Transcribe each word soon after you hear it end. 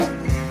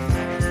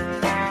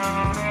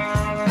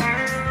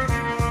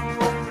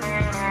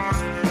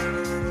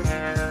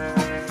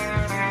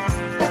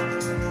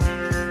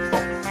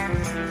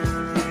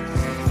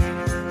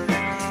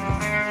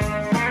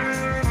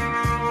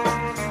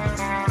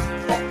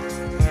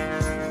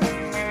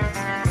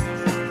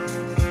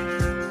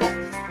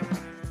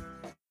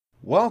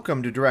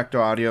Welcome to Direct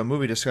Audio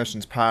Movie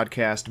Discussions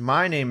Podcast.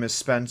 My name is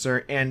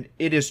Spencer, and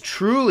it is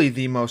truly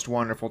the most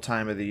wonderful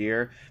time of the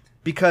year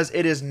because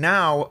it is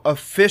now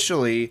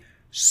officially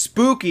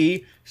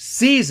spooky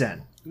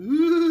season.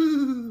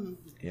 Ooh.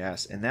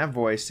 Yes, and that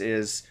voice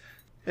it's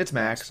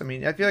Max. I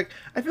mean, I feel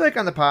like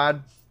on the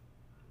pod,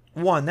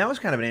 that was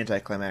kind of an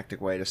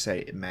anticlimactic way to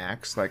say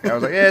Max. Like I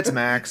was like, yeah, it's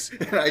Max.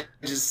 And I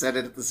just said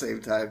it at the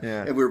same time.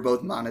 Yeah. And we were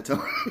both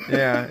monotone.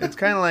 Yeah, it's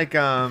kind of like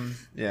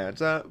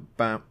it's a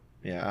bump.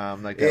 Yeah,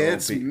 like that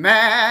it's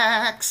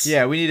Max.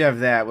 Yeah, we need to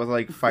have that with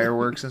like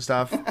fireworks and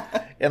stuff,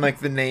 and like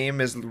the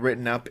name is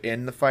written up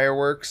in the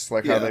fireworks,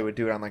 like how they would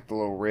do it on like the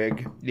little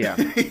rig. Yeah,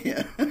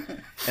 Yeah.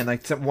 And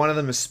like one of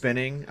them is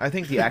spinning. I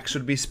think the X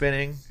would be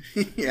spinning.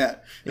 Yeah,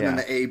 and then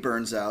the A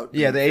burns out.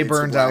 Yeah, the A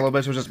burns out a little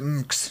bit, so it's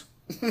just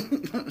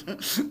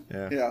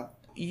Yeah.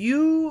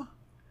 You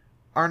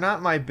are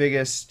not my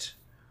biggest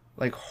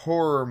like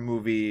horror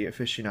movie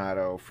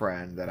aficionado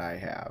friend that I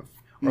have.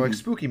 Or like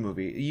spooky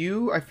movie.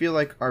 You, I feel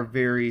like, are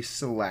very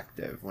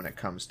selective when it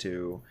comes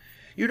to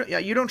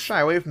you don't shy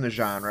away from the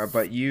genre,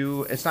 but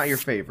it's not your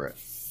favorite.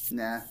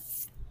 Nah,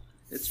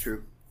 it's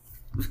true.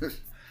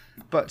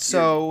 But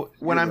so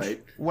when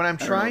I'm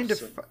trying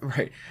to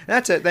right,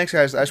 that's it. Thanks,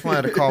 guys. I just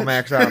wanted to call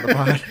Max out of the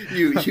pod.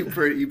 You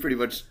pretty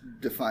much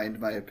defined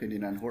my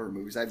opinion on horror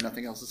movies. I have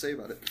nothing else to say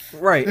about it.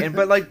 Right,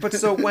 but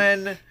so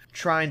when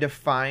trying to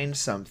find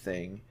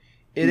something.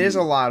 It is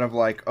a lot of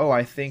like, oh,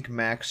 I think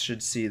Max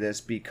should see this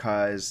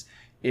because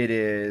it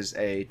is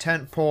a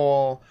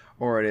tentpole,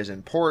 or it is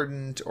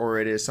important, or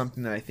it is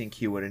something that I think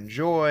he would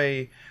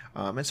enjoy.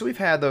 And so we've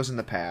had those in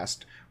the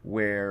past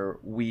where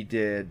we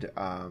did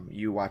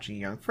you watching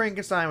Young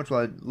Frankenstein, which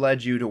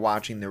led you to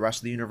watching the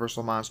rest of the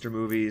Universal Monster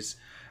movies.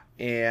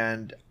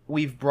 And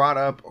we've brought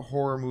up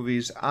horror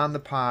movies on the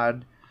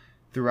pod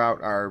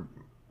throughout our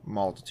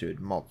multitude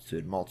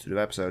of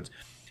episodes.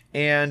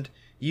 And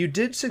you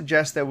did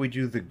suggest that we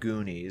do The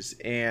Goonies,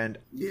 and...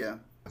 Yeah,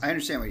 I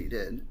understand what you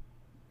did.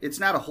 It's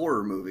not a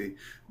horror movie,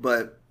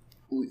 but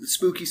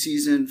spooky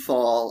season,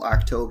 fall,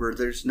 October,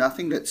 there's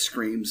nothing that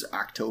screams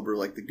October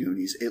like The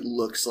Goonies. It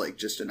looks like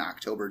just an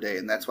October day,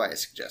 and that's why I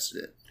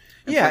suggested it.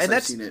 Plus,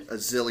 I've seen it a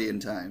zillion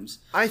times.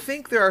 I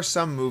think there are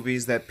some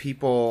movies that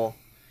people...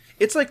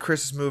 It's like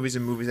Christmas movies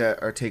and movies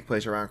that take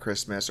place around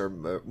Christmas, or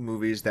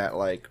movies that,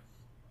 like,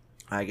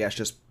 I guess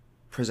just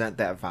present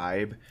that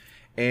vibe.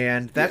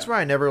 And that's why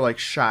I never like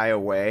shy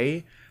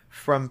away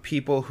from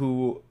people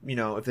who,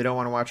 if they don't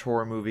want to watch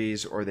horror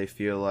movies or they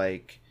feel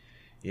like,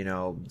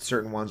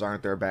 certain ones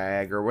aren't their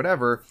bag or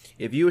whatever.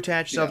 If you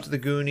attach yourself to The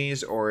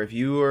Goonies, or if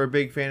you are a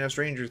big fan of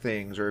Stranger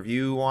Things, or if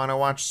you want to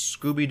watch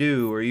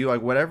Scooby-Doo, or you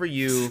like whatever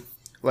you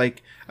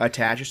like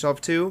attach yourself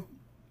to,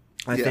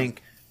 I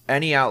think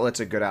any outlet's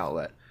a good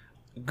outlet.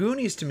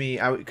 Goonies to me,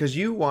 because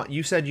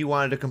you said you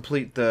wanted to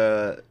complete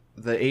the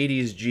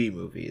 80s G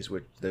movies,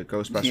 with the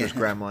Ghostbusters,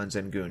 Gremlins,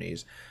 and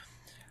Goonies.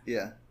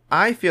 Yeah.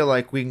 I feel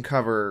like we can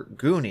cover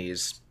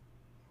Goonies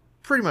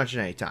pretty much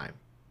at any time,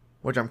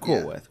 which I'm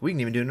cool with. We can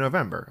even do it in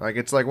November. Like,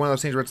 it's like one of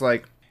those things where it's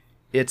like,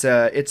 it's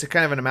a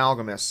kind of an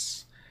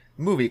amalgamous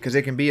movie, because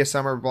it can be a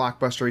summer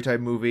blockbuster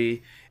type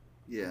movie.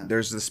 Yeah.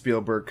 There's the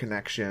Spielberg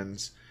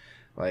connections.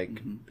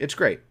 Like, it's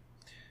great.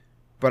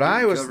 But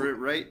cover it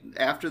right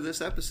after this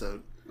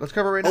episode. Let's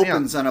cover it right now.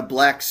 Opens on a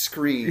black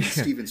screen.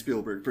 Steven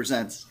Spielberg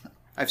presents.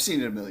 I've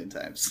seen it a million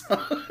times.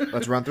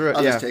 Let's run through it.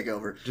 I'll just take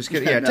over. Just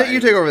kidding. Yeah,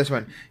 you take over this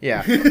one.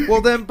 Yeah.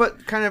 Well, then,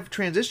 but kind of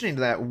transitioning to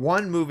that,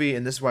 one movie,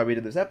 and this is why we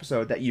did this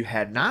episode, that you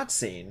had not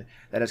seen,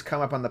 that has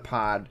come up on the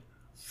pod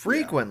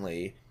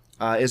frequently,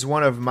 is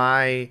one of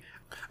my...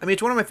 I mean,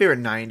 it's one of my favorite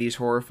 90s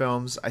horror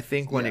films. I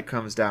think when it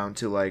comes down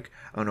to, like,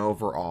 an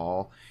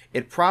overall,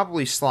 it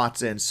probably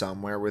slots in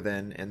somewhere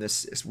within, and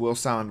this will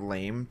sound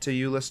lame to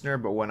you, listener,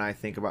 but when I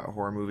think about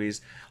horror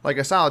movies, like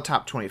a solid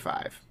top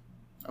 25.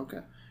 Okay.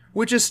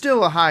 Which is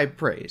still a high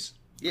praise.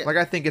 Yeah. Like,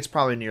 I think it's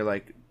probably near,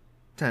 like,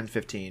 10,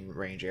 15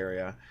 range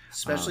area.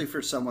 Especially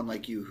for someone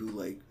like you who,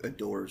 like,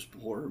 adores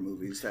horror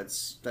movies.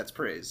 That's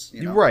praise,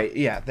 Right.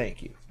 Yeah,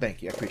 thank you. I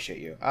appreciate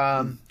you.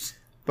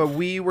 But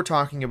we were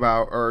talking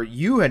about, or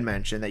you had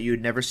mentioned that you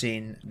had never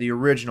seen the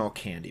original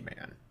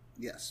Candyman.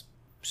 Yes.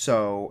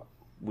 So,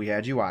 we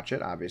had you watch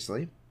it,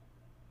 obviously.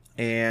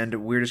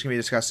 And we're just going to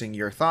be discussing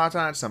your thoughts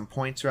on it, some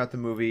points throughout the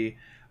movie.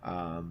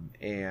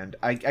 And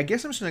I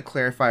guess I'm just going to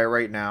clarify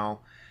right now.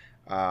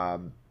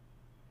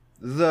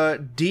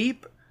 The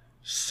deep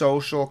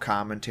social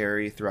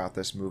commentary throughout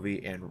this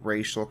movie and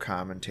racial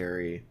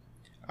commentary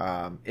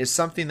is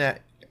something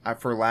that,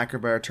 for lack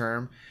of a better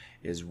term,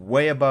 is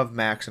way above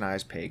Max and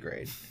I's pay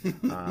grade.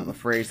 A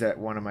phrase that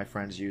one of my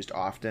friends used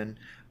often.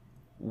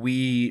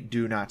 We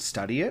do not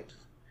study it.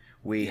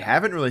 We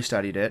haven't really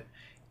studied it.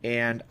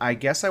 And I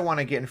guess I want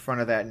to get in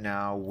front of that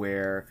now,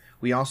 where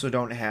we also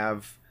don't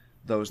have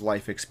those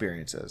life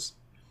experiences.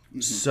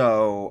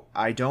 So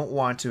I don't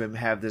want to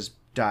have this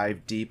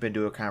dive deep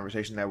into a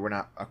conversation that we're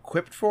not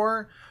equipped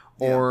for,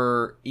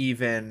 or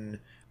even,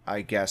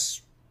 I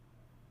guess,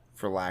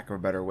 for lack of a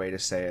better way to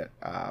say it,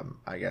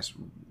 I guess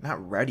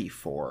not ready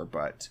for,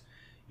 but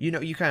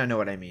you kind of know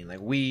what I mean. Like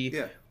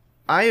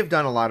I have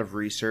done a lot of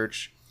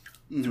research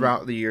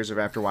throughout the years of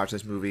after watching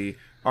this movie,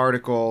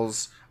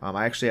 articles.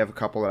 I actually have a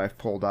couple that I've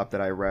pulled up that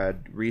I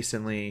read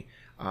recently,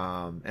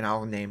 and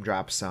I'll name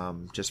drop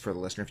some just for the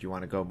listener if you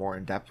want to go more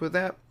in depth with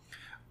that.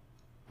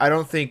 I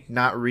don't think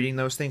not reading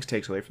those things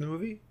takes away from the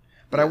movie,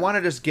 but I want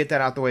to just get that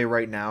out the way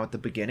right now at the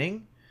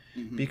beginning,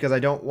 because I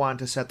don't want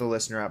to set the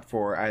listener up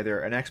for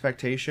either an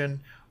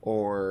expectation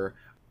or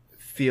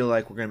feel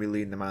like we're going to be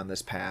leading them on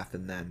this path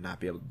and then not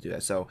be able to do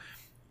that. So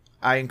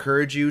I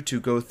encourage you to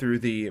go through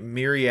the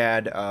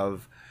myriad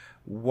of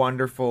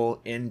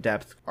wonderful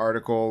in-depth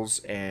articles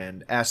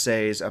and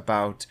essays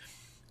about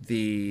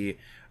the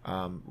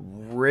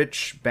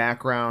rich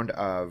background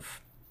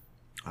of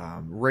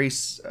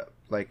race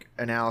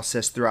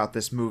analysis throughout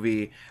this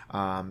movie.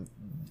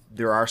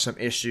 There are some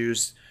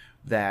issues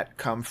that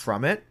come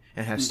from it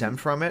and have stemmed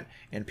from it,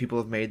 and people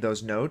have made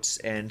those notes,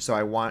 and so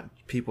I want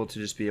people to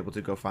just be able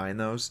to go find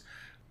those.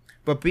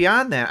 But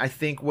beyond that, I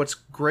think what's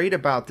great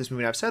about this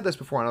movie, and I've said this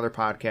before on other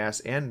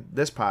podcasts and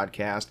this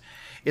podcast,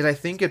 is I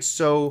think it's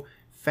so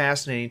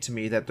fascinating to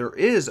me that there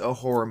is a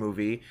horror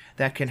movie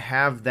that can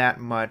have that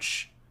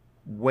much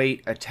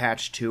weight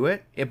attached to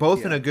it,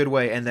 both in a good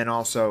way and then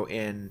also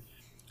in,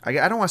 I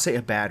don't want to say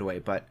a bad way,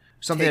 but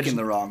something taken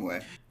the wrong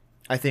way.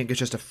 I think it's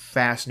just a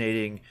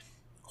fascinating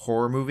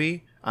horror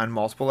movie on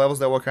multiple levels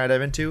that we'll kind of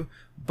dive into.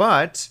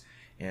 But,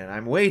 and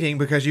I'm waiting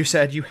because you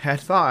said you had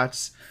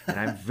thoughts, and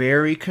I'm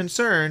very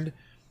concerned.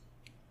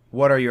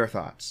 What are your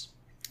thoughts?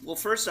 Well,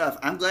 first off,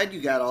 I'm glad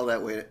you got all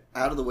that way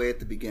out of the way at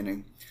the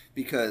beginning,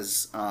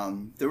 because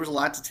there was a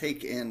lot to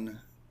take in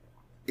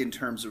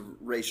terms of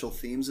racial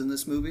themes in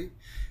this movie,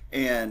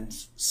 and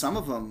some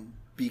of them,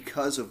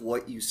 because of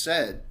what you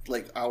said,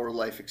 like our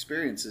life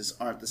experiences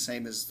aren't the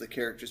same as the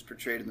characters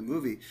portrayed in the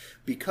movie.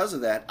 Because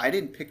of that, I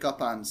didn't pick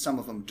up on some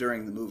of them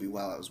during the movie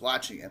while I was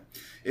watching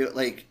it.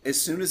 Like,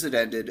 as soon as it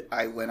ended,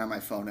 I went on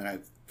my phone and I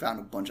found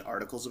a bunch of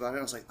articles about it.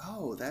 I was like,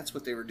 oh, that's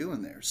what they were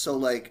doing there. So,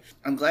 like,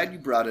 I'm glad you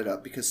brought it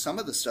up, because some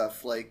of the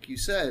stuff, like you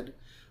said,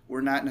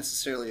 we're not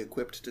necessarily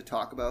equipped to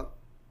talk about.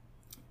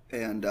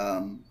 And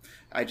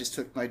I just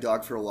took my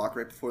dog for a walk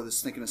right before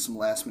this, thinking of some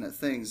last minute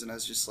things, and I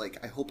was just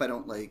like, I hope I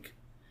don't, like,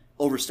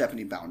 overstep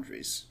any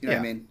boundaries. You know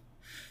what I mean?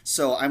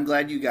 So I'm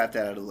glad you got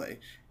that out of the way.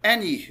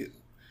 Anywho,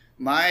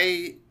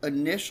 my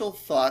initial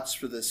thoughts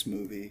for this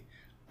movie,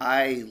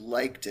 I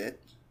liked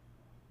it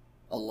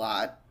a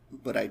lot,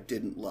 but I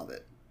didn't love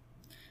it.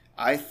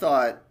 I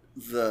thought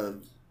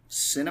the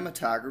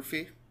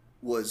cinematography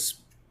was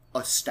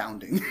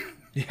astounding.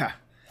 Yeah.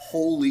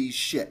 Holy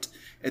shit.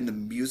 And the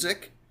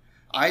music,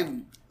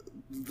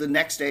 the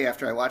next day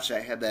after I watched it,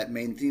 I had that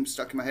main theme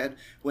stuck in my head,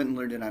 went and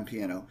learned it on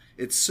piano.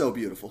 It's so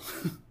beautiful.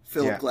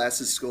 Philip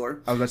Glass's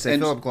score. I was going to say,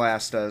 Philip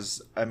Glass does,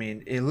 I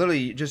mean, it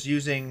literally just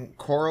using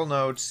choral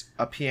notes,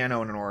 a piano,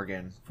 and an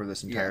organ for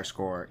this entire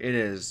score. It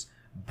is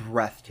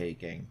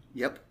breathtaking.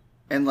 Yep.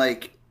 And,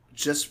 like,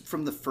 just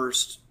from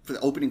for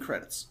the opening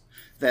credits,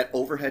 that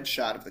overhead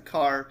shot of the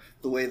car,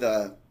 the way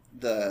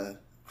the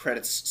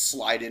credits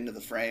slide into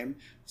the frame,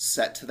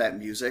 set to that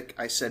music,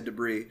 I said to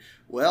Bree,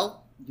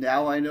 well,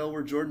 now I know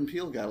where Jordan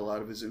Peele got a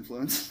lot of his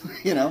influence,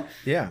 you know?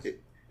 Yeah.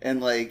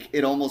 And, like,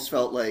 it almost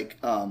felt like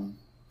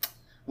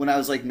when I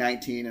was, like,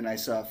 19 and I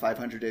saw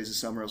 500 Days of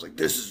Summer, I was like,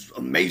 this is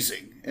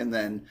amazing. And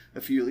then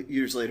a few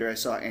years later, I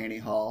saw Annie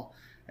Hall,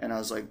 and I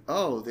was like,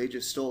 oh, they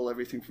just stole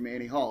everything from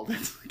Annie Hall.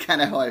 That's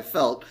kind of how I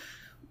felt.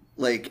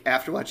 Like,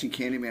 after watching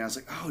Candyman, I was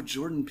like, oh,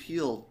 Jordan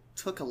Peele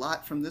took a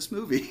lot from this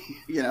movie,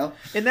 you know?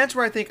 And that's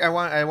where I think I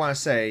want to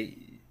say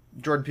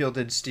Jordan Peele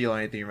didn't steal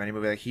anything from any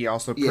movie. Like, he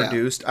also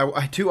produced.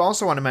 I do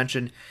also want to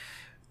mention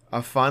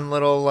a fun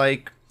little,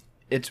 like,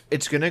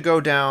 it's going to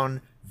go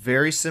down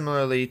very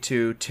similarly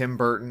to Tim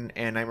Burton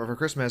and Nightmare Before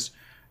Christmas.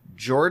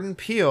 Jordan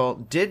Peele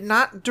did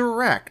not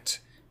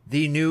direct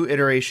the new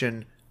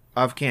iteration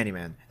of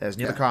Candyman. That was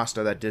Neil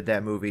Costa that did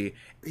that movie.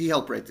 He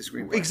helped write the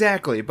screenplay.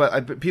 Exactly,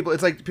 but people,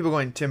 it's like people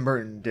going, Tim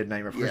Burton did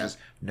Nightmare Before Christmas.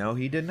 No,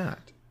 he did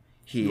not.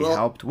 He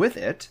helped with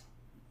it,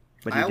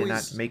 but he did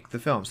not make the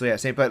film. So yeah,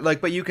 same.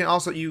 But you can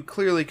also, you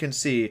clearly can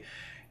see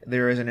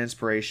there is an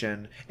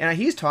inspiration, and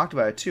he's talked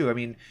about it too. I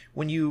mean,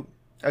 when you,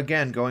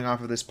 again, going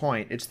off of this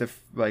point, it's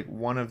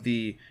one of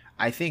the,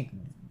 I think,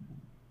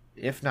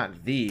 if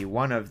not the,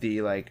 one of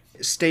the, like,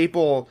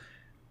 staple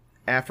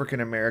African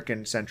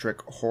American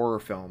centric horror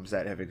films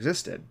that have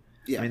existed.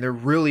 Yeah. I mean, there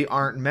really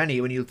aren't many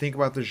when you think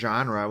about the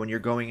genre. When you're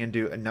going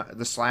into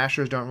the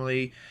slashers, don't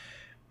really.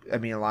 I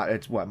mean, a lot.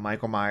 It's what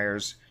Michael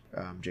Myers,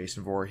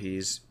 Jason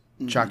Voorhees,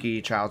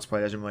 Chucky, Child's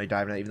Play doesn't really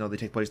dive into that, even though they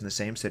take place in the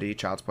same city.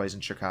 Child's Play's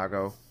in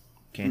Chicago,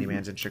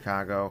 Candyman's in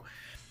Chicago.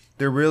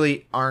 There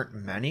really aren't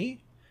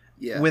many,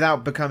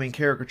 without becoming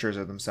caricatures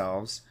of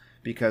themselves,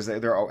 because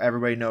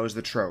everybody knows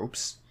the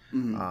tropes.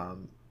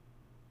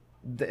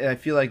 I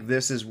feel like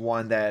this is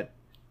one that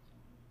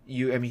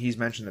he's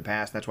mentioned in the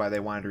past. That's why they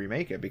wanted to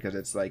remake it, because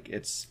it's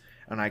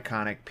an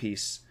iconic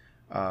piece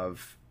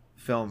of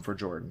film for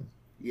Jordan.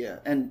 Yeah.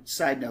 And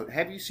side note,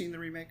 have you seen the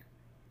remake?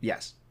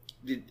 Yes.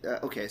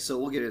 Okay, so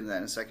we'll get into that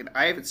in a second.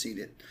 I haven't seen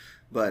it,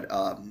 but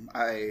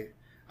I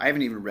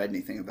haven't even read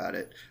anything about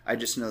it. I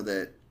just know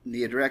that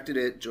Nia directed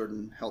it.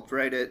 Jordan helped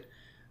write it,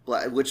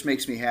 which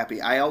makes me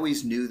happy. I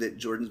always knew that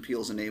Jordan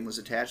Peele's name was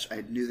attached.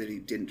 I knew that he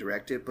didn't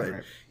direct it,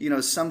 but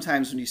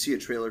sometimes when you see a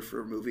trailer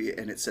for a movie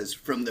and it says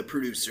from the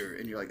producer,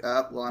 and you're like,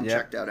 oh, well, I'm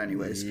checked out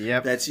anyways.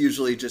 Yep. That's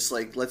usually just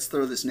like, let's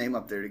throw this name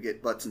up there to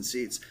get butts and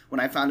seats.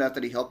 When I found out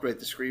that he helped write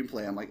the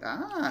screenplay, I'm like,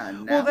 now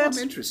I'm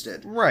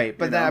interested. Right,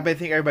 but I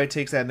think everybody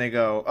takes that and they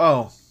go,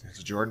 oh,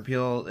 it's Jordan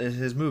Peele is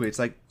his movie. It's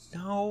like,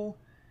 no,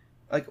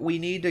 like we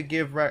need to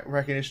give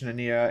recognition to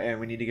Nia, and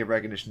we need to give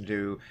recognition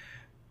to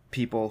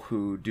people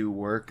who do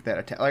work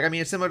that like, I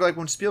mean, it's similar to like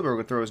when Spielberg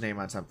would throw his name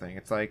on something.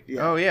 It's like,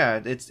 oh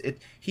yeah,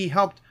 he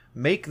helped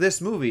make this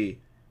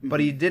movie, but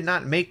he did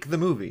not make the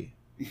movie.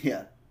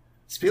 Yeah,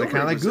 Spielberg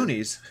kind of like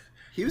Goonies.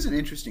 He was an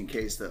interesting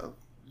case, though,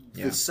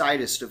 the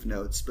sidest of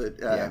notes.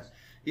 But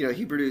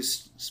he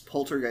produced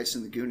Poltergeist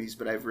and the Goonies,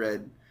 but I've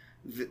read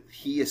that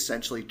he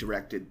essentially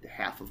directed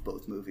half of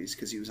both movies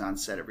because he was on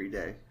set every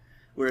day.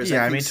 Whereas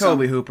I mean,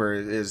 Tobe Hooper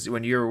is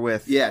when you're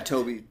with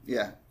Toby.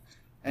 Yeah.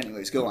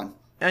 Anyways, go on.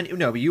 And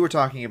no, but you were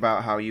talking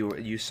about how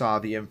you saw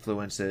the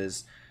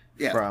influences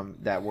from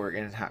that work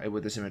and how,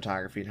 with the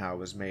cinematography and how it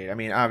was made. I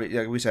mean,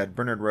 like we said,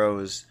 Bernard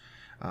Rose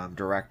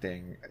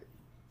directing.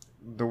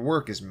 The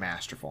work is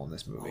masterful in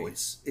this movie. Oh,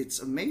 it's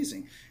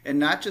amazing, and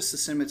not just the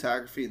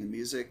cinematography and the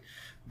music,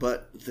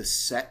 but the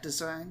set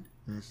design,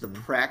 the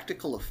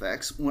practical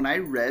effects. When I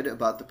read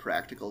about the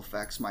practical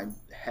effects, my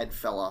head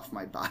fell off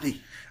my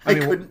body. I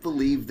couldn't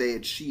believe they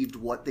achieved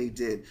what they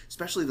did,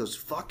 especially those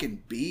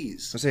fucking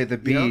bees. I say the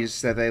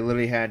bees that they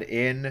literally had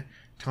in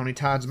Tony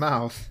Todd's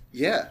mouth.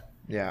 Yeah.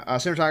 Yeah.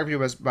 Cinematography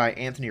was by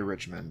Anthony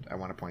Richmond. I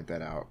want to point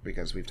that out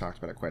because we've talked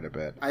about it quite a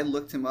bit. I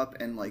looked him up,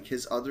 and like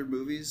his other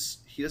movies,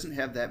 he doesn't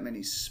have that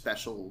many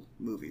special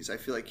movies. I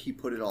feel like he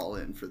put it all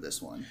in for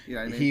this one. You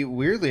know what I mean? He,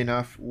 weirdly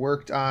enough,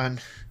 worked on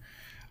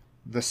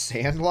The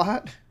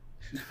Sandlot,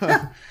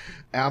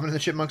 Alvin and the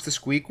Chipmunks, The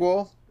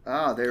Squeakquel.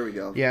 Oh, there we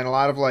go. Yeah, and a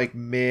lot of like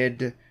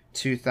mid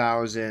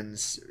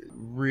 2000s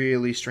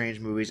really strange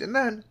movies, and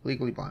then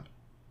Legally Blonde.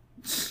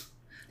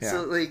 Yeah.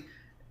 So like,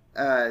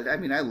 I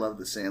mean, I love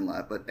The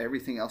Sandlot, but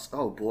everything else.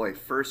 Oh boy,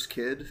 First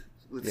Kid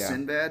with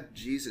Sinbad.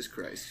 Jesus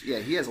Christ. Yeah,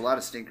 he has a lot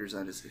of stinkers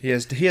on his. He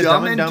has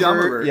Dumb and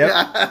Dumber.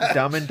 Yep.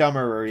 Dumb and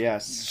Dumberer.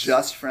 Yes.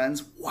 Just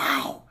Friends.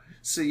 Wow.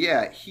 So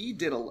yeah, he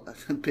did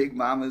a Big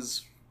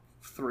Mama's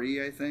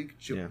 3, I think.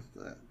 Yeah.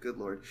 Good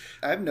Lord.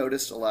 I've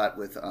noticed a lot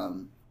with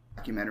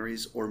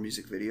documentaries or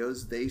music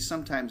videos, they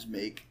sometimes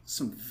make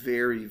some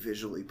very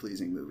visually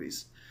pleasing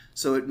movies.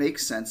 So it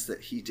makes sense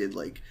that he did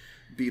like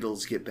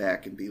Beatles Get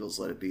Back and Beatles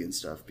Let It Be and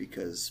stuff,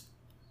 because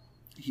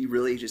he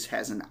really just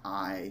has an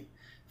eye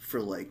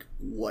for like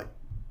what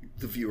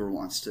the viewer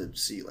wants to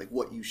see, like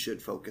what you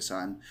should focus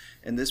on.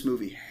 And this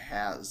movie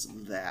has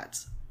that.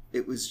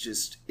 It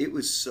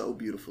was so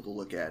beautiful to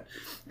look at.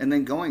 And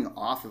then going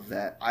off of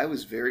that, I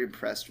was very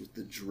impressed with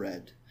the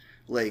dread.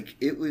 Like,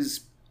 it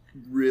was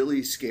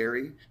really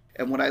scary.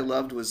 And what I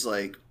loved was,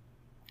 like,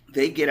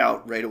 they get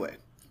out right away.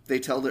 They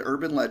tell the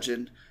urban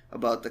legend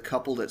about the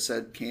couple that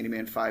said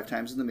Candyman 5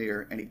 times in the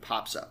mirror, and he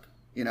pops up,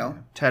 you know?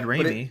 Yeah. Ted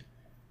Raimi.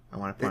 I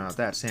want to point out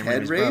that. Sam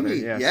Ted Raimi's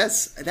Raimi. brother.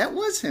 Yes, that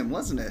was him,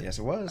 wasn't it? Yes,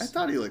 it was. I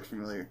thought he looked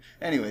familiar.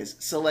 Anyways,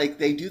 so like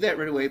they do that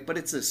right away, but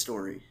it's a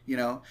story, you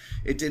know?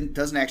 It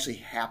doesn't actually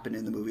happen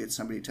in the movie. It's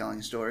somebody telling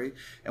a story.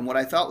 And what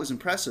I thought was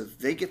impressive,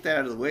 they get that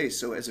out of the way.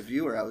 So as a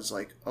viewer, I was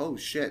like, oh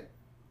shit,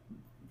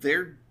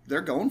 they're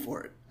going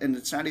for it. And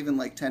it's not even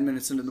like 10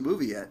 minutes into the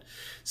movie yet.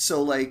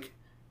 So like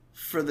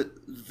for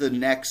the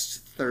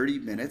next 30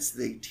 minutes,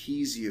 they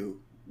tease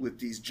you with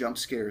these jump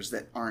scares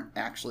that aren't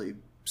actually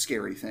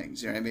scary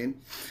things, you know what I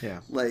mean? Yeah.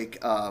 Like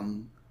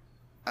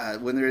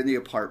when they're in the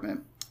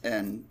apartment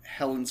and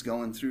Helen's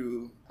going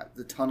through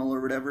the tunnel or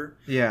whatever.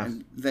 Yeah.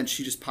 And then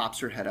she just pops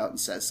her head out and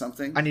says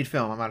something. I need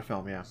film. I'm out of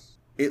film, yeah.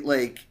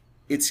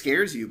 It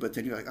scares you, but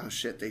then you're like, oh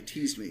shit, they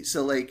teased me.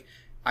 So like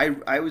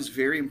I was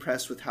very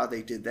impressed with how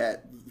they did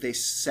that. They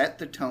set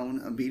the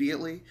tone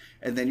immediately,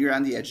 and then you're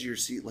on the edge of your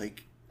seat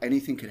like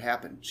anything could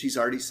happen. She's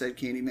already said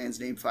Candyman's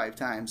name 5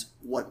 times.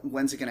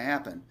 When's it going to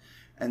happen?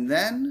 And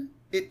then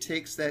it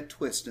takes that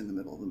twist in the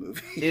middle of the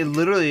movie. It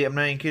literally, I'm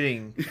not even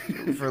kidding,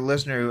 for a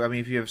listener, I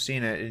mean, if you have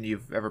seen it and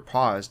you've ever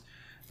paused,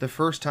 the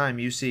first time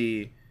you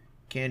see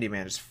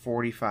Candyman is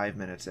 45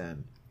 minutes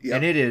in. Yep.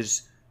 And it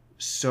is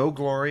so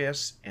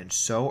glorious and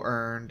so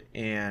earned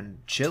and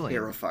chilling.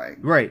 Terrifying.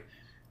 Right.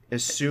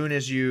 As soon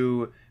as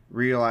you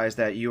realize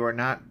that you are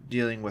not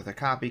dealing with a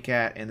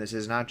copycat and this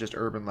is not just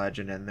urban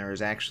legend and there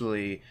is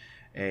actually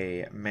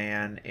a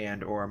man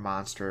and or a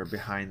monster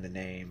behind the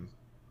name.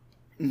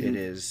 Mm-hmm. It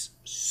is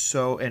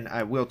so, and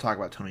I will talk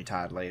about Tony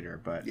Todd later,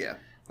 but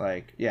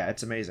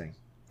it's amazing.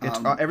 It's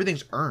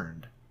everything's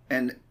earned.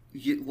 And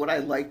what I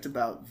liked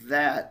about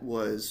that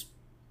was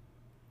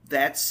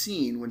that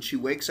scene when she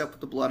wakes up with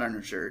the blood on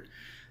her shirt,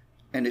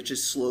 and it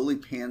just slowly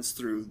pans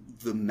through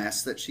the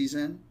mess that she's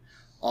in.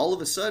 All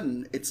of a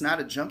sudden, it's not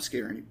a jump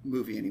scare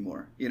movie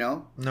anymore. You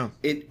know? No.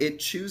 It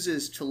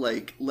chooses to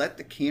like let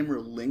the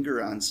camera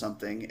linger on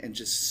something and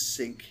just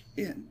sink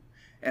in.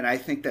 And I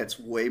think that's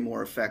way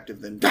more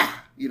effective than,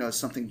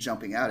 something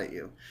jumping out at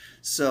you.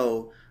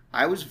 So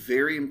I was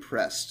very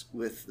impressed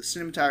with the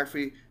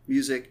cinematography,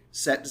 music,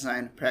 set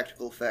design,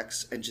 practical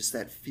effects, and just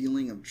that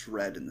feeling of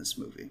dread in this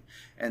movie.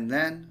 And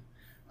then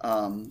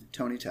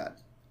Tony Todd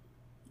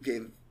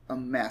gave a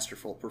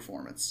masterful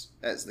performance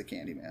as the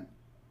Candyman.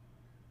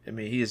 I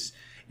mean,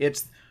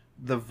 it's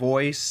the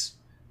voice,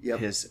 Yep.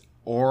 his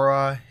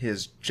aura,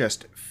 his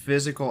just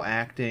physical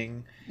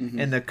acting,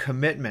 and the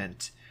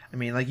commitment. I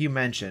mean, like you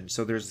mentioned,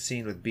 so there's the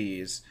scene with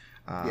bees,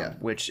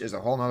 which is a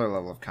whole nother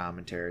level of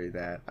commentary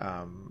that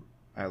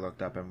I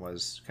looked up and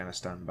was kind of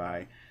stunned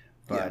by.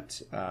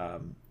 But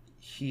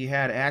he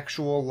had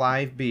actual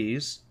live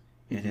bees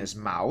in his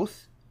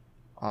mouth,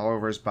 all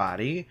over his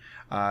body.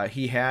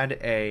 He had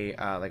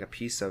a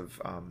piece of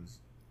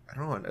I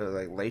don't know,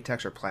 like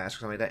latex or plastic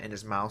or something like that in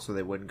his mouth, so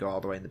they wouldn't go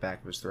all the way in the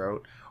back of his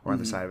throat or on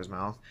the side of his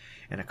mouth.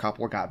 And a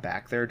couple got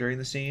back there during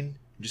the scene,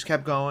 just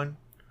kept going.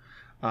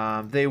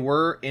 They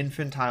were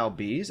infantile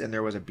bees, and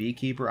there was a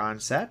beekeeper on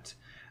set,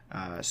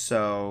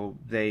 so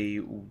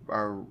they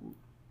are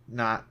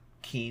not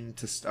keen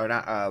to, or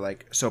not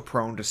so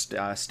prone to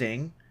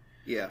sting.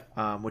 Yeah.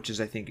 Which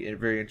is, I think,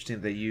 very interesting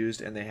that they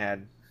used, and they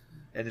had,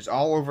 and it's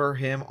all over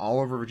him, all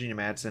over Virginia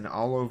Madsen,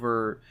 all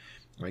over,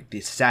 like,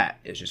 the set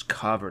is just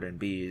covered in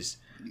bees.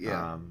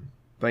 Yeah.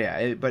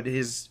 But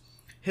his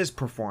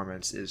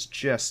performance is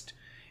just,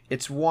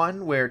 it's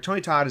one where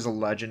Tony Todd is a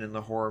legend in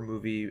the horror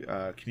movie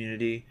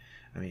community.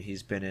 I mean,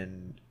 he's been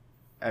in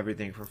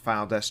everything from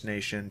Final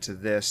Destination to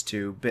this,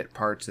 to bit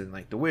parts in,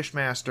 like, The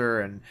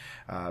Wishmaster, and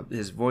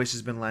his voice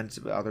has been lent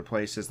to other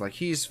places. Like,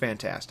 he's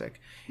fantastic.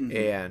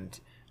 And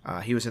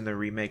he was in the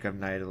remake of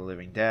Night of the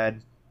Living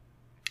Dead.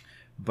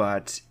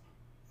 But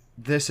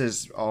this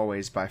is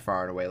always by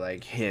far and away,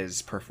 like,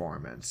 his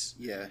performance.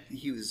 Yeah,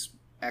 he was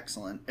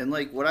excellent. And,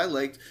 like, what I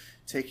liked,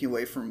 taking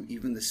away from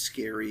even the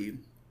scary,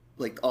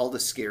 like, all the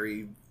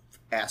scary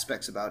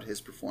aspects about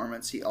his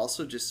performance, he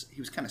also just,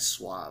 he was kind of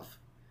suave.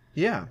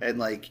 Yeah. And,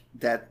 like,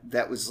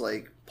 that was,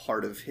 like,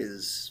 part of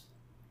his,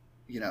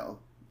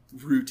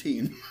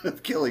 routine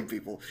of killing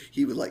people.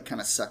 He would, like, kind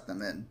of suck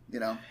them in,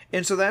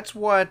 And so that's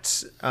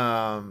what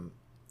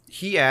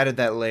he added,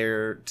 that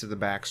layer to the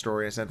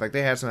backstory. And said, like,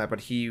 they had some of that,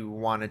 but he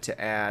wanted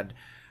to add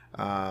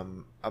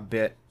a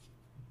bit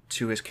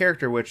to his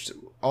character, which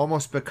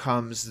almost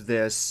becomes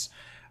this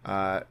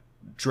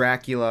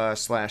Dracula /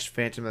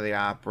 Phantom of the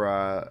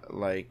Opera,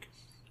 like,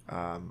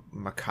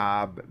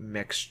 macabre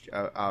mix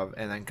of,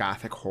 and then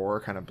gothic horror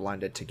kind of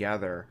blended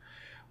together,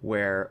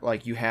 where,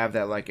 like, you have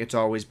that, like, it's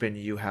always been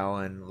you,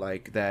 Helen,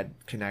 like, that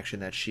connection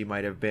that she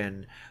might have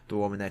been the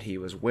woman that he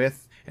was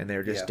with, and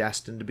they're just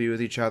destined to be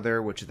with each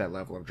other, which is that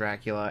level of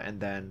Dracula. And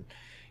then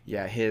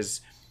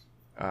his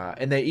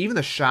and they, even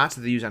the shots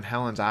that they use on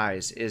Helen's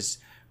eyes is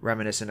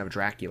reminiscent of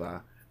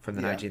Dracula from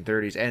the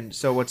 1930s. And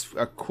so what's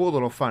a cool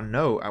little fun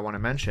note I want to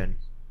mention,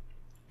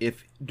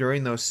 if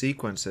during those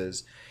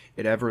sequences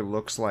it ever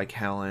looks like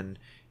Helen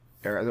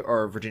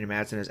or Virginia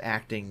Madsen is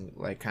acting,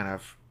 like, kind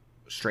of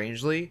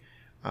strangely,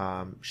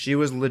 she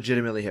was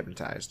legitimately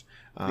hypnotized.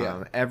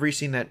 Every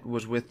scene that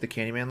was with the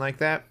Candyman like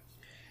that,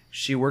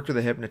 she worked with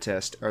a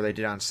hypnotist, or they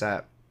did on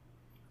set,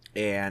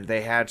 and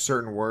they had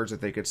certain words that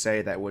they could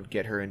say that would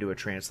get her into a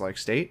trance-like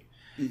state.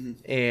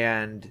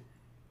 And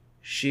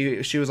she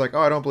was like, "Oh,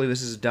 I don't believe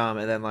this is dumb."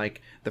 And then,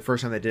 like, the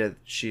first time they did it,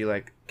 she,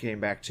 like, came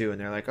back to, and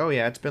they're like, "Oh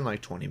yeah, it's been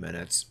like 20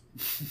 minutes."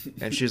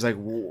 And she's like,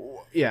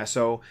 "Yeah."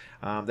 So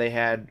they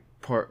had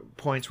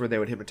points where they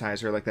would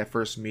hypnotize her, like that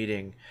first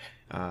meeting,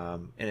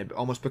 and it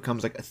almost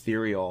becomes, like,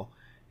 ethereal,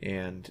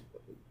 and,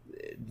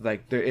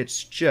 like,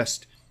 it's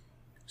just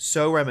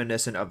so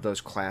reminiscent of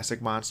those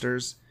classic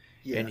monsters.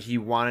 And he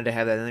wanted to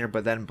have that in there,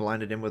 but then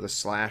blended in with a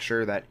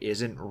slasher that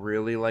isn't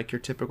really like your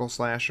typical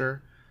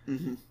slasher.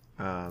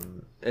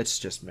 It's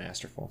just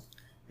masterful.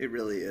 It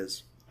really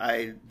is.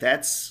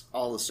 That's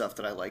all the stuff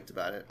that I liked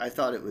about it. I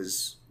thought it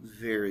was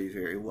very,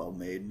 very well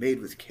made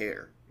with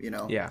care,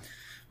 Yeah.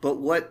 But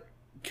what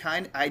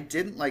I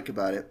didn't like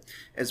about it,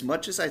 as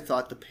much as I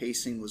thought the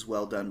pacing was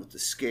well done with the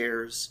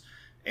scares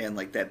and,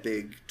 like, that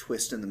big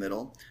twist in the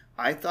middle,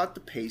 I thought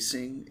the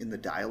pacing in the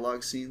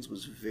dialogue scenes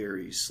was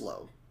very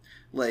slow.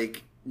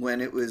 Like, when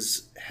it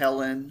was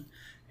Helen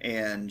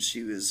and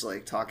she was,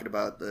 like, talking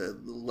about the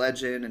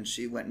legend, and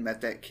she went and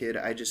met that kid,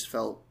 I just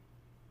felt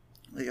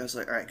like, I was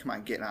like, all right, come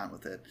on, get on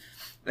with it.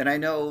 And I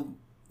know,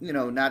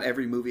 not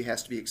every movie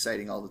has to be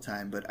exciting all the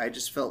time, but I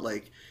just felt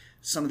like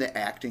some of the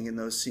acting in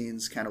those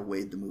scenes kind of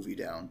weighed the movie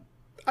down.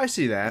 I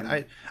see that.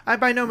 And I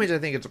by no means I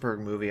think it's a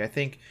perfect movie. I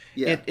think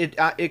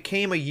it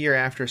came a year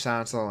after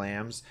Silence of the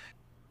Lambs.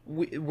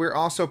 We're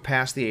also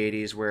past the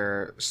 80s,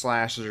 where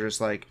slashers are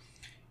just like,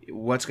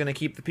 what's going to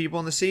keep the people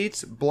in the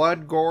seats?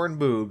 Blood, gore, and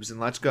boobs, and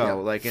let's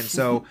go. Like, and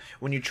so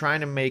when you're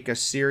trying to make a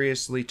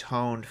seriously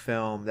toned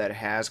film that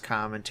has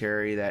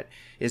commentary, that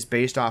is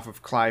based off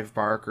of Clive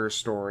Barker's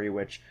story,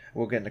 which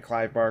we'll get into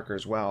Clive Barker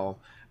as well,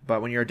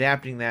 but when you're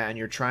adapting that and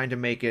you're trying to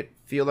make it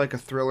feel like a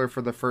thriller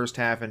for the first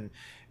half, and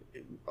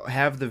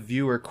have the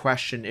viewer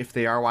question if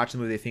they are watching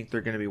the movie they think they're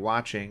going to be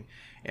watching,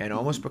 and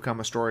almost become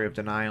a story of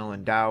denial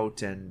and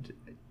doubt, and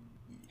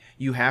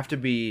you have to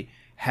be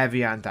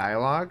heavy on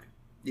dialogue.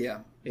 Yeah.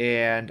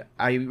 And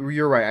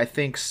you're right. I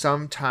think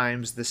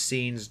sometimes the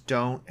scenes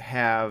don't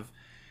have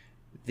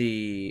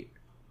the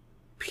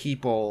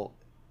people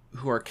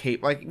who are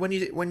capable. Like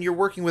when you're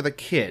working with a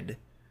kid,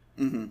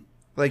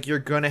 like you're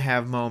gonna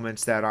have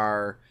moments that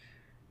are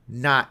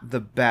not the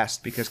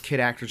best because kid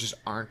actors just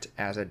aren't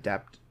as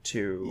adept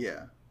to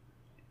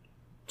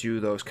do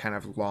those kind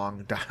of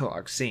long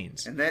dialogue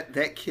scenes. And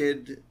that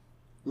kid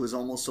was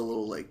almost a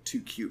little like too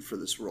cute for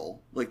this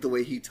role. Like the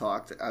way he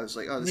talked, I was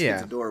like, oh, this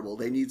kid's adorable.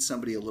 They need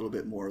somebody a little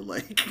bit more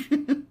like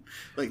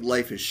like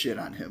life is shit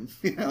on him,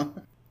 you know?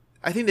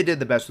 I think they did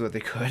the best with what they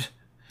could.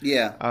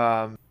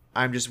 Yeah.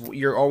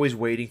 You're always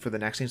waiting for the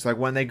next scene. So like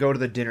when they go to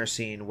the dinner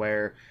scene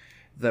where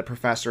the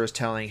professor is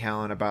telling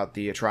Helen about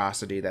the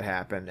atrocity that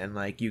happened, and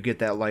like you get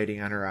that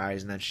lighting on her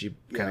eyes, and then she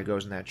kind of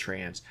goes in that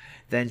trance.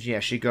 Then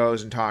she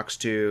goes and talks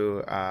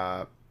to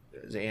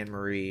Anne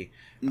Marie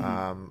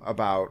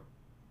about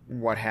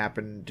what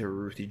happened to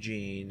Ruthie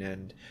Jean,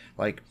 and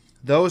like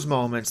those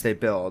moments they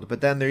build.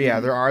 But then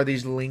there are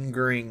these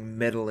lingering,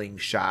 middling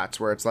shots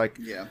where it's like,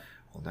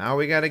 well, now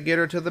we got to get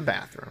her to the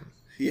bathroom.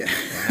 Yeah.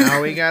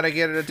 Now we got to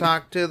get her to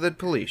talk to the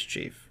police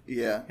chief.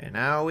 Yeah. And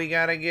now we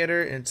got to get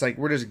her. And it's like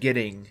we're just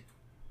getting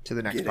to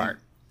the next part.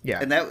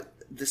 Yeah.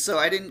 And so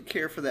I didn't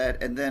care for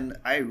that. And then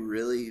I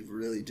really,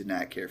 really did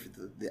not care for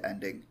the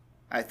ending.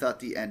 I thought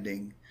the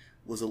ending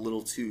was a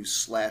little too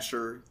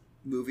slasher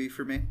movie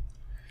for me.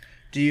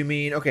 Do you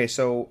mean, okay,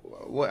 so,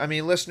 I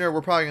mean, listener,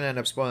 we're probably going to end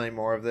up spoiling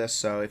more of this.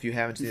 So if you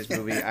haven't seen this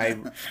movie,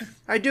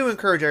 I do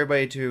encourage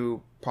everybody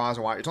to pause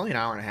and watch. It's only an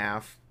hour and a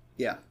half.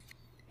 Yeah.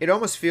 It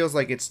almost feels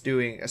like it's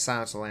doing a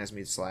Silence of the Lambs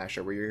meets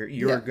slasher, where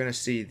you're going to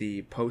see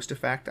the post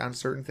effect on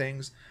certain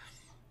things,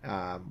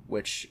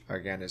 which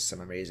again is some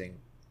amazing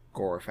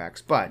gore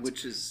effects, but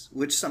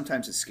which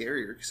sometimes is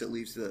scarier because it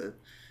leaves the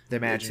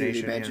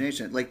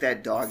imagination. Like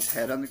that dog's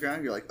head on the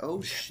ground, you're like,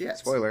 oh shit!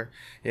 Spoiler,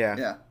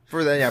 yeah.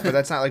 But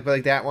that's not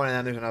like that one. And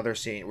then there's another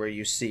scene where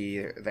you see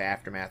the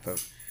aftermath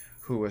of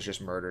who was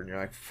just murdered, and you're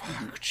like,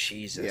 fuck,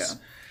 Jesus. Yeah.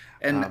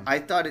 And I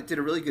thought it did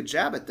a really good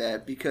job at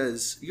that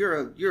because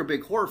you're a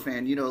big horror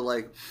fan. You know,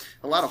 like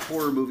a lot of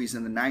horror movies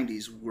in the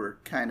 90s were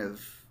kind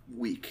of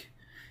weak.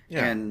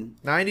 Yeah. And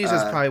 90s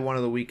is probably one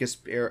of the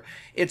weakest era.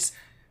 It's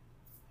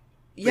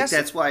yes,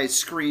 that's why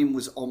Scream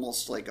was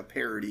almost like a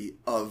parody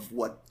of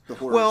what the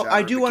horror. Well, genre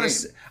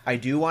I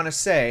do want to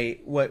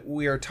say what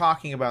we are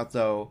talking about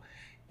though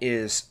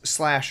is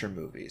slasher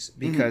movies,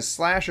 because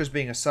slashers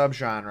being a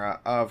subgenre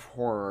of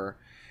horror.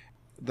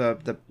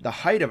 The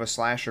height of the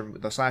slasher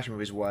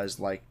movies was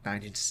like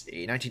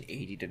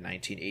 1980 to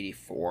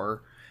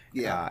 1984.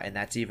 Yeah. And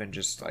that's even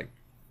just like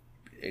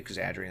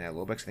exaggerating that a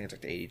little bit, 'cause I think it's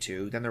like the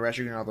 82. Then the rest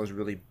are getting all those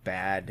really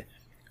bad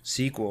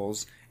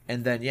sequels.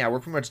 And then, we're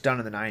pretty much done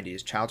in the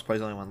 90s. Child's Play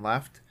is the only one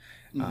left.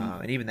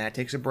 And even that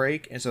takes a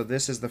break. And so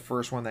this is the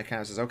first one that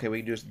kind of says, okay, we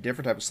can do a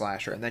different type of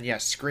slasher. And then,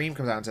 Scream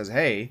comes out and says,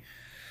 hey,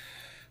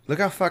 look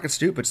how fucking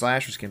stupid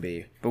slashers can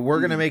be. But we're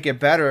going to make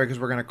it better because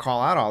we're going to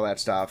call out all that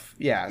stuff.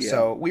 Yeah,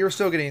 so we were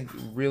still getting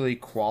really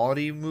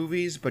quality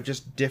movies, but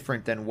just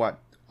different than what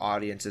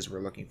audiences were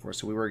looking for.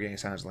 So we were getting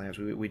Silence of the Lambs.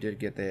 We did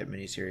get the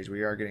miniseries.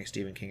 We are getting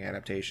Stephen King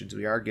adaptations.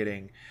 We are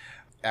getting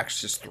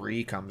Exorcist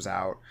 3 comes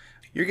out.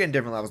 You're getting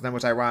different levels. Then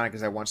what's ironic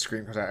is that once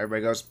Scream comes out,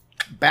 everybody goes,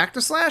 back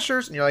to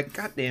slashers. And you're like,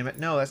 God damn it.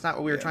 No, that's not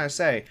what we were trying to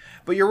say.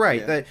 But you're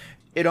right. That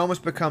it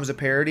almost becomes a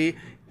parody.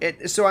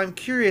 So I'm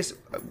curious,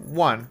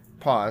 one,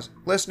 pause.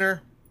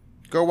 Listener,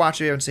 go watch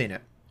it if you haven't seen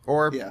it.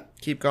 Or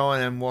keep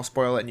going and we'll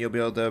spoil it and you'll be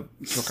able to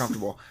feel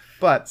comfortable.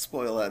 But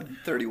spoil that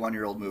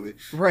 31-year-old movie.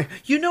 Right.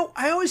 You know,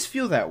 I always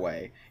feel that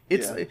way.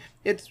 It's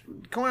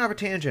going off a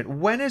tangent.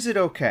 When is it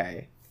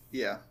okay?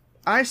 Yeah.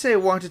 I say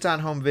once it's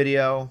on home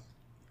video,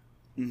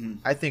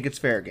 I think it's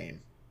fair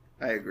game.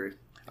 I agree.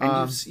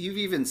 And you've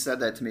even said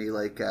that to me,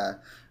 like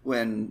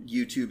when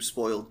YouTube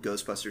spoiled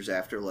Ghostbusters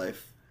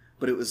Afterlife,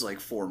 but it was like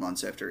 4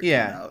 months after it came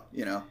out,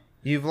 you know?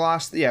 You've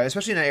lost,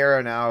 especially in an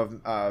era now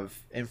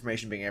of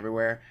information being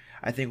everywhere.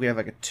 I think we have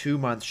like a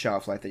 2-month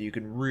shelf life that you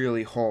can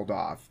really hold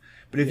off.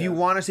 But if you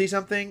want to see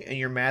something and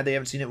you're mad they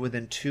haven't seen it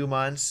within 2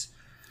 months,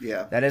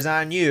 that is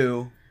on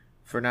you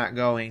for not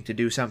going to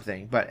do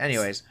something. But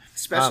anyways,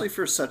 especially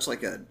for such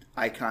like an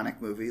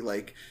iconic movie,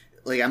 like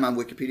I'm on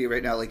Wikipedia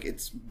right now, like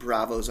it's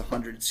Bravo's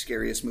 100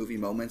 scariest movie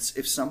moments.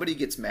 If somebody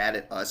gets mad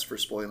at us for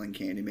spoiling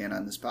Candyman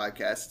on this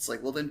podcast, it's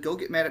like, well then go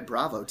get mad at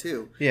Bravo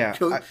too. Yeah.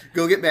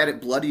 Go get mad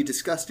at Bloody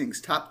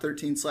Disgusting's top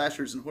 13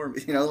 slashers and horror.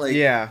 You know, like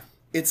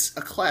it's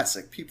a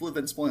classic. People have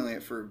been spoiling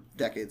it for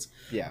decades.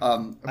 Yeah.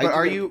 But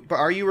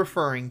are you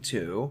referring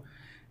to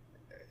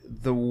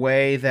the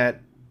way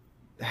that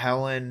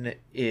Helen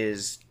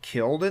is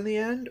killed in the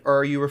end, or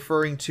are you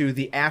referring to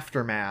the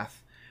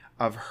aftermath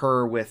of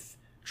her with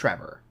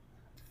Trevor?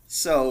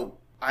 So,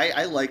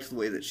 I liked the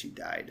way that she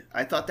died.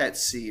 I thought that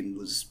scene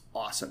was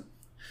awesome.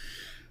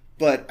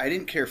 But I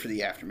didn't care for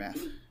the aftermath.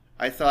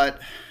 I thought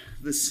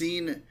the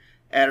scene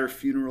at her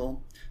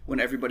funeral, when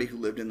everybody who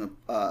lived in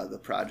the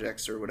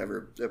projects or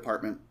whatever, the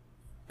apartment...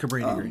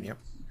 Cabrini Green, yep.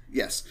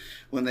 Yes,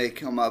 when they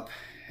come up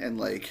and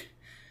like,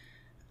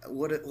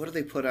 what do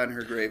they put on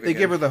her grave? They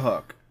again? give her the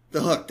hook.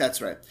 The hook.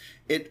 That's right.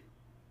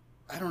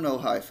 I don't know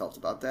how I felt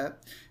about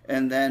that.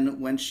 And then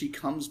when she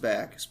comes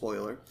back,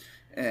 spoiler,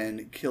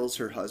 and kills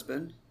her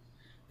husband,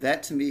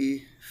 that to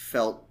me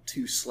felt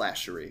too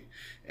slashery.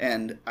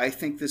 And I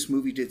think this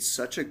movie did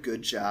such a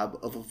good job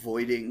of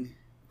avoiding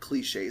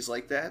cliches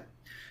like that.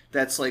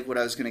 That's like what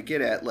I was going to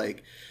get at.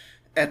 Like,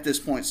 at this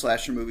point,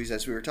 slasher movies,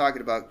 as we were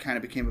talking about, kind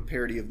of became a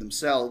parody of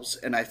themselves.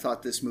 And I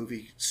thought this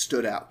movie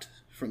stood out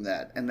from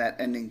that. And that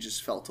ending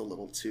just felt a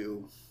little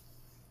too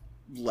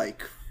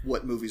like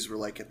what movies were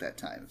like at that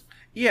time.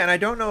 Yeah, and I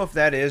don't know if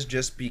that is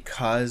just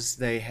because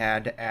they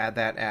had to add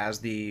that as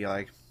the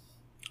like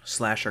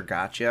slasher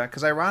gotcha.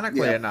 Because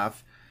ironically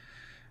enough,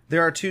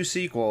 there are 2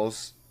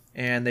 sequels,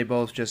 and they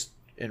both just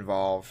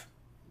involve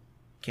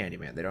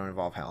Candyman. They don't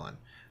involve Helen.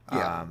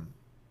 Yeah.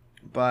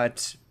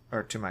 But,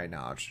 or to my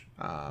knowledge,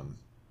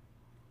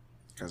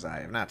 because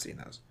I have not seen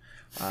those.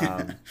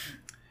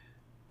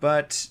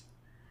 But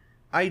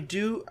I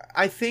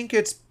think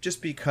it's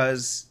just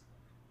because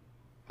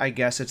I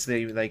guess it's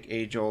the like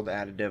age-old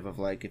additive of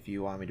like, if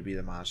you want me to be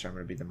the monster, I'm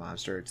going to be the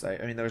monster. It's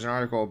like, I mean, there was an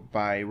article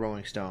by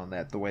Rolling Stone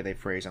that the way they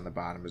phrase on the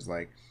bottom is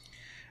like,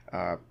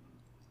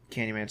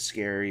 Candyman's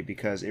scary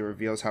because it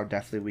reveals how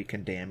deftly we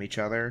can damn each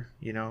other.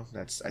 You know,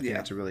 I think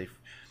that's a really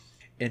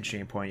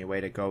interesting, poignant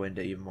way to go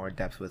into even more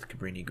depth with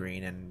Cabrini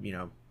Green and, you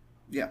know,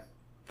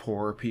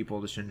 poor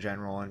people just in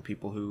general and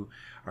people who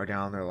are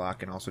down on their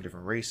luck and also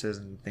different races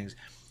and things.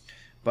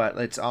 But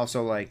it's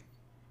also like,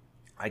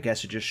 I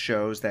guess it just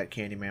shows that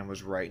Candyman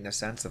was right in a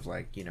sense of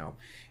like, you know,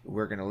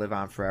 we're going to live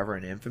on forever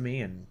in infamy,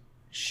 and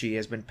she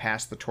has been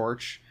passed the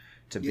torch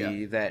to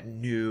be that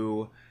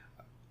new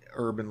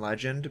urban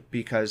legend,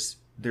 because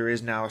there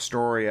is now a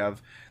story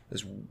of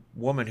this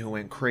woman who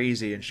went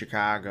crazy in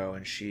Chicago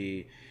and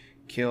she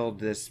killed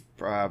this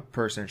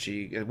person.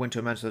 She went to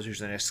a mental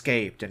institution and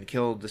escaped and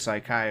killed the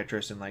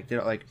psychiatrist, and like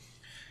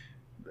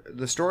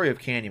the story of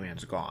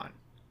Candyman's gone.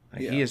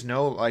 Like, he is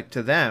no, like,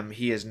 to them,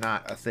 he is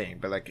not a thing.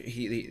 But, like,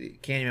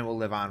 Candyman will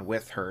live on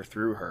with her,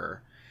 through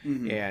her.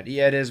 Mm-hmm. And,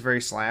 yeah, it is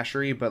very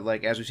slashery, but,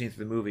 like, as we've seen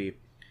through the movie,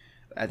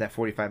 at that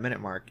 45-minute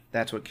mark,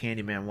 that's what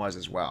Candyman was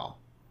as well.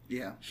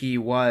 Yeah. He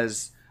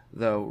was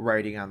the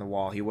writing on the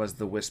wall. He was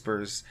the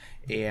whispers.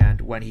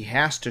 And when he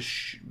has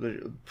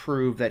to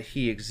prove that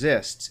he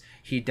exists,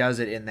 he does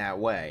it in that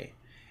way.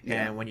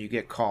 Yeah. And when you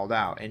get called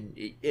out. And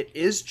it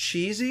is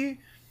cheesy,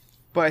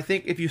 but I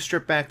think if you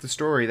strip back the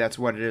story, that's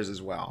what it is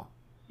as well.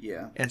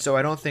 Yeah. And so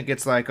I don't think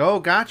it's like, oh,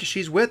 gotcha,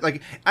 she's with...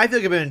 Like, I feel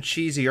like it would have been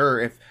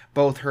cheesier if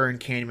both her and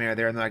Candyman are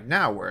there and they're like,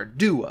 now we're a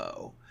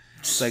duo.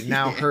 It's like,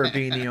 now her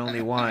being the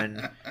only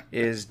one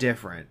is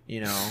different,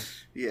 you know?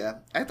 Yeah.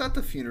 I thought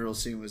the funeral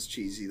scene was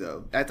cheesy,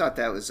 though. I thought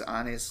that was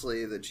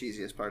honestly the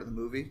cheesiest part of the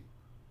movie.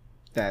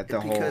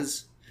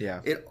 Because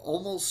it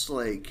almost,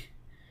 like,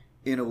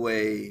 in a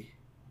way,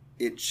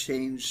 it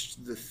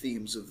changed the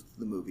themes of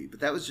the movie. But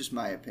that was just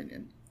my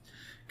opinion.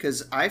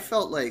 Because I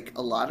felt like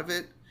a lot of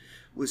it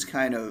was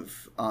kind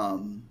of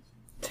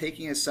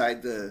taking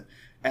aside the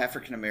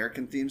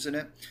African-American themes in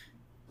it.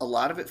 A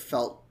lot of it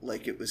felt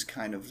like it was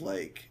kind of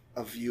like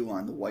a view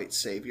on the white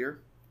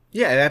savior.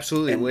 Yeah,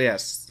 absolutely. Well,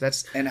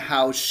 yes. And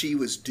how she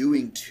was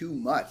doing too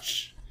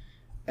much,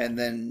 and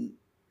then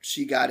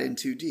she got in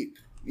too deep,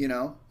 you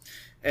know?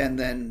 And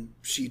then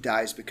she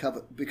dies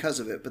because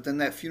of it. But then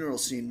that funeral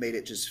scene made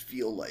it just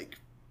feel like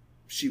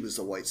she was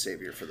the white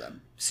savior for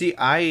them. See,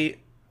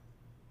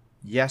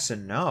 yes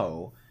and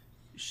no.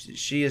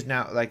 She is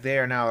now, like, they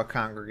are now a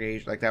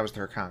congregation, like, that was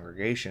her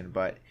congregation,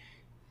 but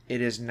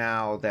it is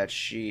now that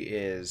she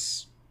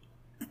is,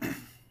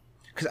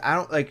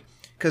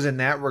 because in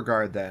that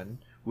regard, then,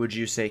 would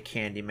you say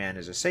Candyman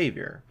is a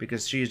savior?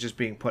 Because she is just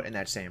being put in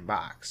that same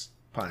box.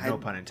 No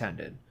pun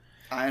intended.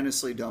 I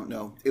honestly don't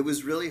know. It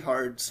was really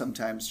hard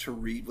sometimes to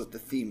read what the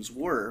themes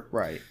were.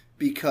 Right.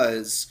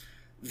 Because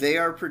they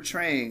are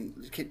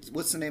portraying,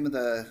 what's the name of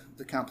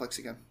the complex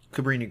again?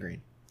 Cabrini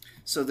Green.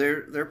 So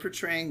they're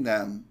portraying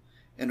them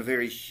in a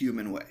very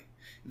human way.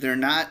 They're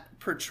not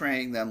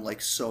portraying them like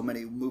so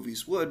many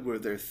movies would, where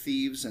they're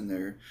thieves and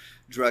they're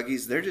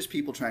druggies. They're just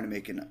people trying to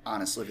make an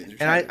honest living.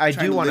 They're trying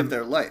to live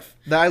their life.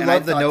 I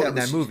love the note in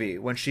that movie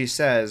when she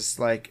says,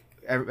 like,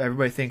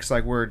 everybody thinks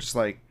like we're just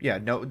like,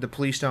 no, the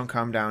police don't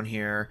come down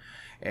here,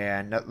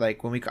 and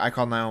like when I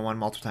called 911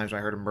 multiple times when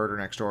I heard a murder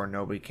next door and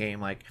nobody came.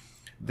 Like,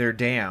 they're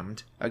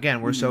damned.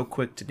 Again, we're so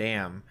quick to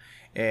damn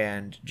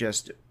and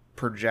just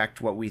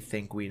project what we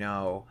think we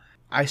know.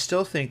 I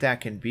still think that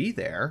can be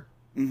there.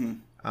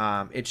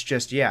 Mm-hmm. It's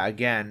just,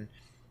 again,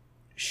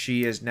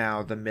 she is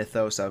now the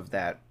mythos of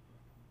that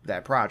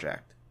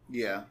project.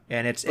 Yeah.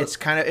 And it's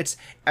kind of,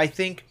 I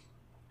think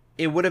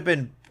it would have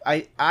been,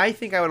 I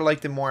think I would have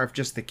liked it more if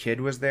just the kid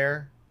was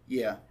there.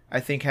 Yeah. I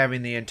think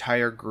having the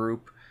entire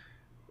group,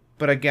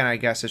 but again, I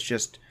guess it's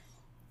just,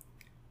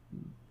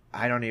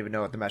 I don't even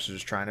know what the message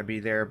is trying to be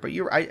there, but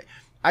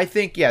I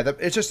think,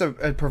 it's just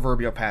a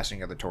proverbial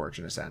passing of the torch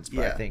in a sense,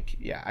 but I think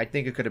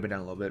it could have been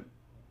done a little bit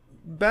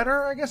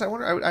better, I guess. I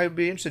wonder. I'd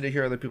be interested to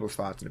hear other people's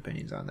thoughts and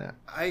opinions on that.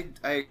 I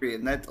agree,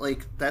 and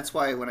that's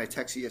why when I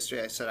texted you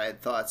yesterday, I said I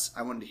had thoughts.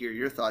 I wanted to hear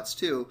your thoughts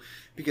too,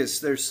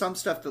 because there's some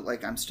stuff that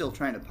I'm still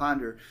trying to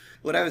ponder.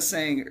 What I was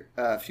saying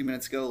a few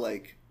minutes ago,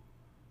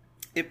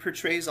 it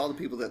portrays all the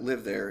people that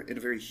live there in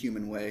a very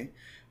human way,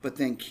 but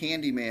then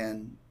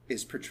Candyman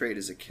is portrayed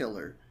as a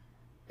killer,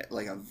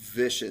 like a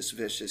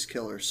vicious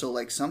killer.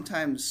 So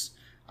sometimes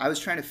I was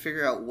trying to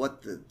figure out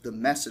what the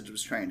message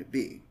was trying to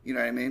be. You know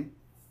what I mean?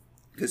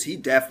 Because he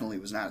definitely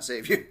was not a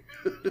savior.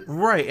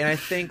 Right, and I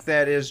think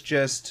that is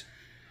just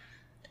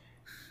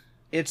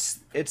it's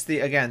the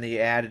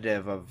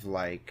additive of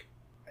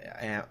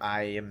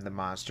I am the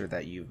monster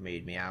that you've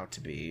made me out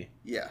to be.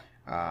 Yeah.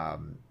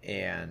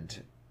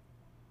 And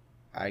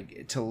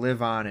to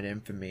live on in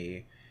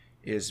infamy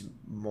is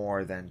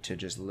more than to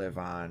just live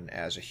on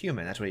as a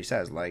human. That's what he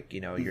says.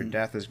 Your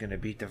death is going to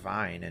be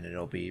divine and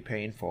it'll be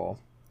painful,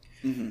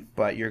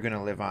 but you're going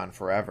to live on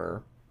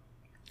forever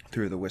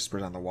through the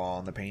whispers on the wall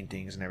and the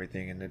paintings and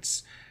everything. And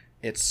it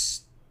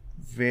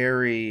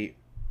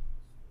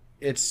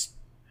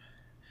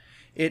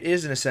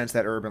is in a sense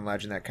that urban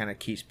legend that kind of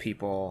keeps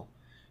people,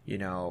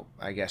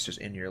 I guess just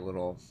in your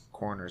little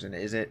corners. And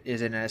is it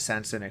in a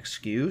sense an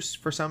excuse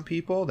for some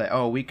people that,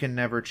 oh, we can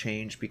never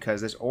change because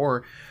this,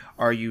 or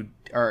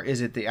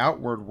is it the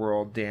outward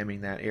world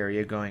damning that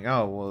area going,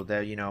 oh, well,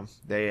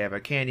 they have a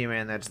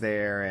Candyman that's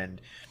there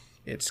and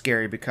it's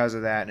scary because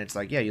of that. And it's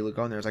you look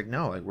on there, it's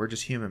no, we're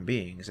just human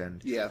beings.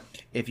 And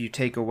if you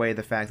take away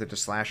the fact that the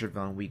slasher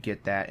villain, we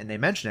get that, and they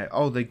mention it,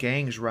 oh, the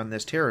gangs run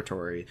this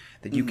territory,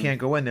 that you can't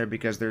go in there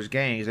because there's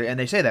gangs, and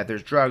they say that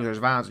there's drugs, there's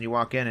violence, and you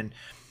walk in and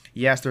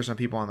yes, there's some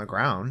people on the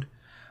ground,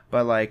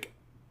 but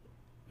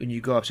when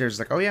you go upstairs,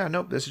 it's oh yeah,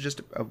 nope, this is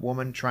just a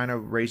woman trying to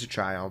raise a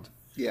child.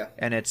 Yeah.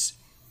 And it's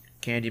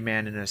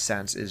Candyman in a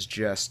sense is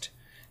just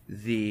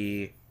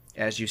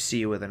as you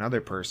see with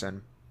another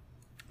person,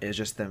 is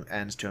just the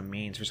ends to a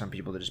means for some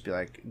people to just be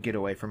get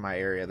away from my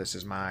area, this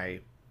is my,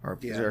 or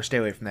stay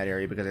away from that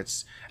area, because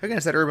it's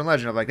that urban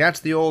legend of that's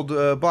the old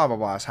blah blah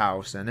blah's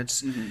house, and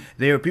it's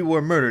people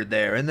were murdered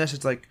there, and this,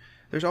 it's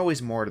there's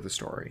always more to the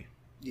story.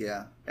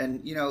 Yeah.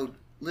 And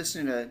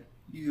listening to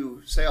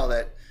you say all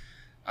that,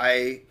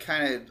 I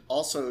kind of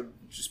also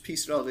just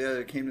pieced it all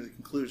together, came to the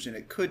conclusion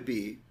it could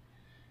be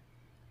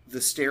the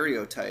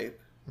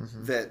stereotype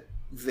that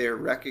they're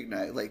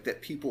recognized,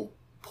 that people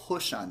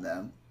push on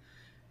them.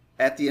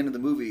 At the end of the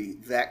movie,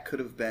 that could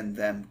have been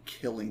them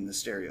killing the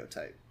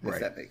stereotype, if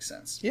that makes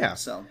sense. Yeah.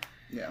 So,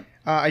 yeah.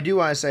 I do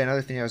want to say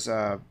another thing is,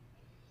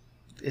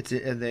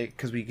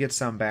 because we get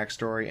some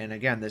backstory, and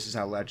again, this is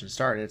how legends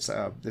start.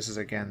 This is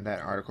again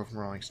that article from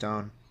Rolling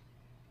Stone,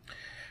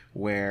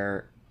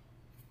 where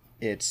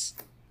it's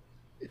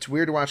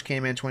weird to watch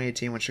Candyman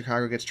 2018 when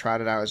Chicago gets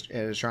trotted out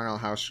as a Charnel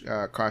House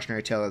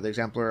cautionary tale, the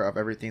exemplar of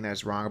everything that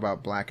is wrong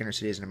about black inner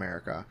cities in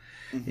America.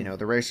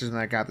 The racism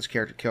that got this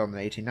character killed in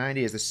the 1890s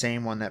is the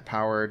same one that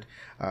powered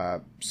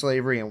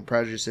slavery and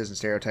prejudices and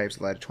stereotypes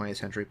that led 20th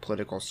century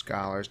political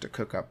scholars to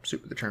cook up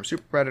the term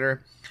super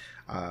predator.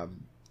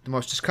 The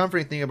most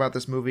discomforting thing about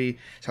this movie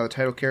is how the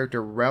title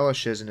character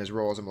relishes in his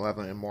role as a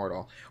malevolent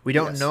immortal. We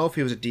don't know if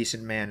he was a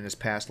decent man in his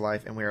past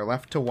life, and we are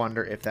left to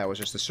wonder if that was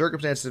just the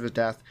circumstances of his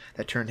death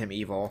that turned him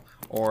evil,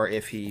 or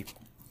if he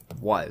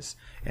was.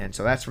 And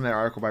so that's from that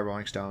article by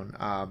Rolling Stone.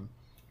 And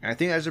I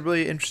think that's a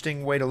really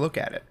interesting way to look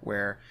at it,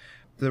 where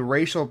the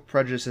racial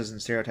prejudices and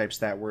stereotypes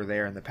that were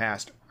there in the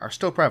past are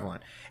still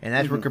prevalent. And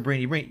that's where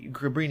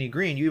Cabrini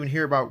Green, you even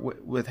hear about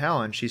with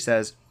Helen, she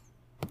says,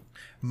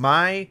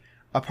 my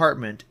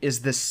apartment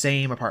is the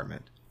same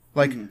apartment,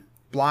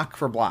 block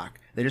for block.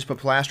 They just put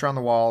plaster on the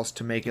walls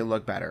to make it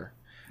look better.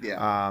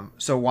 Yeah.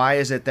 So why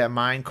is it that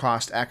mine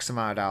cost X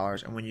amount of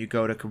dollars, and when you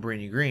go to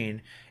Cabrini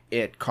Green,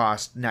 it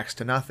costs next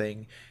to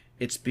nothing?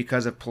 It's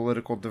because of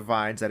political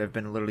divides that have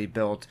been literally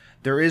built.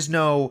 There is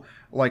no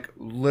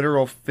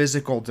literal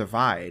physical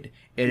divide.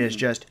 It is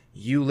just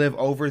you live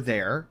over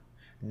there.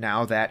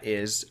 Now that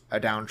is a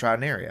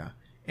downtrodden area,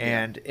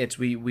 and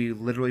we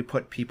literally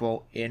put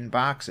people in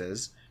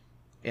boxes.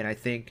 And I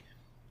think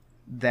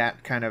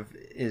that kind of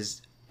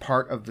is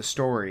part of the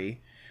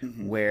story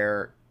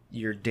where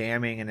you're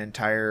damning an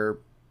entire,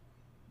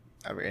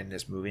 in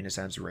this movie, in a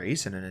sense,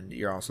 race. And then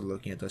you're also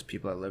looking at those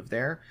people that live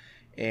there.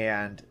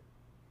 And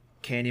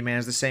Candyman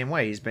is the same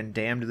way. He's been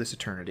damned to this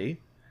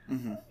eternity.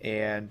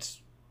 And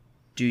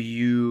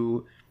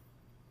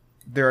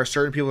there are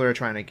certain people that are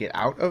trying to get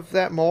out of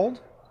that mold.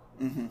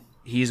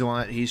 He's the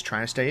one he's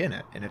trying to stay in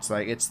it. And it's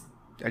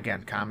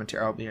again,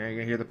 commentary. Oh, you're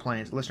gonna hear the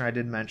planes. Listener, I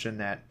did mention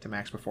that to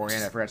Max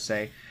beforehand. I forgot to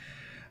say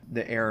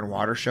the Air and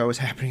Water show is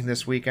happening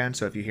this weekend.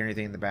 So if you hear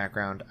anything in the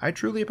background, I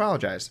truly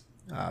apologize.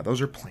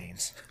 Those are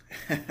planes.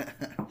 I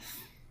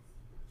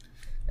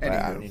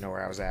don't even know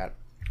where I was at.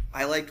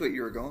 I liked what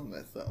you were going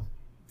with, though,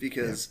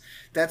 because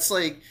that's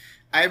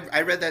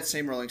I read that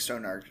same Rolling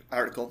Stone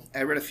article.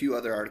 I read a few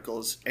other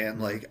articles,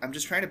 and I'm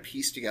just trying to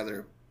piece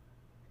together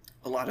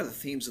a lot of the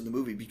themes in the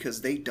movie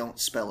because they don't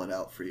spell it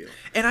out for you.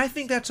 And I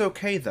think that's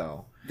okay,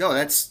 though. No,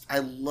 I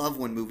love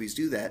when movies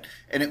do that,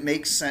 and it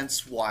makes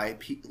sense why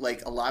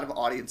like a lot of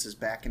audiences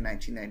back in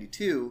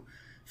 1992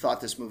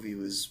 thought this movie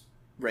was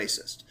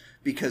racist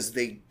because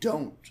they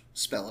don't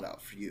spell it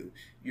out for you.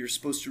 You're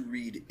supposed to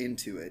read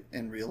into it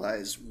and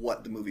realize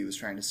what the movie was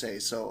trying to say.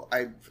 So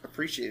I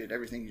appreciated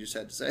everything you just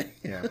had to say.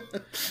 Yeah.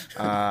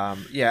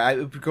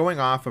 Going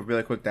off of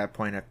really quick that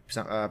point of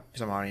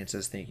some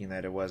audiences thinking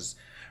that it was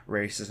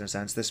racist in a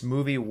sense. This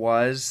movie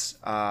was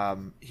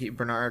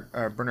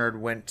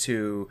Bernard went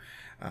to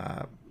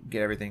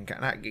get everything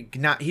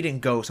not he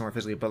didn't go somewhere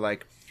physically, but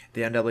like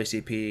the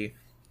NAACP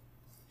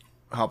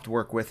helped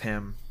work with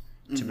him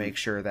to make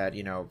sure that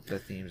the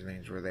themes and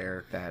things were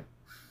there, that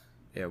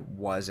it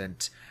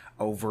wasn't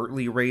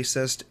overtly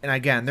racist. And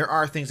again, there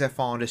are things that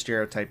fall into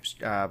stereotypes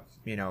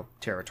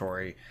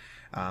territory.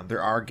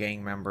 There are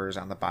gang members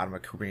on the bottom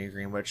of Cabrini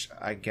Green, which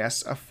I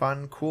guess a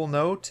fun, cool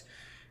note.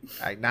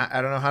 I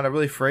don't know how to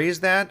really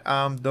phrase that.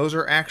 Those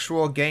are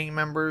actual gang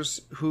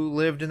members who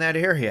lived in that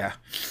area,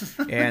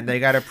 and they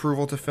got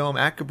approval to film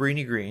at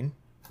Cabrini Green,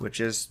 which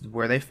is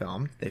where they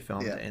filmed. They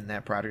filmed in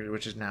that project,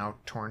 which is now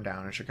torn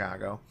down in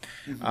Chicago.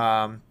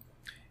 Mm-hmm.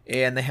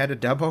 And they had to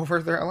dub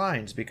over their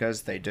lines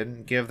because they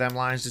didn't give them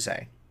lines to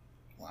say.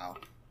 Wow.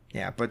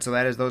 Yeah, but so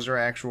those are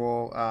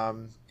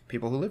actual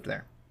people who lived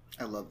there.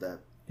 I love that.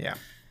 Yeah.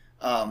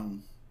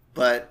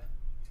 But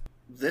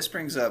this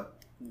brings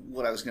up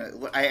what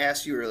I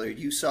asked you earlier.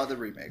 You saw the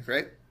remake,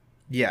 right?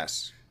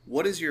 Yes.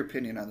 What is your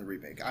opinion on the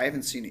remake? I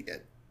haven't seen it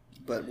yet,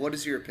 but what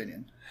is your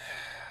opinion?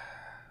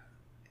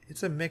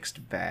 It's a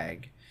mixed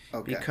bag.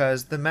 Okay.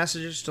 Because the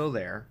message is still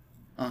there.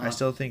 Uh-huh. I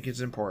still think it's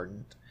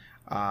important.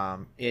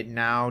 It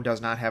now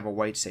does not have a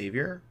white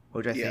savior,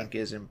 which I think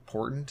is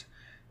important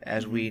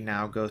as we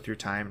now go through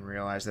time and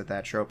realize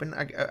that trope. And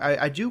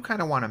I do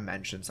kind of want to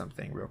mention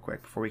something real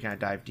quick before we kind of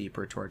dive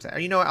deeper towards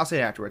that. You know what? I'll say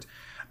it afterwards.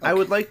 Okay. I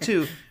would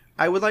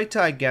like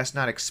to, I guess,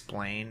 not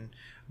explain,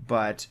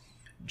 but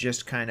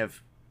just kind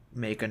of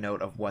make a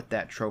note of what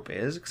that trope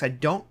is, because I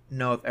don't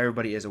know if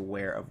everybody is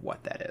aware of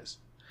what that is.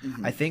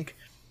 Mm-hmm. I think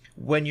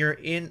when you're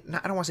I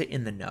don't want to say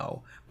in the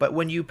know, but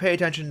when you pay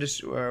attention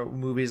to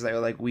movies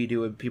like we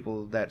do and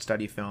people that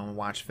study film and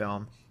watch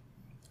film,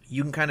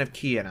 you can kind of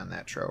key in on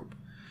that trope.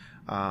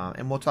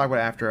 And we'll talk about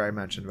it after I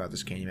mentioned about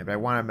this Candyman, but I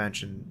want to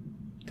mention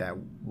that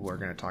we're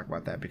going to talk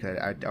about that because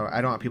I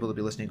don't want people to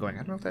be listening going, I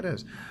don't know what that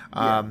is.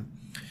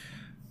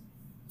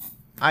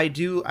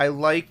 I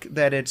like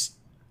that it's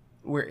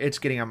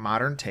getting a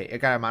modern take. It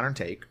got a modern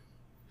take.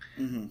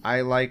 Mm-hmm.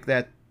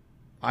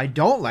 I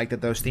don't like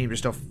that those themes are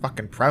still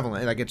fucking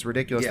prevalent. Like, it's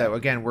ridiculous that,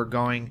 again,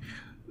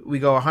 we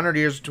go 100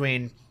 years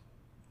between,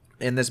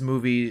 in this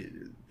movie,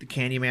 the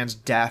Candyman's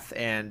death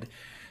and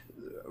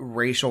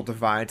racial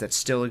divides that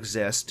still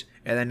exist.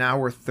 And then now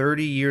we're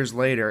 30 years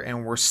later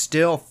and we're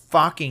still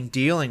fucking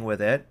dealing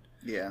with it.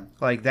 Yeah.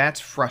 Like,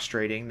 that's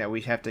frustrating that we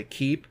have to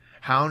keep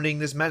hounding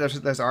this message.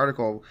 This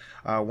article,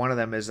 one of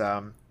them is,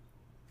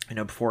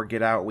 before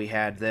Get Out, we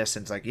had this,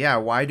 and it's like,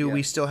 why do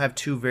we still have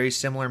two very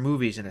similar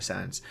movies in a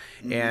sense?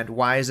 Mm-hmm. And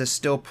why is this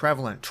still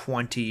prevalent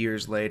 20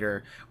 years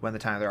later when the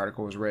time of the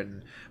article was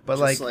written? But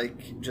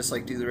just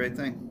like Do the Right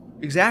Thing.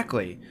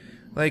 Exactly.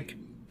 Like,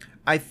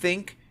 I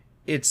think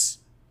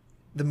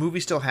the movie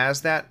still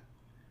has that.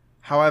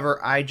 However,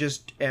 I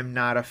just am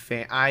not a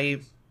fan. I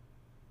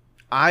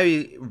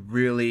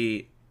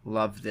really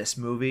love this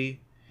movie.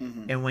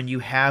 Mm-hmm. And when you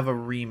have a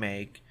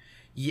remake,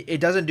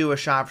 it doesn't do a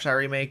shot-for-shot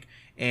remake,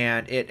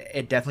 and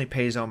it definitely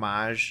pays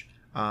homage.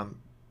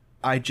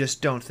 I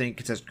just don't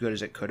think it's as good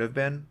as it could have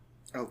been.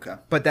 Okay.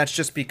 But that's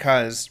just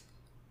because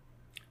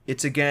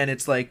it's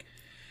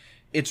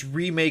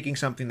remaking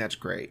something that's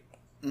great.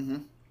 Mm-hmm.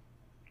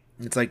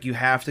 It's like, you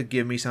have to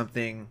give me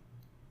something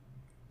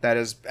that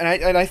is... And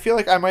I feel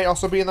like I might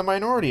also be in the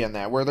minority in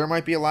that, where there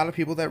might be a lot of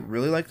people that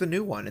really like the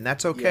new one, and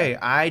that's okay. Yeah.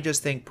 I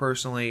just think,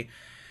 personally,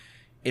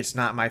 it's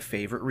not my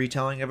favorite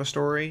retelling of a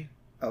story.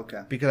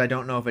 Okay. Because I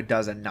don't know if it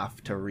does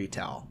enough to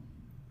retell.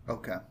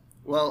 Okay.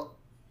 Well,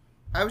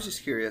 I was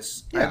just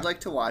curious. Yeah. I'd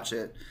like to watch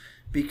it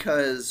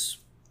because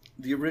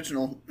the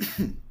original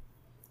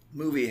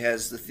movie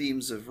has the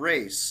themes of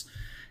race,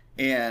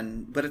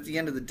 but at the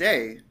end of the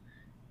day,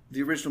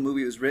 the original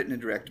movie was written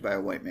and directed by a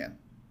white man.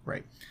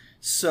 Right.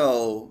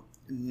 So,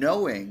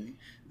 knowing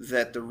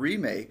that the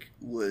remake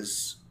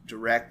was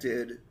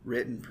directed,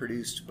 written,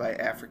 produced by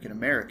African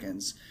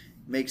Americans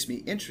makes me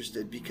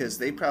interested, because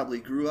they probably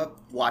grew up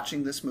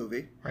watching this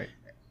movie, right,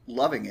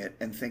 loving it,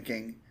 and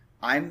thinking,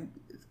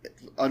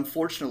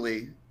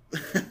 unfortunately,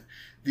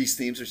 these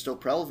themes are still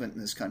prevalent in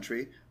this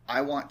country.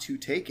 I want to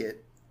take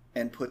it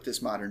and put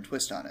this modern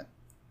twist on it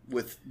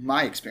with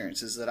my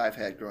experiences that I've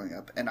had growing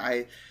up. And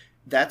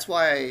that's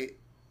why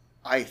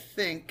I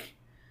think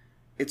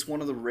it's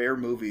one of the rare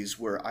movies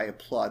where I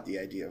applaud the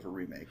idea of a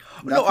remake.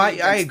 No,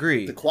 I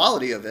agree. The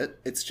quality of it,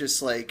 it's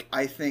just like,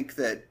 I think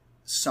that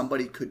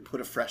somebody could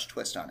put a fresh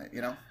twist on it,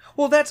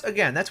 Well, that's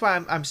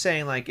why I'm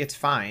saying, like, it's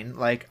fine.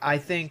 Like, I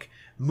think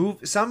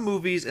some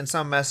movies and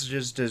some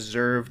messages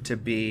deserve to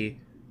be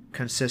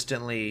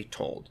consistently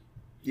told.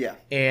 Yeah.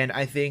 And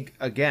I think,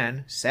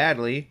 again,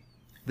 sadly,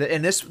 the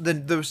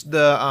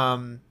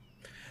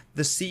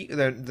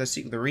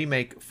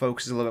remake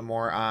focuses a little bit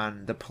more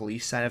on the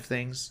police side of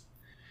things.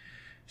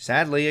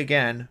 Sadly,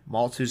 again,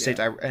 multitude of states.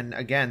 And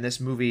again, this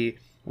movie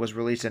was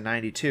released in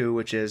 '92,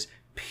 which is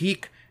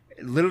peak,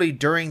 literally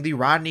during the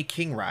Rodney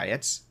King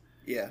riots.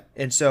 Yeah.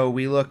 And so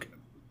we look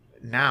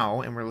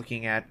now, and we're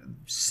looking at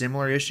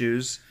similar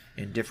issues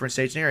in different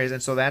states and areas.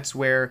 And so that's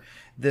where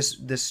this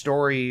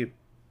story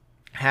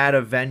had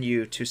a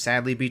venue to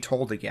sadly be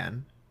told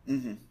again.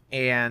 Mm-hmm.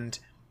 And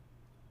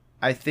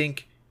I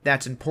think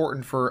that's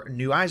important for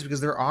new eyes,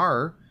 because there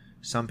are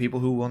some people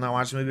who will not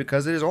watch the movie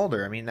because it is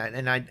older. I mean,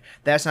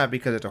 that's not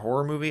because it's a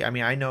horror movie. I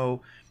mean, I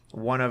know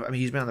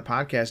he's been on the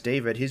podcast,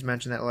 David. He's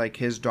mentioned that like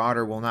his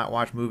daughter will not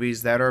watch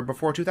movies that are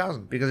before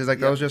 2000 because he's like,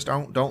 those just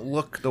don't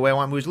look the way I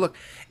want movies to look.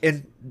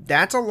 And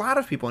that's a lot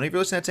of people. And if you're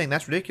listening to that saying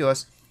that's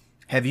ridiculous,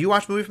 have you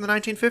watched a movie from the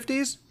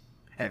 1950s?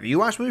 Have you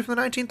watched a movie from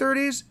the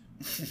 1930s?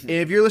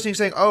 If you're listening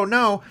saying, oh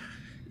no,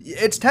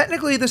 it's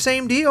technically the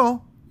same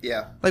deal.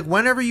 Yeah. Like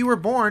whenever you were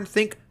born,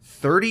 think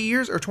 30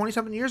 years or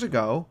 20-something years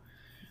ago,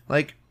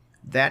 like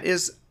that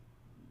is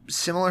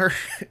similar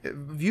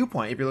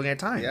viewpoint if you're looking at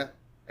time. Yeah.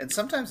 And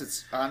sometimes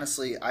it's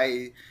honestly,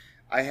 I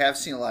have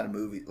seen a lot of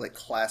movies, like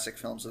classic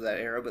films of that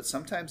era, but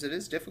sometimes it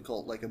is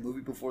difficult, like a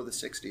movie before the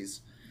 60s.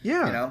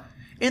 Yeah. You know?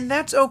 And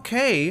that's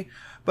okay.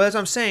 But as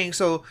I'm saying,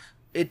 so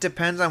it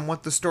depends on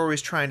what the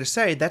story's trying to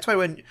say. That's why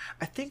when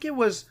I think it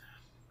was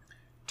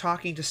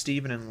talking to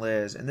Steven and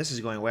Liz, and this is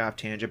going way off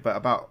tangent, but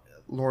about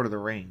Lord of the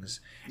Rings.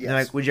 Yes. And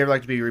they're like, would you ever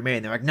like to be remade?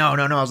 And they're like, no.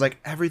 I was like,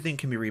 everything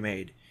can be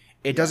remade.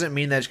 It doesn't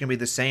mean that it's going to be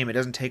the same. It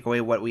doesn't take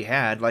away what we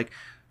had. Like,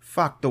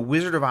 fuck, The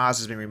Wizard of Oz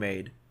has been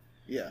remade.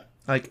 Yeah.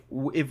 Like,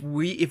 if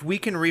we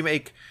can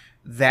remake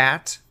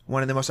that,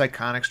 one of the most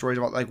iconic stories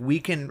about, like, we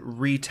can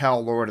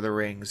retell Lord of the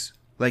Rings,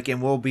 like,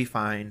 and we'll be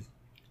fine.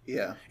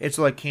 Yeah. It's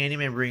like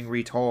Candyman being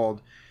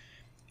retold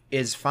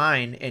is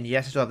fine, and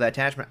yes, I still have that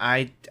attachment.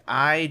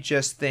 I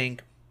just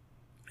think,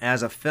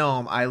 as a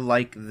film, I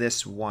like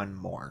this one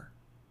more.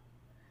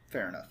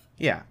 Fair enough.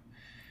 Yeah.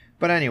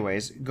 But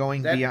anyways,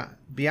 going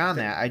beyond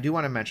that, I do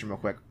want to mention real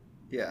quick.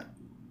 Yeah.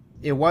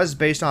 It was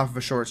based off of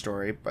a short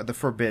story, The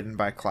Forbidden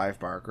by Clive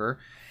Barker.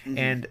 Mm-hmm.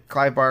 And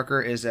Clive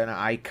Barker is an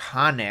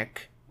iconic,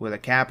 with a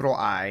capital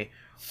I,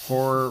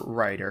 horror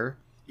writer.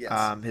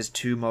 Yes. His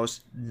two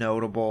most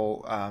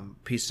notable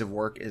pieces of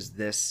work is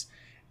this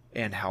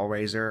and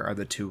Hellraiser are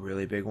the two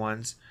really big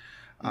ones.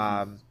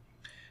 Mm-hmm.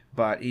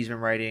 But he's been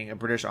writing, a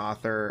British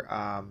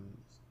author,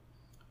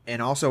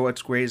 and also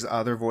what's great is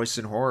other voices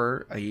in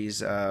horror.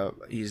 He's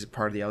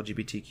part of the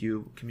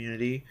LGBTQ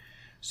community,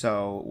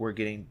 so we're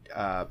getting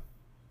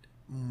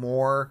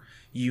more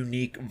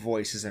unique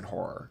voices in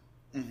horror.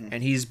 Mm-hmm.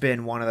 And he's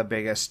been one of the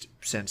biggest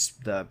since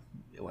the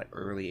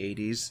early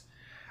 80s.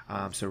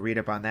 So read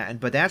up on that.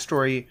 But that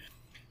story,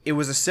 it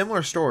was a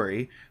similar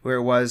story where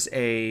it was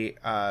a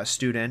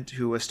student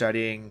who was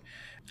studying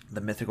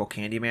the mythical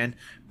Candyman,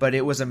 but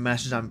it was a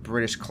message on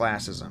British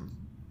classism.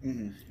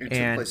 Mm-hmm. It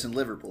took place in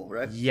Liverpool,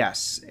 right?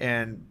 Yes,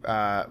 and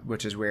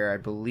which is where I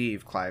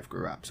believe Clive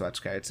grew up. So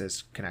it's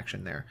his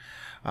connection there.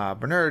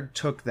 Bernard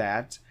took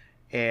that,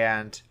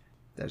 and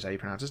that's how you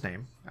pronounce his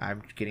name.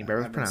 I'm getting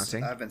better with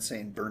pronouncing. I've been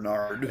saying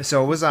Bernard.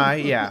 So was I,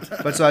 yeah.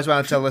 But so I just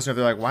want to tell listeners,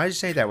 they're like, why did you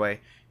say it that way?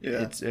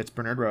 Yeah. It's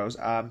Bernard Rose.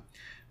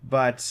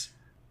 But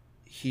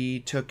he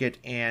took it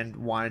and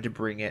wanted to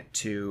bring it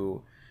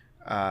to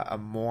a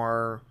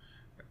more,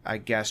 I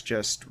guess,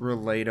 just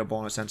relatable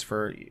in a sense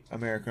for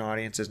American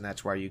audiences, and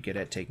that's why you get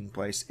it taking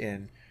place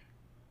in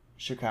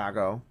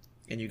Chicago,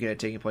 and you get it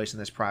taking place in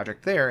this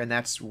project there, and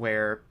that's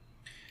where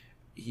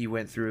he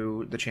went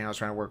through the channels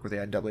trying to work with the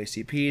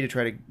NAACP to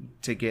try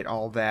to get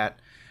all that,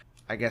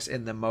 I guess,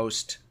 in the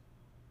most,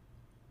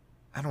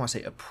 I don't want to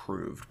say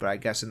approved, but I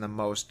guess in the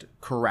most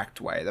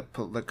correct way, the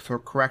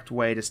correct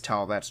way to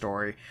tell that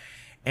story.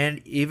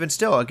 And even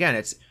still, again,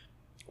 it's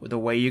the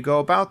way you go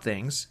about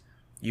things.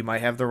 You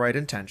might have the right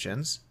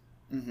intentions,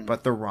 mm-hmm.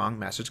 but the wrong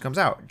message comes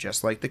out.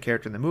 Just like the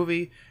character in the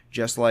movie,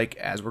 just like,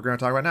 as we're going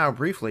to talk about now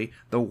briefly,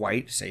 the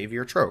white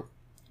savior trope.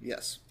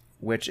 Yes.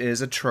 Which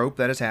is a trope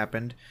that has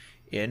happened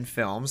in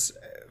films,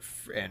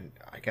 and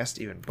I guess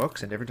even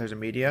books and different types of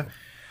media,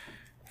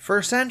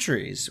 for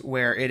centuries,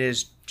 where it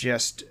is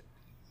just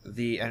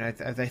and I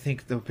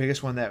think the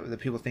biggest one that the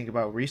people think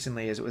about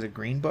recently is it was a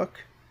Green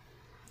Book.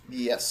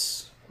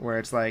 Yes. Where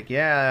it's like,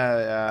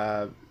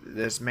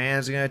 this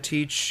man's going to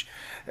teach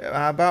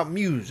about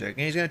music,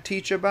 and he's going to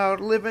teach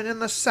about living in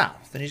the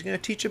South, and he's going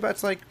to teach about,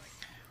 it's like,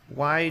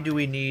 why does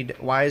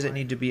it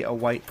need to be a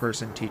white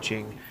person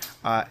teaching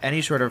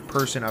any sort of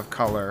person of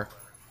color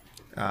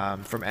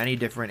from any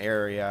different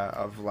area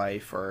of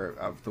life or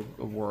of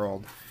the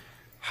world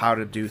how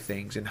to do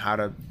things and how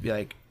to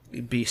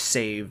be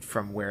saved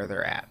from where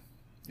they're at?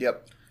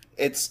 Yep.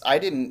 I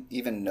didn't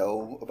even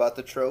know about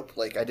the trope.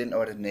 Like, I didn't know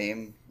how to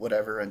name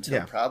whatever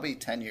until probably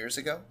 10 years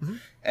ago. Mm-hmm.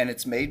 And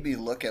it's made me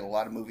look at a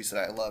lot of movies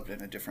that I loved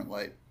in a different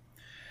light.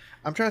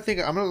 I'm trying to think.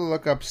 I'm going to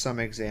look up some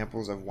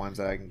examples of ones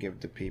that I can give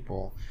to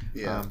people.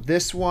 Yeah.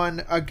 This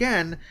one,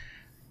 again,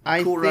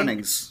 Cool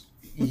Runnings.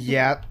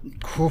 Yeah,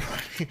 Cool.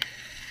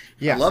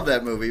 Yeah. I love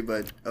that movie,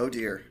 but oh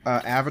dear.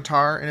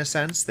 Avatar, in a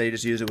sense, they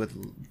just use it with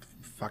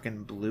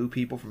fucking blue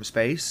people from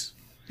space.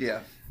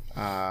 Yeah.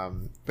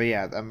 But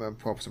yeah, I'm gonna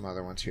pull up some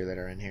other ones here that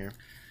are in here.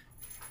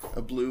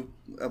 A blue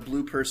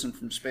person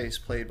from space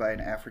played by an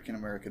African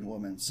American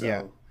woman. So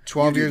yeah,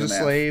 12 Years a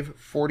Slave,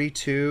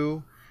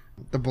 42.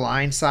 The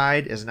Blind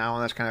Side is now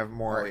one that's kind of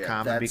more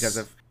common because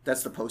of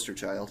that's the poster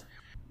child.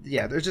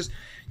 Yeah, there's just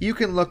you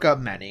can look up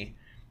many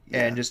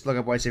and just look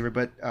up White Savior,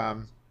 but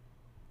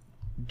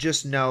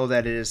just know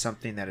that it is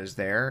something that is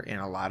there in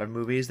a lot of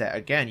movies that,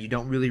 again, you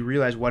don't really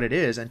realize what it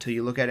is until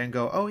you look at it and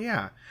go, oh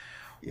yeah.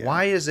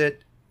 Why is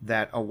it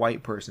that a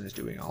white person is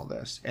doing all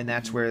this? And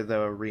that's where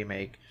the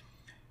remake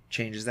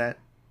changes that.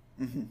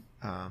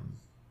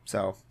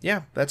 So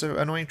yeah, that's an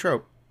annoying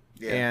trope.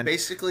 Yeah, and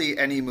basically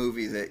any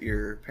movie that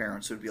your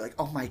parents would be like,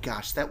 oh my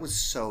gosh, that was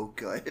so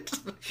good.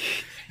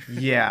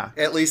 Yeah.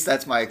 At least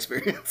that's my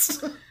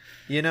experience.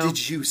 You know,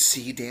 did you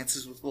see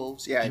Dances with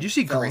Wolves? Yeah. Did you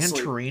see Gran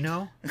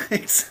Torino?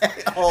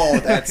 Exactly. Oh,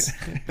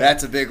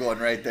 that's a big one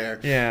right there.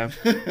 Yeah,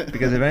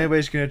 because if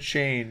anybody's going to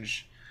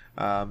change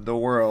the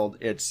world,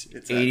 it's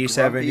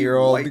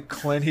 87-year-old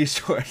Clint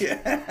Eastwood.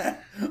 Yeah.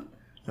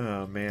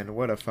 Oh man,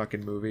 what a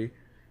fucking movie!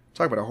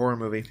 Talk about a horror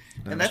movie.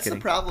 No, and that's the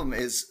problem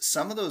is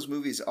some of those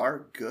movies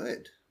are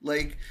good.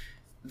 Like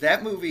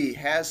that movie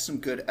has some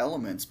good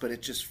elements, but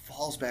it just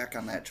falls back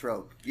on that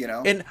trope, you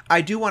know? And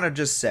I do want to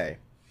just say,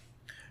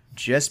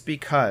 just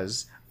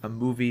because a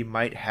movie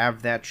might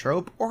have that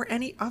trope or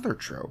any other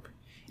trope,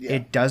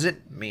 it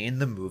doesn't mean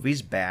the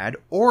movie's bad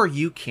or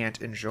you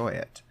can't enjoy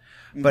it.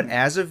 But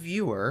as a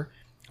viewer,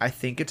 I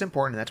think it's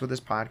important, and that's what this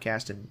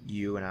podcast and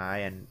you and I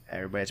and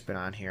everybody that's been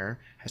on here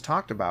has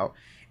talked about.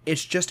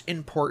 It's just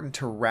important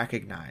to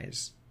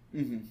recognize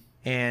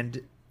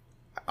and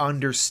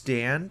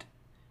understand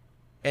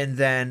and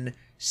then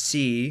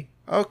see,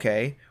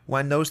 okay,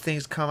 when those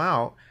things come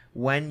out,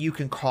 when you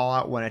can call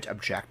out when it's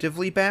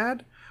objectively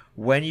bad,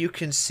 when you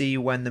can see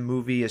when the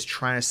movie is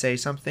trying to say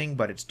something,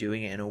 but it's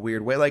doing it in a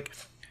weird way. Like,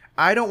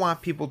 I don't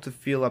want people to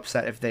feel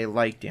upset if they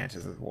like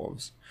Dances with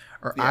Wolves.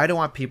 Or I don't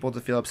want people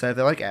to feel upset if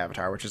they like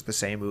Avatar, which is the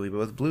same movie but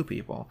with blue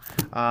people.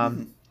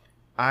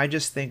 I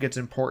just think it's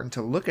important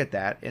to look at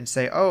that and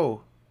say,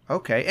 oh,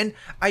 okay.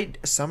 And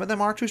some of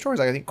them are true stories.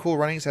 Like, I think Cool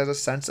Runnings has a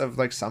sense of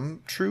like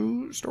some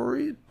true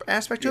story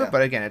aspect to it.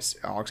 But again, it's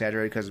all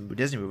exaggerated because it's a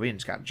Disney movie and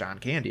it's got John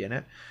Candy in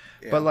it.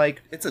 Yeah. But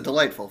like, it's a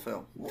delightful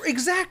film.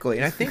 Exactly.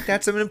 And I think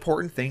that's an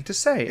important thing to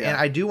say. And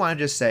I do want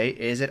to just say,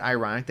 is it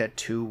ironic that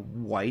two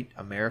white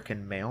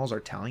American males are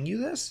telling you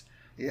this?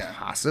 Yeah.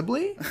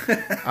 Possibly.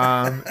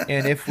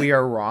 And if we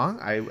are wrong,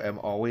 I am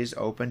always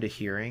open to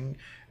hearing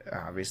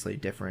obviously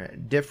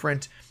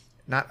different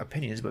not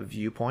opinions but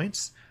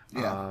viewpoints.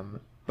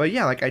 But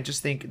yeah, like I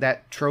just think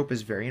that trope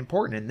is very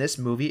important, and this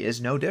movie is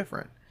no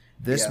different.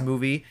 This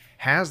movie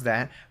has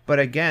that, but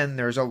again,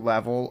 there's a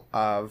level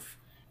of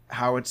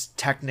how it's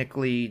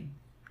technically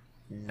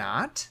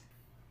not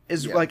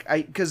is like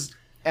because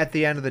at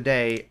the end of the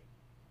day,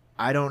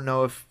 I don't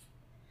know if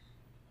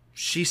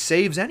she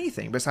saves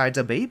anything besides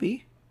a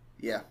baby.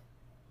 Yeah,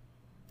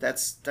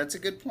 that's a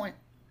good point.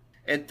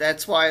 And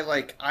that's why,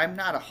 like, I'm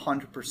not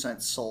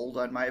 100% sold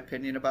on my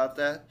opinion about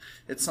that.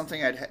 It's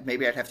something I'd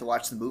have to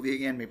watch the movie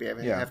again. Maybe I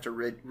have to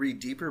read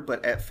deeper.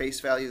 But at face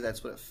value,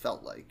 that's what it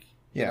felt like.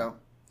 You know?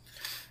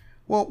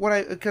 Well,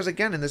 because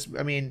again, in this,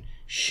 I mean,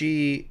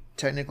 she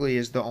technically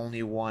is the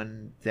only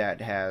one that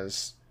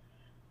has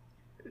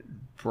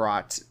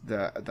brought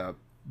the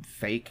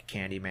fake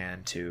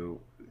Candyman to,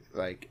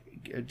 like,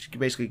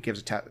 basically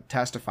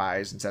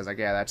testifies and says, like,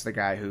 yeah, that's the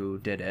guy who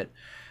did it.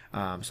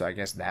 So I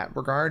guess that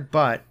regard,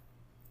 but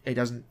it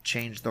doesn't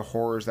change the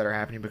horrors that are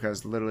happening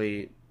because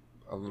literally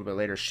a little bit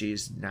later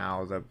she's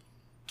now the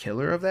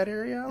killer of that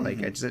area.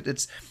 Like it's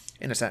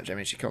in a sense, I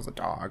mean, she kills a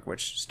dog,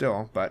 which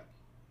still, but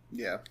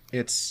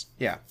it's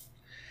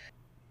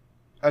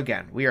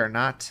again, we are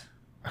not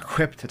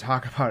equipped to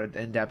talk about it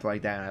in depth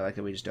like that, and I like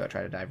that we just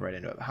try to dive right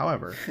into it.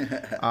 However,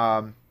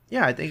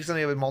 I think it's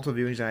something with multiple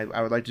viewings, and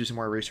I would like to do some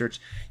more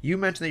research. You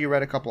mentioned that you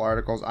read a couple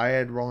articles. I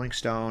had Rolling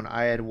Stone.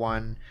 I had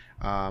one,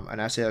 an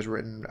essay that was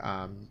written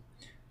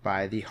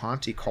by the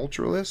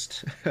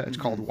Haunticulturalist. It's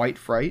called White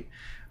Fright.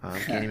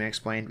 Candyman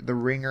Explained. The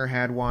Ringer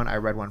had one. I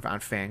read one on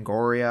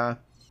Fangoria.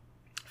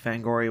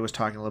 Fangoria was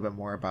talking a little bit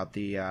more about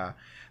the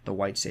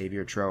white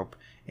savior trope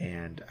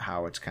and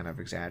how it's kind of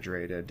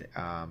exaggerated.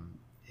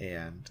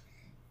 And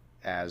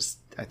as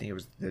I think it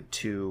was the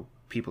two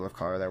people of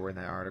color that were in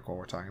that article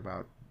were talking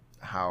about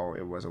how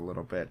it was a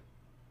little bit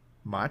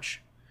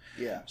much.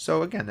 Yeah.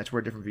 So again, that's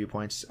where different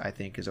viewpoints I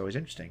think is always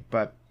interesting.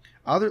 But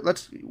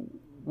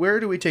where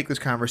do we take this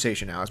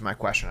conversation now is my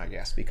question, I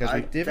guess, because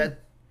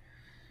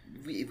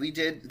we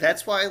did.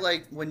 That's why,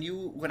 like, when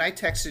I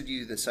texted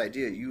you this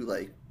idea, you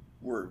like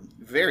were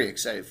very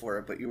excited for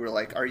it, but you were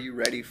like, "Are you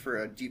ready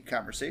for a deep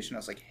conversation?" I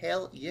was like,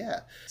 "Hell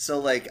yeah!" So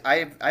like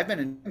I've been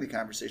in the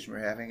conversation we're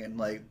having, and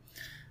like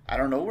I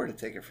don't know where to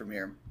take it from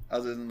here.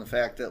 other than the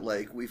fact that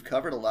like we've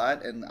covered a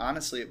lot, and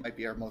honestly, it might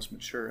be our most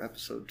mature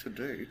episode to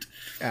date.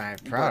 And I'm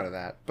proud of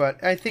that.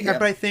 But I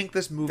think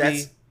this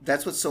movie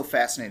that's what's so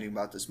fascinating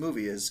about this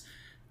movie is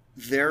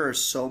there are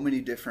so many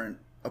different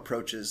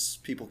approaches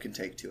people can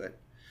take to it.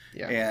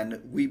 Yeah.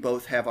 And we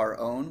both have our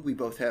own. We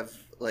both have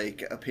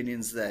like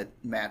opinions that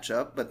match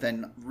up. But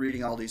then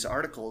reading all these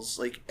articles,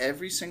 like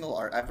every single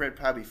I've read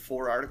probably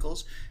 4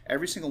 articles.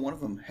 Every single one of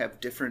them have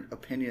different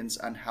opinions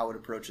on how it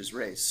approaches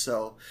race.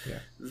 So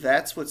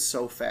that's what's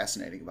so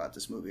fascinating about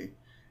this movie,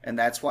 and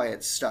that's why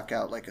it stuck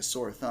out like a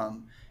sore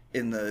thumb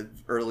in the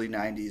early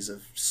 '90s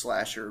of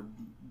slasher,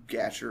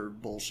 gatcher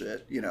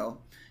bullshit. You know,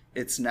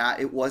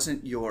 it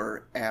wasn't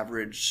your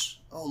average,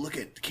 oh, look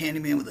at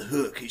Candyman with a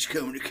hook, he's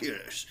coming to kill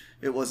us.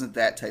 It wasn't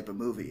that type of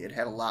movie. It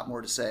had a lot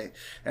more to say.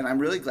 And I'm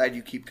really glad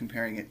you keep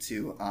comparing it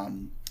to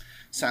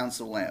Silence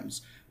of the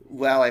Lambs.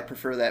 While I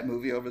prefer that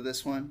movie over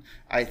this one,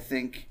 I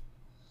think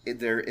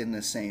they're in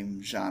the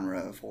same genre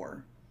of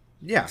horror.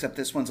 Yeah. Except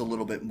this one's a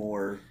little bit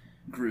more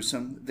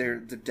gruesome. They're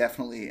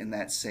definitely in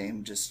that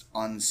same just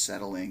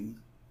unsettling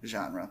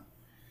genre.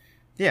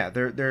 Yeah,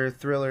 they're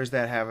thrillers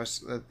that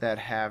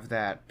have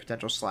that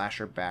potential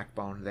slasher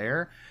backbone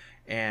there,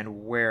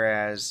 and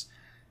whereas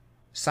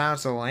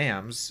Silence of the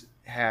Lambs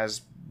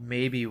has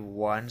maybe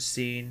one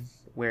scene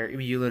where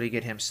you literally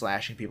get him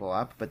slashing people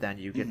up, but then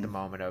you get the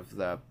moment of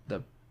the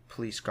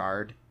police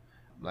guard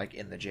like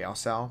in the jail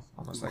cell,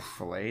 almost like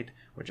filleted,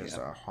 which is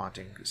a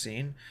haunting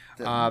scene.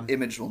 The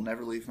image will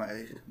never leave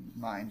my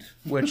mind.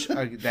 Which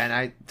then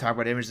I talk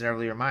about images that never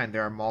leave your mind.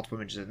 There are multiple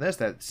images in this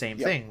that same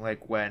thing,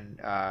 like when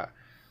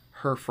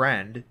her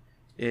friend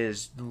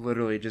is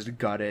literally just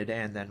gutted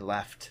and then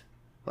left,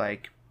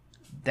 like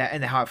that,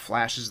 and how it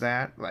flashes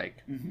that,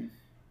 like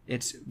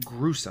it's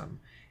gruesome.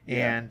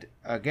 And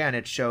again,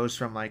 it shows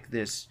from like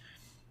this,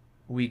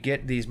 we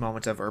get these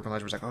moments of urban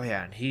legend. It's like, oh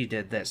yeah, and he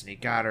did this, and he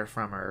got her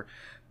from her,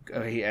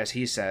 as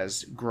he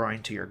says,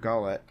 groin to your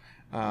gullet.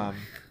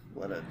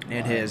 What a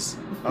and his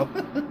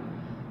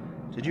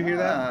did you hear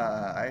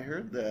that? I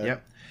heard that.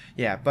 Yep.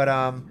 Yeah, but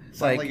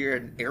like you're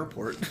at an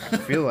airport. I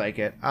feel like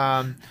it.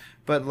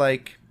 But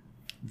like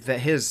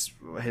his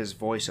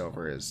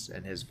voiceover is,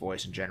 and his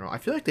voice in general, I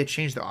feel like they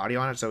changed the audio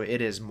on it so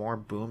it is more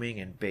booming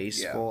and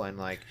bassful and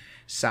like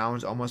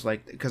sounds almost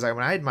like, because when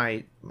I had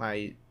my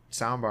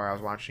soundbar, I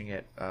was watching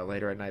it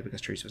later at night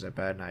because Teresa was at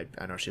bed and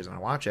I know she doesn't want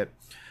to watch it.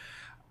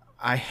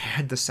 I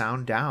had the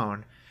sound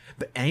down,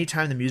 but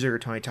anytime the music or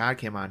Tony Todd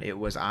came on, it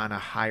was on a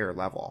higher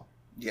level.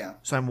 Yeah.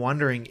 So I'm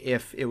wondering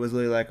if it was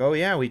really like, oh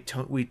yeah, we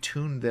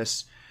tuned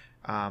this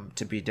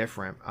to be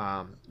different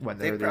when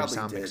they're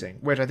sound mixing,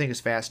 which I think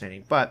is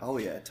fascinating. But oh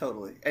yeah,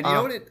 totally. And you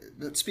know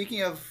what?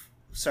 Speaking of,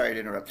 sorry to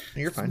interrupt.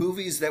 You're fine.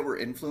 Movies that were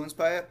influenced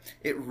by it,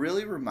 it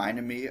really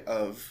reminded me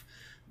of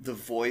the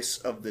voice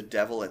of the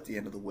devil at the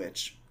end of The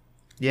Witch.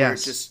 Yes. Where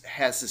it just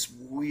has this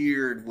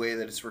weird way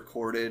that it's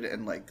recorded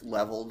and like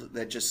leveled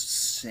that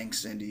just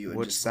sinks into you.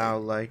 Wouldst and just, thou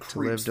like to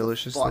live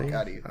deliciously? Fuck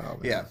out of you. Oh,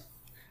 yeah.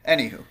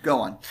 Anywho, go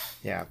on.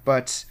 Yeah,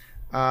 but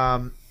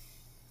I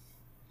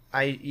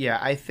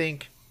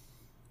think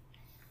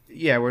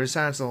where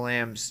Silence of the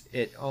Lambs,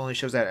 it only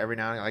shows that every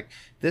now and then. Like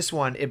this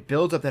one, it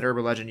builds up that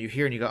urban legend. You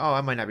hear and you go, oh,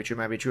 it might not be true, it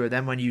might be true. And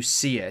then when you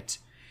see it,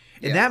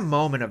 in that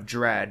moment of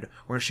dread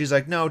where she's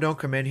like, no, don't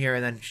come in here,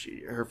 and then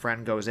her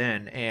friend goes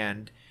in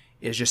and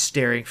is just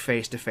staring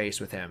face to face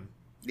with him.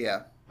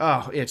 Yeah.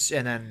 Oh, it's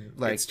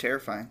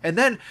terrifying. And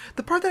then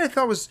the part that I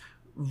thought was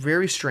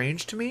very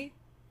strange to me,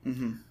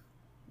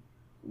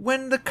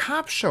 when the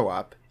cops show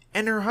up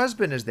and her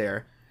husband is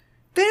there,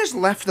 they just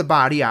left the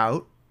body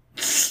out,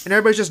 and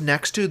everybody's just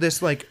next to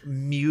this like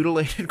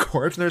mutilated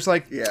corpse, and there's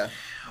like, well,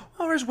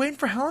 we're just waiting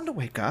for Helen to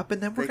wake up,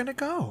 and then we're gonna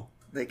go.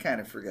 They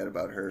kind of forget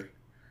about her.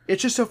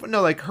 It's just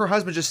like her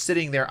husband just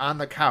sitting there on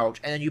the couch,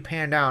 and then you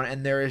pan down,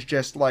 and there is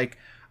just like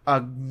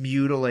a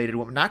mutilated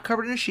woman, not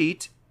covered in a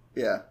sheet.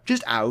 Yeah.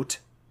 Just out.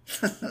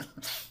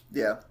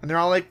 Yeah. And they're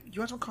all like,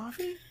 you want some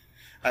coffee?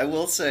 I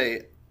will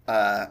say,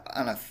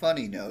 on a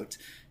funny note,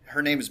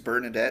 her name is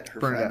Bernadette,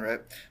 friend,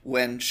 right?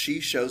 When she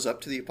shows up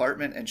to the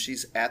apartment and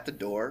she's at the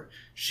door,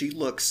 she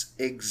looks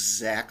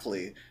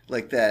exactly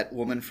like that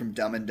woman from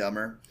Dumb and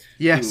Dumber.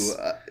 Yes.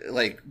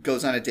 Who,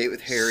 goes on a date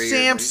with Harry.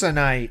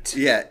 Samsonite.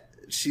 Yeah.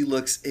 She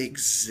looks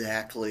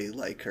exactly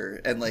like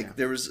her. And,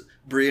 there was...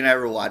 Brie and I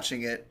were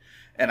watching it,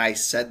 and I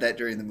said that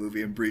during the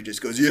movie, and Brie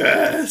just goes,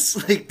 yes!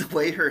 Like, the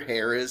way her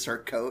hair is, her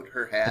coat,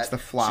 her hat. It's the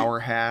flower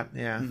hat,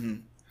 yeah.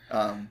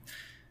 Mm-hmm.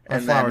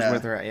 And flowers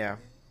with her hat, yeah.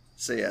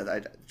 So, yeah,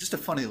 just a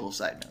funny little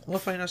side note. A little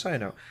funny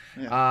side note.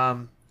 Yeah.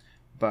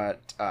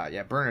 But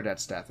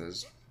Bernadette's death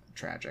is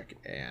tragic.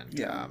 And,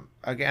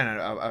 again,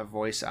 a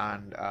voice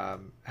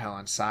on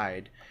Helen's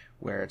side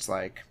where it's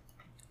like,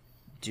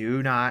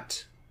 do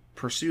not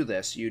pursue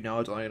this. You know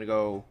it's only going to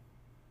go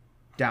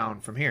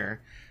down from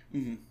here.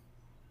 Mm-hmm.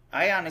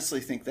 I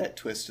honestly think that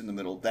twist in the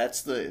middle,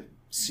 that's the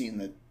scene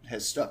that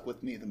has stuck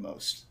with me the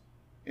most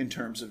in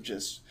terms of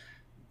just,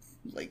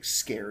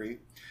 scary.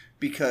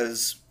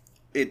 Because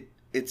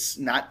it's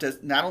not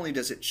only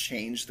does it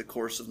change the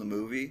course of the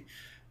movie,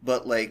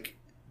 but,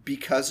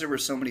 because there were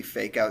so many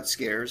fake out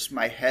scares,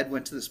 my head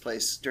went to this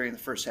place during the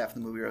first half of the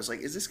movie where I was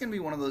like, is this going to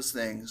be one of those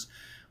things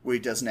where he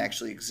doesn't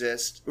actually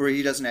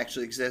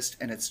exist,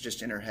 and it's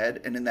just in her head?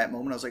 And in that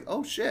moment, I was like,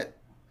 oh shit,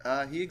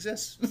 he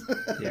exists.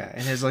 Yeah,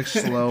 and his like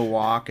slow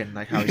walk and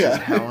like how he says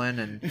Helen.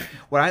 And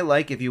what I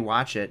like, if you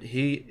watch it,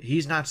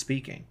 he's not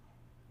speaking.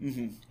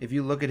 Mm-hmm. If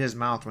you look at his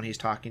mouth when he's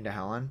talking to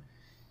Helen,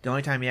 the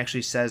only time he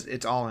actually says,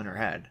 it's all in her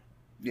head.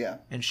 Yeah.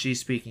 And she's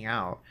speaking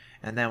out.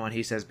 And then when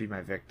he says, be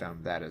my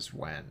victim, that is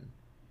when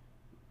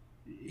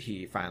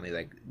he finally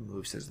like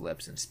moves his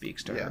lips and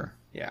speaks to her.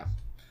 Yeah.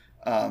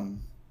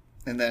 And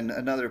then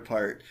another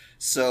part.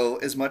 So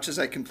as much as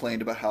I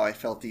complained about how I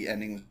felt the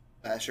ending of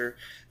slasher,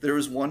 there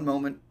was one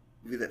moment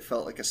that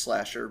felt like a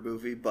slasher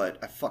movie, but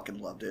I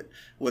fucking loved it.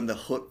 When the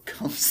hook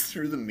comes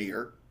through the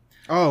mirror.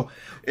 Oh,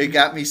 it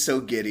got me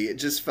so giddy. It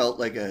just felt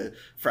like a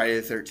Friday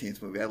the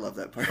 13th movie. I love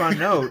that part. Fun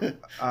note,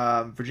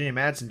 Virginia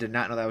Madsen did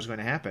not know that was going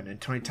to happen.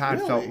 And Tony Todd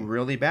felt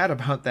really bad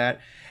about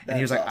that. And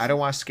he was like, awesome. I don't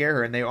want to scare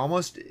her. And it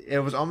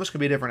was almost going to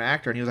be a different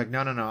actor. And he was like,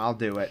 no, I'll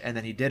do it. And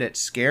then he did it,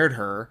 scared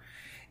her.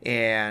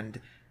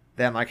 And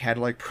then like had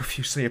to like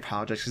profusely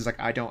apologize. He's like,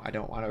 I don't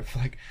want to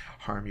like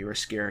harm you or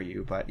scare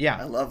you. But yeah.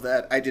 I love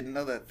that. I didn't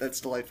know that. That's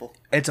delightful.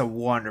 It's a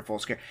wonderful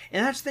scare.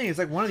 And that's the thing. It's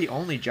like one of the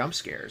only jump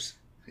scares.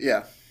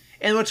 Yeah.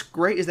 And what's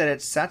great is that it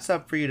sets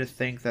up for you to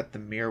think that the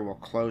mirror will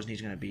close and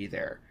he's going to be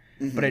there.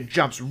 Mm-hmm. But it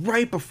jumps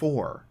right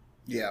before.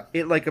 Yeah.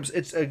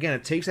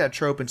 It takes that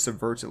trope and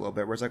subverts it a little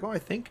bit where it's like, oh, I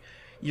think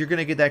you're going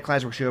to get that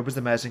class where she opens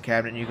the medicine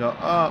cabinet and you go,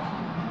 oh.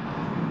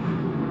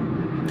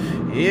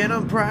 And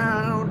I'm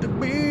proud to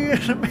be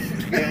an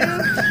American.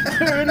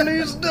 At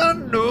least I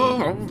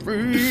know I'm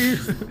free.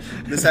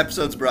 This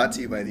episode's brought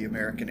to you by the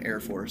American Air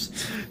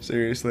Force.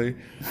 Seriously.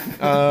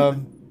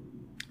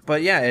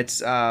 But yeah,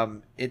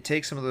 it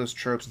takes some of those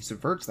tropes and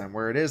subverts them,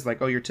 where it is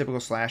like, oh, your typical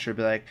slasher would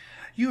be like,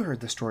 you heard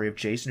the story of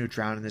Jason who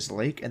drowned in this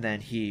lake, and then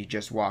he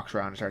just walks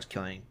around and starts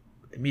killing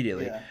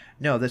immediately. Yeah.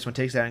 No, this one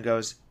takes that and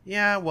goes,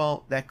 yeah,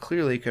 well, that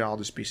clearly could all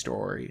just be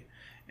story.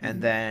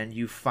 And then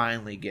you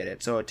finally get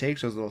it. So it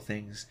takes those little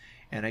things,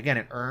 and again,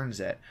 it earns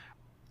it.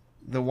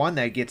 The one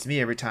that gets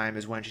me every time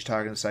is when she's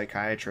talking to the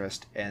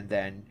psychiatrist, and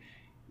then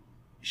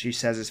she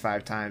says this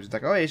 5 times. It's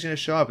like, oh, he's going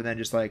to show up. And then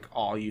just like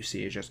all you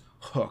see is just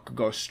hook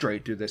go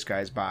straight through this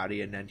guy's body.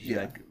 And then he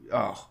like,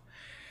 oh.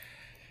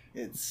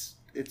 It's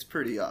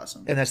pretty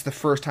awesome. And that's the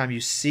first time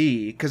you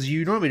see, because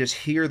you normally just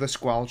hear the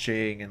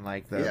squelching and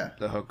like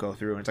the hook go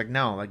through. And it's like,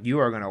 no, like you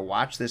are going to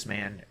watch this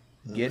man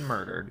get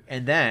murdered.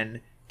 And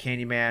then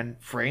Candyman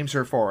frames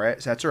her for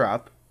it, sets her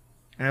up.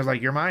 And I was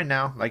like, you're mine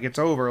now. Like it's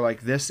over.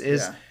 Like this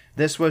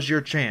was your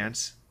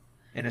chance.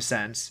 In a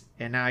sense,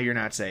 and now you're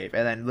not safe.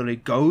 And then literally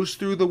goes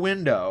through the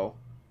window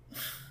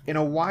in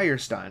a wire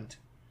stunt,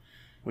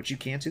 which you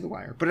can't see the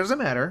wire, but it doesn't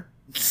matter.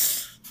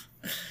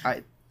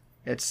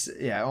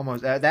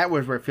 Almost. That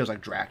was where it feels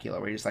like Dracula,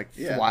 where he just like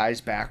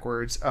flies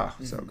backwards. Oh,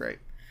 so great.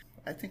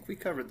 I think we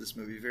covered this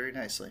movie very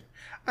nicely.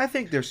 I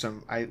think there's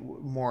some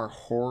more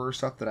horror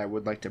stuff that I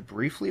would like to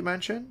briefly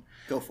mention.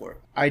 Go for it.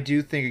 I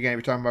do think, again, if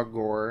you're talking about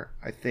gore,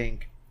 I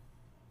think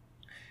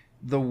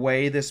the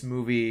way this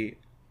movie...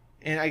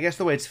 And I guess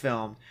the way it's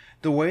filmed,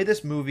 the way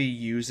this movie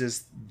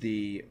uses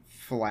the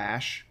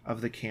flash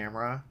of the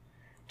camera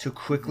to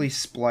quickly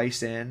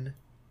splice in.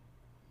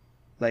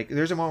 Like,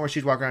 there's a moment where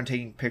she's walking around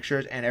taking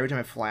pictures, and every time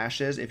it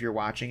flashes, if you're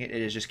watching it, it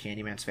is just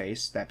Candyman's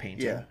face, that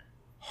painting. Yeah.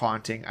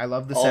 Haunting. I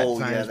love the set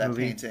design of this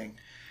movie. Painting.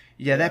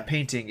 Yeah, that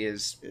painting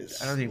is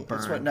I don't think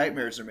burned. That's what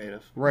nightmares are made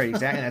of. Right,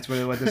 exactly. That's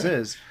what this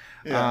is.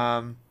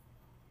 Yeah.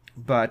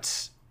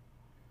 But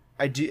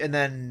I do, and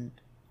then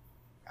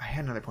I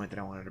had another point that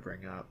I wanted to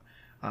bring up.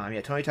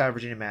 Tony Todd and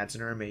Virginia Madsen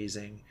are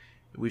amazing.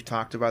 We've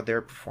talked about their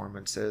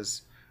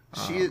performances.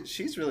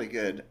 She's really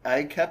good.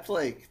 I kept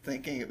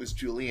thinking it was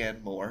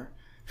Julianne Moore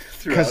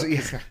throughout.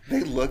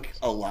 They look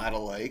a lot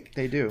alike.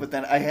 They do. But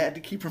then I had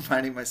to keep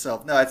reminding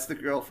myself, no, it's the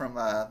girl from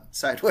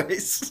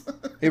Sideways.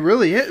 It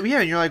really is. Yeah,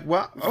 and you're like,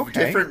 well,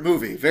 okay. Different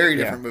movie. Very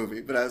different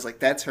movie. But I was like,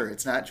 that's her.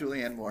 It's not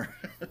Julianne Moore.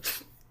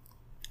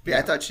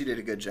 I thought she did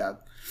a good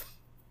job.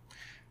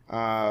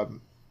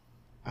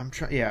 I'm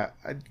trying. Yeah,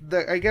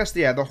 I guess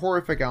the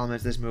horrific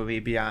elements of this movie,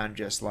 beyond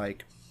just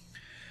like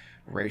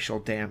racial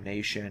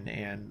damnation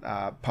and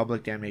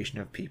public damnation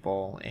of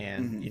people,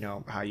 and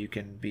how you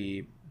can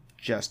be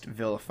just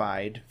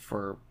vilified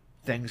for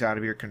things out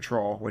of your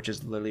control, which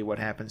is literally what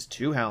happens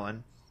to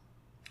Helen,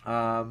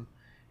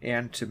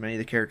 and to many of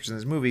the characters in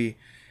this movie.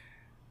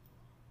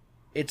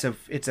 It's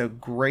a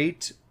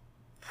great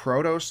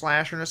proto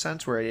slasher in a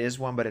sense, where it is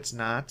one, but it's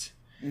not,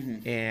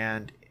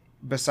 and.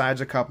 Besides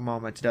a couple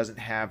moments, it doesn't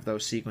have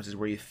those sequences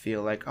where you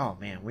feel like, oh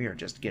man, we are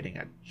just getting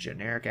a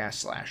generic ass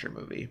slasher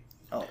movie.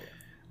 Oh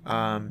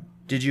yeah.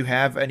 Did you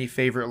have any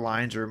favorite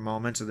lines or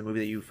moments of the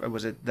movie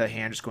was it the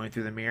hand just going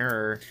through the mirror?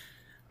 Or?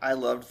 I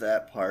loved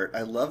that part.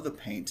 I love the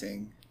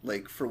painting.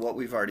 Like for what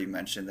we've already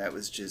mentioned, that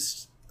was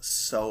just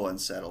so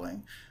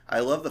unsettling. I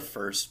love the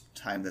first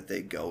time that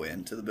they go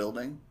into the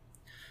building,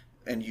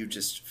 and you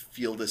just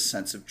feel this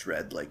sense of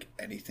dread, like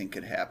anything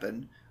could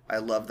happen. I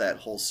love that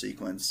whole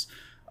sequence.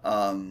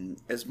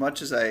 As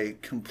much as I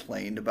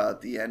complained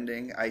about the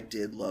ending, I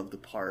did love the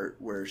part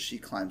where she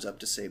climbs up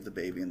to save the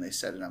baby and they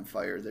set it on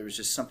fire. There was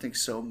just something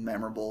so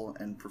memorable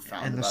and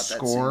profound And the about that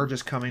score scene.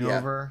 just coming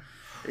over.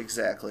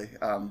 Exactly.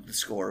 The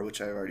score, which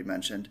I already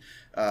mentioned,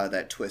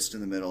 that twist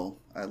in the middle,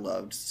 I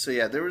loved. So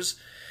yeah, there was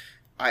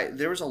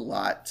a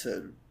lot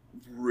to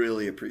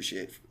really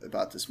appreciate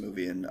about this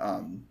movie, and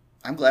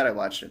I'm glad I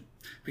watched it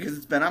because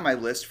it's been on my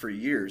list for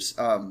years.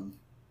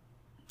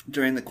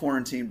 During the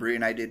quarantine, Brie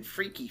and I did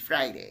Freaky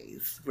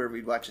Fridays, where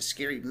we'd watch a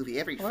scary movie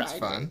every Friday. That's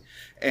fun.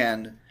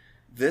 And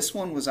this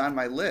one was on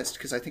my list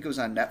because I think it was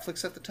on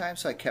Netflix at the time,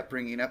 so I kept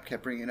bringing it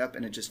up,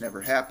 and it just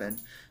never happened.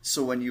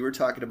 So when you were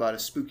talking about a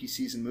spooky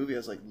season movie, I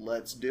was like,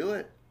 let's do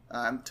it.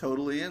 I'm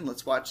totally in.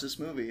 Let's watch this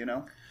movie, you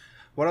know?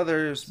 What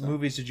other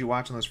movies did you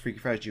watch on those Freaky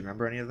Fridays? Do you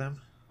remember any of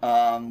them?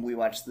 We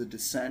watched The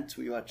Descent.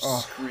 We watched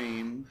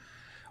Scream.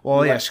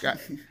 Well, yes,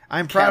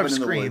 I'm proud of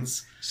Scream.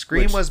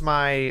 Scream was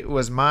my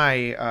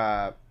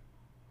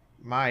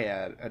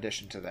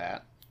addition to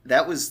that.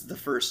 That was the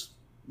first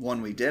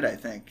one we did, I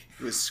think.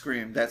 It was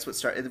Scream. That's what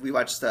started. We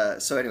watched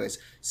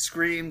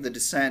Scream, The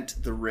Descent,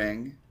 The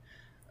Ring,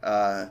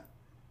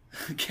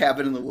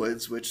 Cabin in the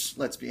Woods, which,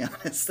 let's be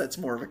honest, that's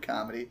more of a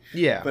comedy.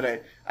 Yeah.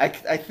 But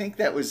I think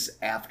that was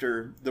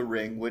after The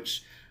Ring,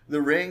 which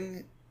The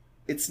Ring,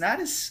 it's not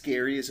as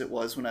scary as it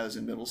was when I was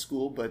in middle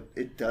school, but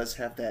it does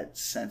have that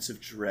sense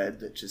of dread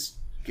that just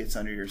gets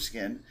under your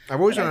skin. I've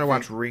always wanted to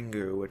watch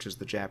Ringu, which is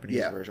the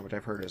Japanese version, which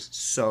I've heard is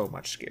so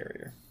much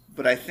scarier.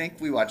 But I think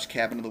we watched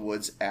Cabin in the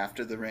Woods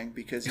after The Ring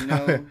because, you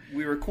know,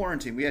 we were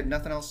quarantined. We had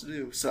nothing else to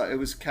do. So it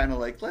was kind of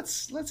like,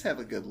 let's have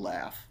a good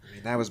laugh. I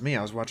mean, that was me.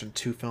 I was watching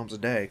 2 films a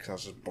day because I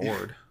was just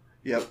bored.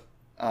 Yep.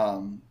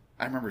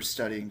 I remember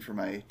studying for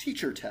my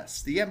teacher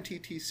test, the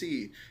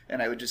MTTC,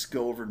 and I would just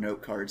go over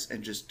note cards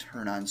and just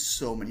turn on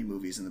so many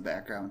movies in the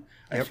background.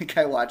 Yep. I think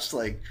I watched,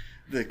 like,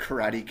 the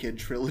Karate Kid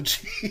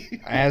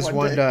trilogy. As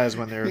one does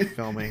when they're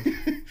filming.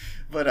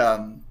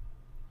 But,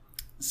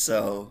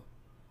 so...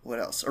 what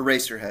else?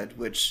 Eraserhead,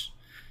 which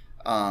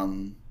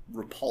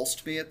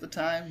repulsed me at the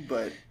time,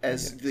 but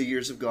as the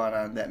years have gone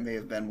on, that may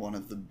have been one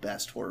of the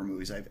best horror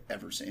movies I've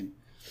ever seen.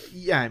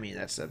 Yeah, I mean,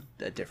 that's a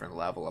different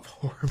level of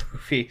horror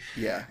movie.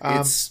 Yeah,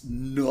 it's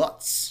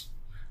nuts.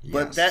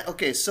 Yes.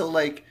 But so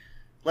like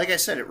I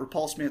said, it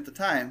repulsed me at the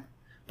time,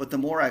 but the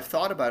more I've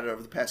thought about it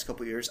over the past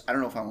couple of years, I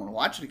don't know if I want to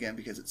watch it again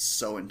because it's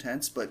so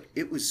intense, but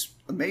it was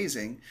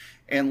amazing.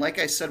 And like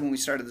I said when we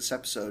started this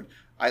episode,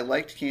 I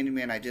liked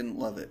Candyman. I didn't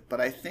love it. But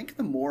I think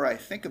the more I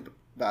think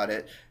about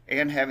it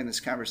and having this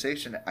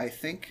conversation, I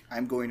think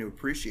I'm going to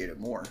appreciate it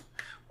more.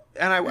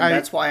 And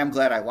that's why I'm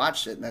glad I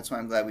watched it. And that's why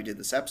I'm glad we did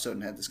this episode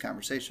and had this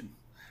conversation.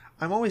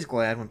 I'm always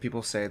glad when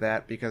people say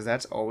that because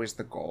that's always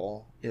the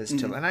goal is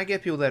to. And I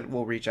get people that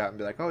will reach out and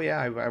be like, "Oh yeah,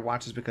 I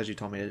watched this because you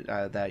told me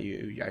that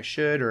I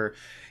should or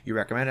you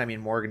recommend it." I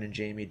mean, Morgan and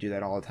Jamie do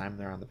that all the time.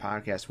 They're on the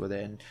podcast with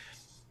it, and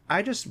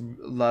I just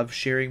love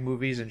sharing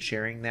movies and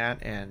sharing that.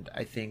 And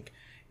I think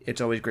it's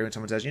always great when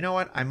someone says, "You know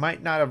what? I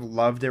might not have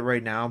loved it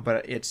right now,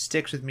 but it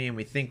sticks with me, and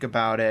we think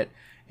about it."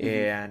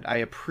 And I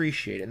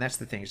appreciate it. And that's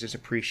the thing, is just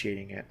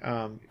appreciating it.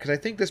 Because I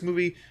think this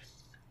movie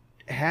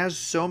has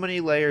so many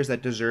layers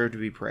that deserve to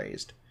be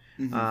praised.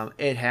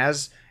 It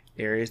has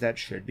areas that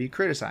should be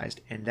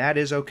criticized. And that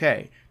is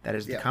okay. That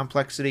is the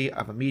complexity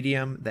of a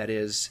medium that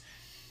is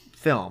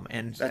film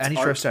and any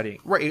sort of studying.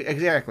 Right,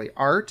 exactly.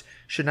 Art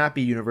should not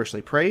be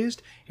universally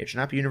praised. It should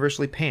not be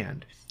universally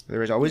panned.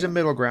 There is always a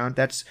middle ground.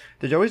 There's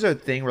always a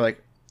thing where,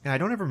 like, and I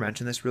don't ever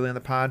mention this really on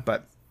the pod,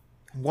 but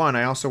one,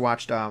 I also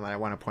watched, I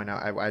want to point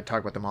out, I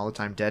talk about them all the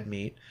time, Dead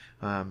Meat,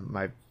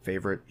 my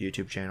favorite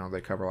YouTube channel.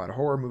 They cover a lot of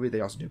horror movies. They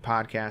also do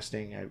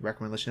podcasting. I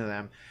recommend listening to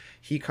them.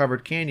 He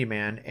covered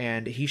Candyman,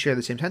 and he shared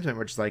the same sentiment,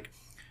 which is like,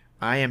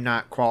 I am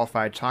not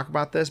qualified to talk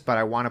about this, but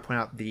I want to point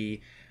out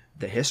the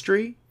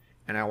history,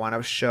 and I want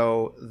to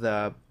show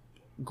the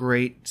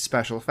great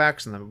special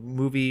effects and the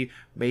movie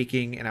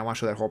making, and I want to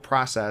show that whole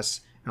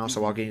process, and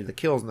also while getting to the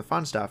kills and the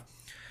fun stuff.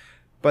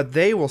 But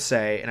they will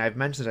say, and I've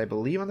mentioned it, I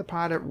believe, on the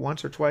pod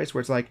once or twice, where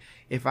it's like,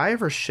 if I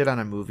ever shit on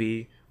a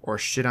movie or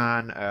shit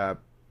on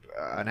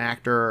an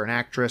actor or an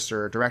actress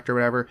or a director or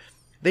whatever,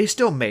 they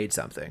still made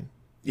something.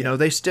 You know,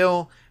 they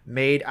still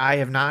made. I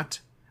have not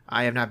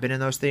been in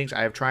those things.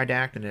 I have tried to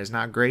act, and it is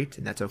not great,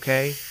 and that's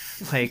okay.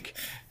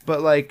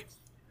 But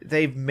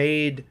they've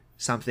made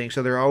something,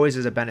 so there always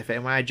is a benefit.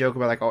 And when I joke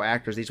about, like, oh,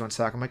 actors, these ones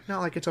suck, I'm like,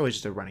 no, like, it's always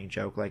just a running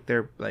joke. Like,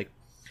 they're like,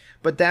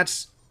 but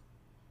that's.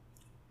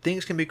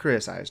 Things can be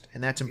criticized,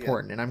 and that's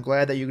important. And I'm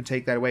glad that you can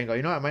take that away and go,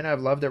 you know, I might not have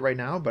loved it right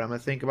now, but I'm going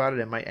to think about it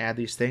and might add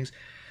these things.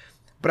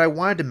 But I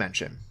wanted to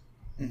mention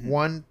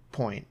one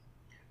point.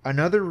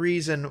 Another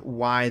reason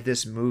why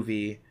this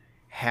movie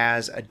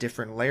has a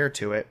different layer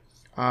to it.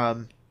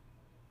 In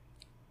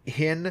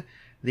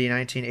the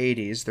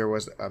 1980s, there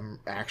was an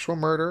actual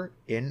murder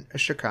in a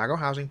Chicago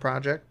housing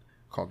project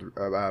called,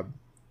 her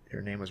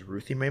name was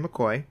Ruthie Mae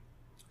McCoy,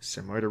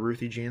 similar to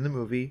Ruthie Jean in the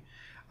movie.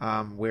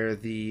 Where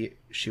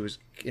she was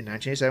in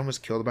 1987 was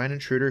killed by an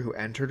intruder who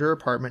entered her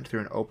apartment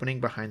through an opening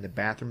behind the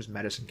bathroom's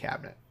medicine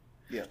cabinet.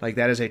 Yeah, like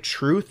that is a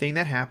true thing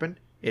that happened.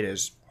 It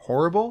is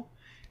horrible.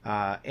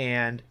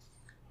 And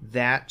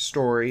that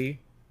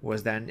story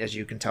was then, as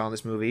you can tell in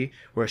this movie,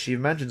 where she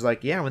mentions,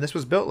 like, yeah, when this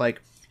was built,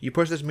 like, you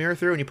push this mirror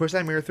through and you push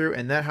that mirror through,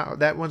 and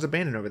that one's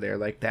abandoned over there.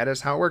 Like, that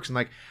is how it works. And,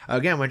 like,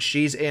 again, when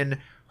she's in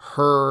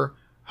her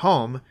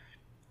home,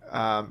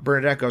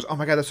 Bernadette goes, oh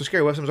my God, that's so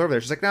scary. What if someone's over there?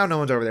 She's like, no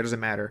one's over there. It doesn't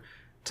matter.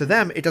 To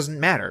them, it doesn't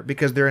matter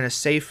because they're in a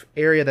safe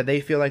area that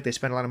they feel like they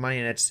spend a lot of money,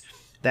 and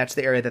that's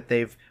the area that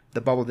the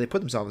bubble they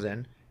put themselves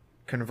in.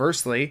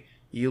 Conversely,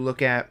 you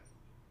look at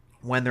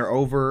when they're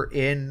over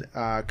in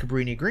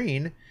Cabrini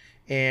Green,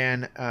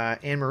 and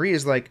Anne Marie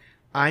is like,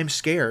 I'm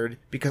scared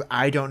because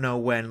I don't know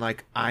when,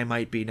 like, I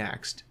might be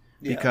next.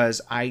 Yeah.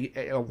 Because I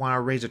want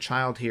to raise a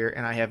child here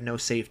and I have no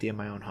safety in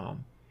my own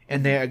home.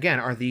 And they, again,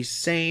 are the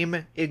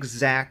same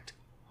exact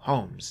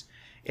homes.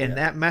 And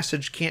that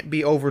message can't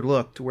be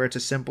overlooked, where it's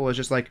as simple as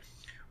just like,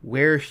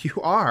 where you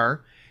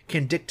are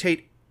can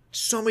dictate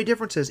so many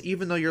differences,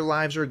 even though your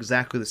lives are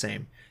exactly the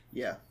same.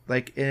 Yeah.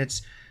 Like, and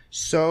it's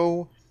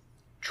so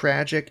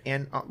tragic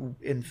and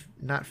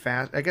not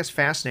fast, I guess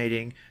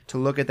fascinating to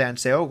look at that and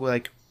say, oh,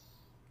 like,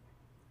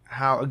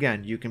 how,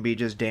 again, you can be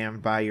just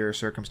damned by your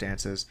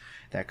circumstances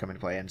that come into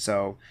play. And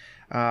so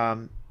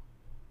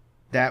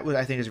that was,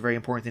 I think, is a very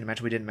important thing to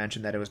mention. We didn't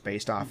mention that it was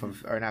based off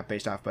of, or not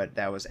based off, but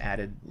that was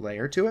added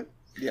layer to it.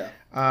 Yeah.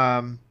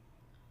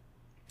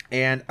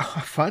 And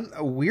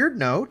a weird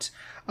note,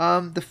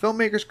 the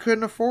filmmakers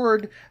couldn't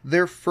afford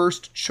their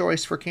first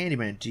choice for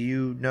Candyman. Do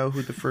you know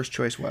who the first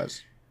choice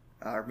was?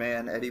 Our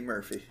man Eddie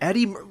Murphy.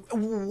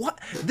 What?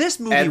 This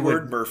movie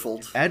Edward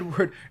Murfeld.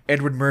 Edward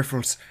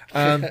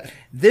Murfeld.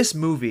 This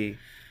movie,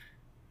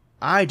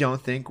 I don't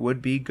think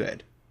would be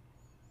good.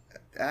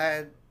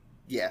 Yeah,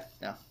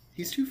 no.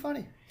 He's too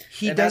funny.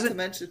 He doesn't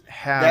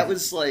have... That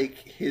was like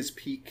his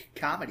peak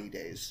comedy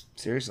days.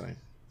 Seriously.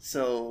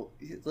 So,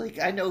 like,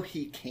 I know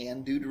he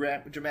can do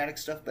dramatic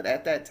stuff, but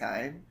at that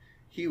time,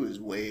 he was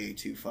way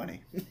too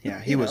funny.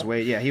 Yeah, he was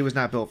he was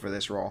not built for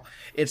this role.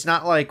 It's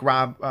not like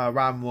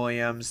Robin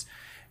Williams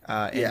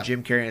and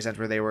Jim Carrey in a sense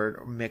where they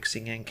were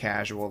mixing in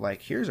casual,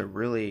 like, here's a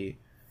really,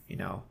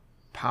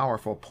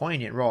 powerful,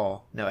 poignant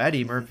role. No,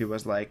 Eddie Murphy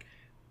was like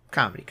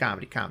comedy.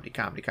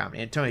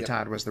 And Tony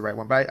Todd was the right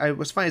one. But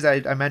what's funny is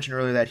I mentioned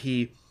earlier that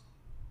he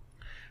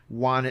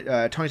wanted,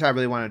 Tony Todd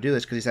really wanted to do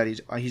this because he said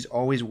he's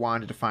always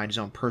wanted to find his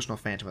own personal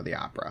Phantom of the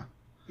Opera.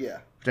 Yeah.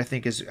 Which I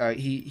think is,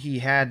 he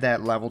had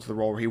that level to the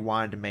role where he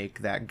wanted to make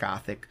that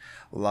gothic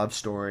love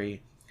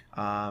story.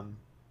 I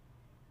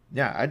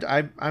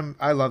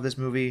love this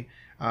movie.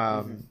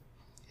 And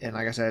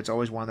like I said, it's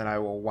always one that I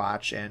will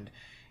watch, and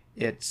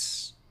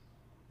it's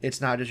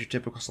not just your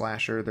typical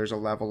slasher. There's a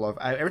level of,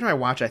 every time I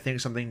watch, I think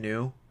something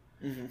new.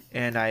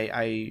 And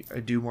I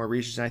do more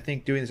research. And I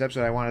think doing this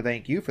episode, I want to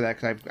thank you for that,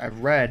 because I've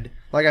read,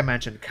 like I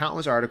mentioned,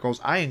 countless articles.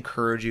 I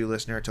encourage you,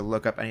 listener, to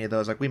look up any of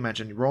those. Like we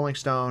mentioned, Rolling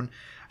Stone,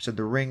 I said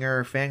The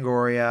Ringer,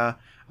 Fangoria.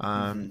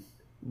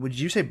 Would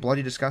you say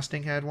Bloody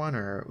Disgusting had one,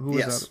 or who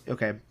was that?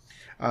 Okay.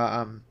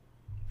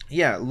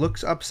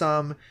 Looks up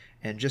some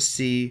and just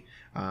see.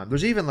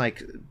 There's even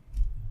like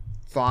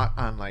thought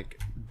on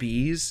like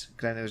bees,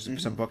 because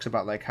there's some books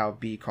about like how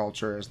bee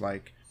culture is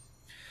like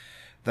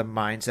the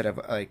mindset of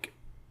like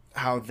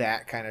how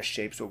that kind of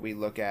shapes what we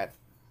look at,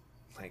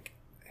 like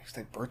it's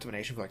like Birth of a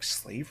Nation for like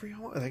slavery.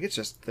 Like it's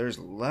just, there's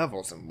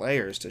levels and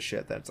layers to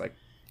shit that's like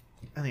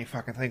I don't even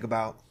fucking think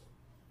about.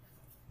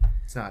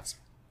 It's nuts.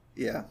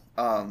 Yeah.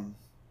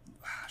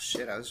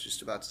 Shit, I was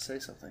just about to say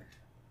something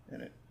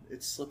and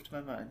it slipped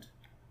my mind.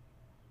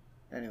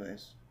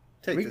 Anyways,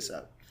 take this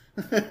out.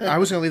 I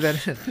was gonna leave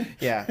that in.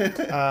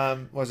 Yeah.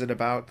 Was it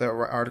about the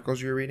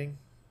articles you were reading?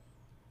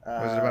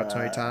 Was it about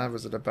Tony Todd?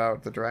 Was it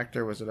about the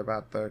director? Was it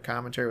about the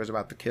commentary? Was it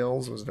about the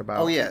kills? Was it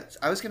about... Oh, yeah.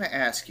 I was going to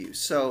ask you.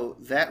 So,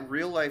 that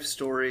real-life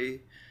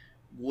story,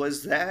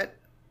 was that...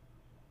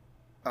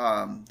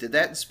 did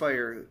that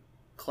inspire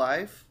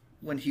Clive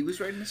when he was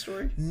writing the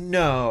story?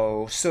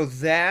 No. So,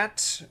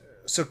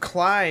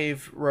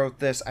 Clive wrote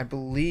this, I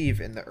believe,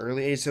 in the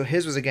early 80s. So,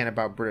 his was, again,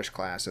 about British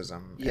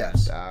classism.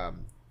 Yes.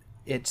 And,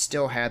 it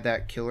still had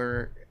that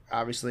killer,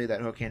 obviously,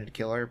 that hook-handed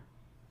killer.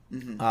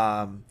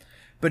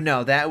 But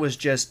no, that was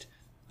just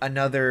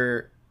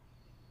that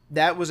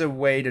was a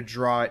way to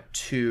draw it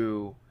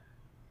to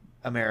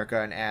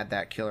America and add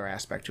that killer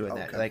aspect to it.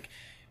 Okay. That, like,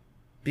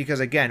 because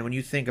again, when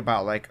you think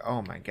about like,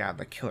 oh my God,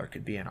 the killer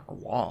could be in our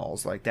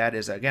walls, like that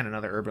is again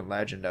another urban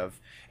legend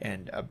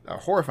and a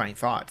horrifying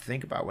thought to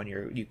think about when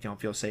you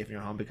don't feel safe in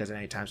your home because at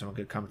any time someone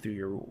could come through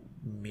your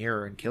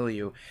mirror and kill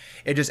you.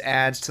 It just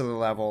adds to the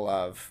level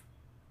of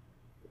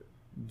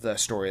the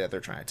story that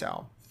they're trying to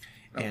tell.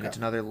 And it's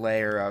another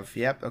layer of,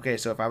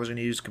 so if I was going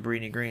to use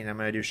Cabrini Green, I'm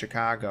going to do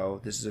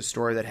Chicago. This is a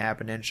story that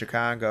happened in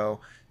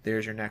Chicago.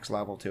 There's your next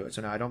level to it.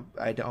 So no,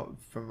 I don't,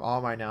 from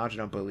all my knowledge, I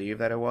don't believe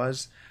that it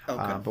was.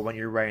 Okay. But when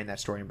you're writing that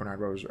story, and Bernard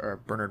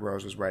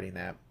Rose was writing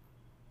that,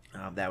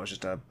 that was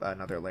just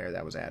another layer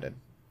that was added.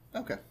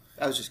 Okay.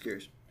 I was just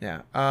curious.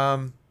 Yeah.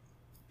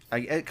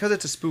 Because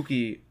it's a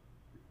spooky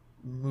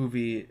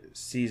movie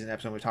season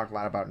episode, we talked a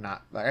lot about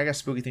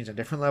spooky things on a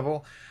different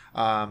level.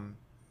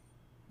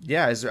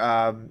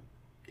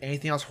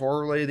 anything else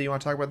horror related that you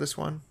want to talk about this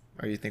one?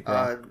 Or you think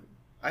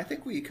I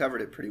think we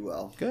covered it pretty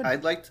well. Good. I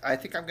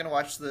think I'm going to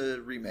watch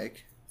the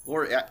remake.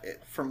 Or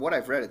from what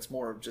I've read, it's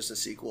more of just a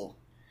sequel.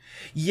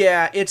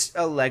 Yeah, it's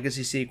a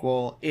legacy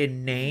sequel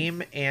in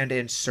name and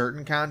in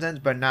certain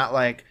content, but not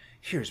like,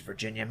 here's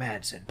Virginia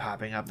Madsen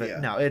popping up. Yeah.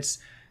 No, it's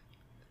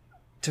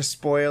to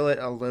spoil it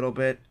a little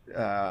bit.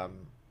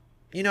 I'm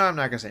not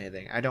going to say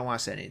anything. I don't want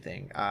to say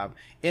anything.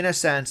 In a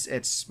sense,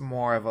 it's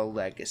more of a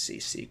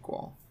legacy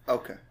sequel.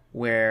 Okay.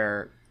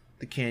 Where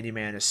the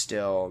Candyman is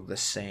still the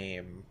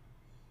same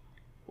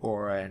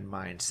aura and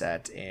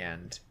mindset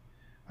and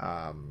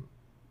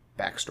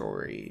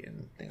backstory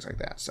and things like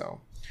that. So,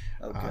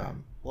 okay.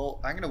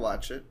 Well, I'm going to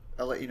watch it.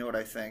 I'll let you know what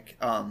I think.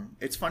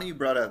 It's funny you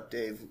brought up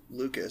Dave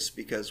Lucas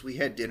because we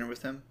had dinner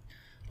with him.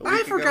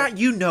 I forgot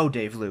you know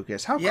Dave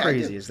Lucas. How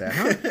crazy is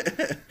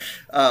that?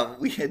 Huh?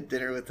 We had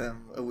dinner with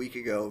him a week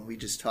ago, and we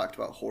just talked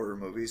about horror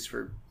movies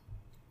for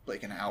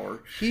like an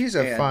hour. He's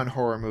a fun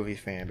horror movie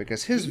fan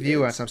because his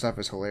view on some stuff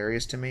is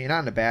hilarious to me.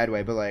 Not in a bad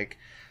way, but like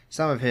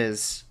some of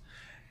his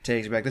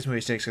takes, like this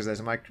movie sticks because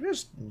I'm like,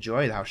 just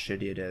enjoy how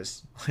shitty it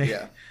is.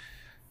 Yeah.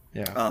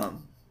 Yeah.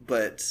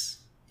 But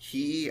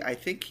I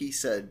think he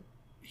said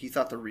he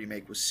thought the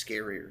remake was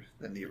scarier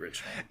than the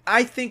original.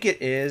 I think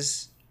it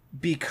is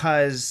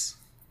because,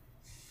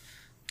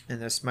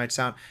 and this might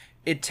sound,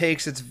 it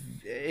takes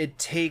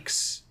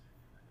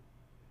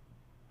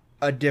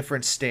a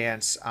different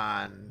stance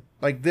on,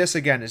 like, this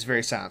again is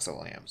very Silence of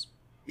the Lambs.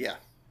 Yeah.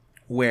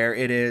 Where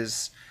it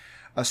is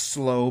a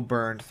slow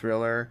burn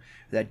thriller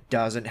that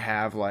doesn't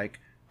have like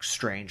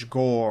strange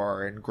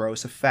gore and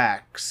gross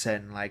effects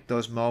and like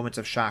those moments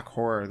of shock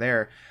horror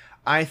there.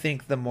 I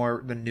think the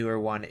newer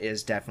one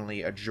is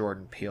definitely a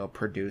Jordan Peele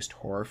produced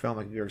horror film.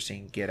 Like, if you've ever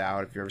seen Get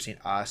Out, if you've ever seen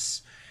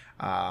Us,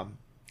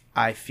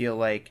 I feel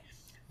like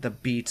the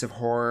beats of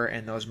horror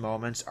and those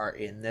moments are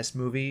in this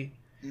movie.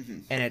 Mm-hmm.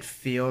 And it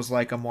feels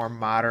like a more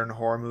modern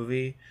horror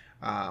movie,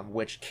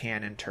 which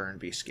can in turn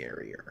be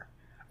scarier.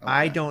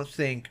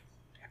 Okay.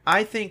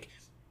 I think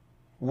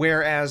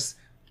whereas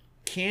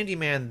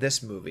Candyman,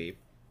 this movie,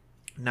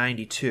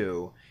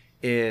 92,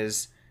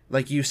 is,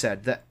 like you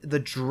said, the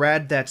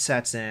dread that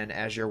sets in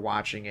as you're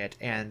watching it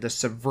and the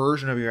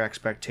subversion of your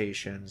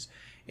expectations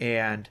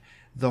and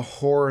the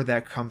horror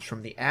that comes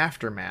from the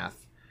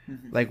aftermath.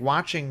 Mm-hmm. Like,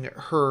 watching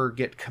her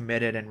get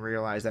committed and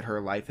realize that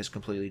her life is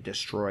completely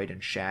destroyed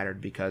and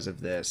shattered because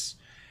of this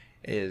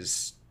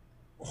is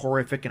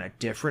horrific in a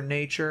different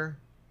nature.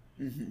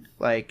 Mm-hmm.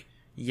 Like,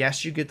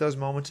 yes, you get those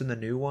moments in the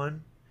new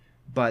one,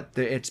 but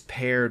it's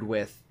paired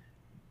with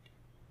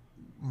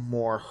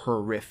more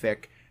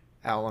horrific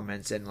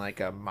elements in like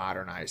a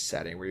modernized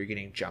setting where you're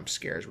getting jump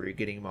scares, where you're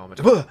getting moments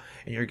of,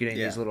 and you're getting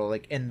these little,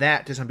 like, and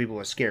that to some people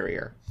is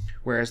scarier.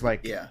 Whereas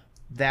like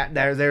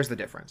there's the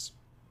difference.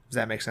 Does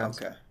that make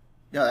sense? Okay.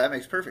 No, that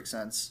makes perfect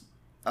sense.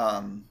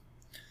 I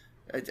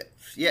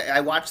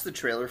watched the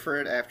trailer for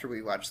it after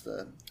we watched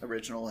the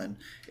original, and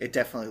it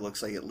definitely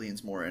looks like it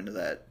leans more into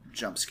that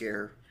jump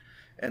scare.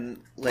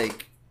 And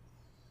like,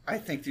 I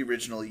think the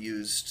original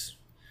used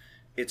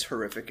its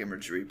horrific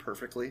imagery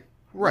perfectly.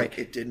 Right. Like,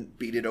 it didn't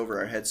beat it over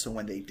our heads, so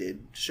when they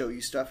did show you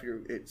stuff,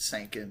 it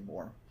sank in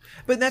more.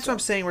 But that's what I'm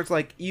saying, where it's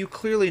like, you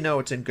clearly know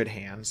it's in good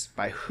hands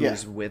by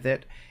who's with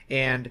it.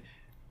 And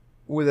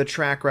with a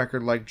track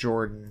record like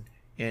Jordan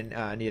and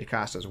Nia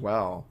DaCosta as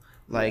well,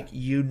 like,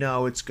 you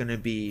know it's going to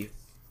be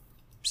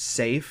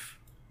safe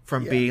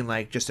from being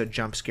like just a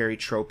jump scary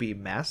tropey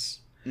mess.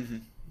 Mm-hmm.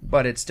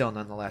 But it still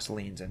nonetheless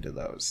leans into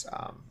those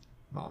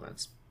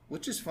moments.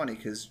 Which is funny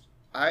because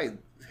I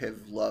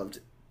have loved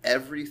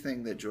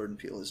everything that Jordan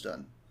Peele has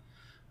done.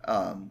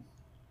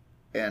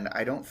 And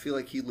I don't feel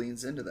like he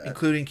leans into that.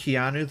 Including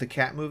Keanu, the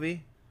cat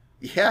movie?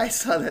 Yeah, I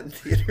saw that in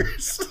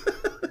theaters.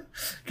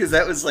 Because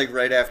that was like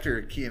right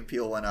after Key and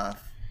Peele went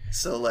off.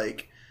 So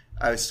like,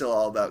 I was still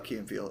all about Key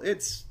and Peele.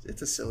 It's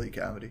a silly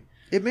comedy.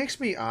 It makes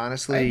me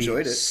honestly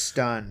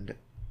stunned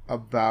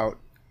about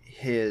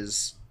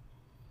his,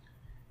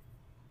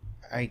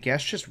 I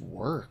guess, just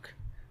work.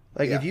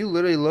 Like, if you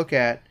literally look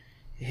at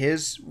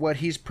what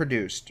he's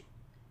produced,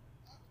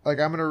 like,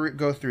 I'm going to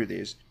go through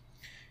these.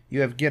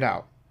 You have Get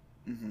Out,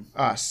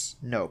 Us,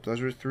 Nope.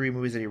 Those were 3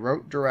 movies that he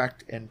wrote,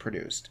 direct, and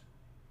produced.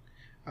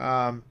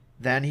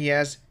 Then he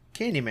has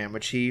Candyman,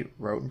 which he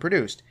wrote and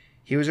produced.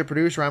 He was a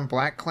producer on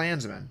Black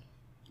Klansman.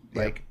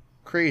 Like,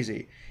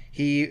 crazy.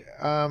 He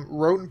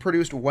wrote and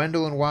produced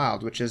Wendell and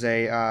Wild, which is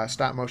a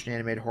stop-motion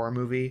animated horror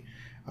movie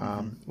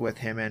with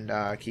him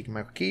and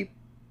Keegan-Michael Key,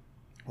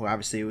 who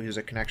obviously was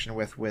a connection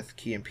with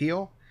Key and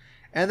Peele.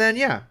 And then,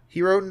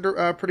 he wrote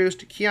and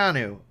produced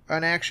Keanu,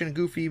 an action,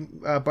 goofy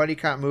buddy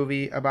cop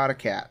movie about a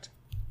cat.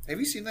 Have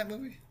you seen that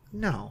movie?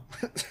 No.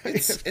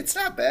 It's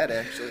not bad,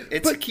 actually.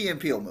 It's a Key and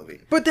Peele movie.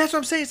 But that's what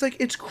I'm saying. It's like,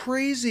 it's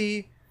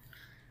crazy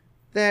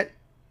that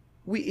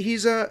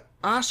he's a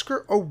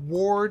Oscar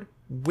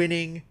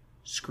award-winning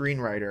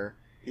screenwriter.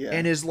 Yeah.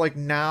 And is like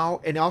now,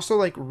 and also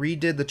like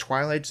redid The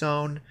Twilight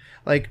Zone.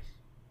 Like,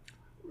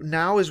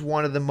 now is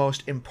one of the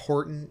most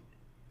important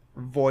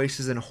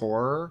voices in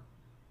horror.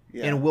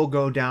 Yeah. and will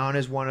go down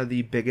as one of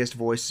the biggest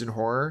voices in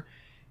horror.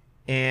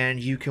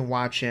 And you can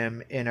watch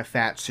him in a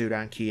fat suit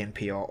on Key and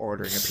Peele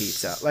ordering a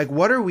pizza. Like,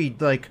 what are we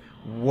like?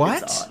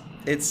 What?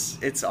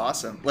 It's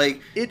awesome.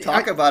 Like,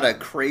 about a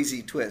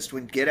crazy twist.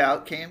 When Get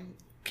Out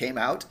came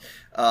out,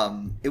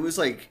 it was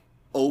like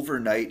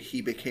overnight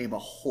he became a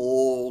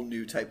whole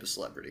new type of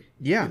celebrity.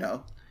 Yeah. You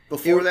know,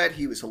 before that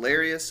he was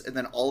hilarious, and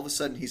then all of a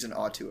sudden he's an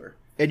auteur.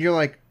 And you're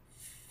like,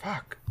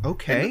 fuck.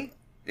 Okay. And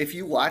if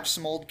you watch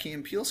some old Key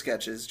and Peele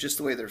sketches, just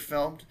the way they're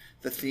filmed,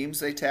 the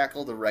themes they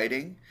tackle, the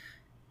writing,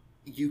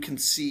 you can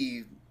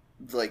see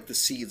like the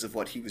seeds of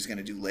what he was going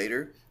to do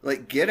later.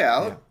 Like Get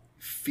Out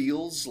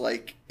feels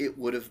like it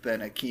would have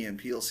been a Key and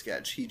Peele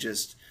sketch.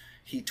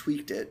 He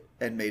tweaked it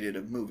and made it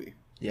a movie.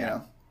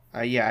 Yeah.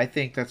 You know? I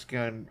think that's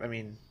going to, I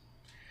mean,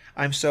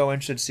 I'm so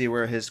interested to see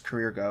where his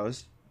career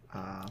goes.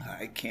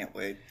 I can't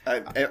wait.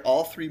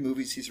 All 3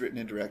 movies he's written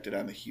and directed,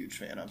 I'm a huge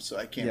fan of, so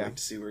I can't wait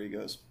to see where he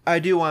goes. I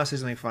do want to say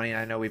something funny, and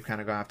I know we've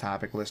kind of gone off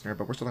topic, listener,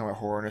 but we're still talking about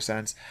horror in a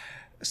sense.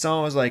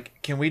 Someone was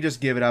like, can we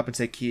just give it up and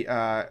say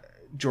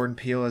Jordan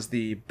Peele is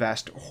the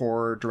best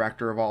horror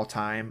director of all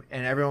time?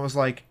 And everyone was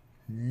like,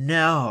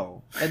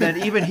 no. And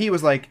then even he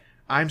was like,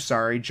 I'm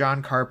sorry,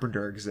 John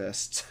Carpenter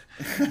exists.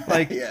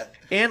 Like,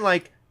 and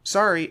like,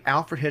 sorry,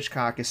 Alfred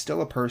Hitchcock is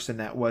still a person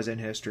that was in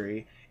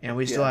history, and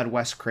we still had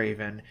Wes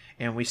Craven,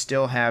 and we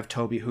still have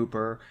Tobe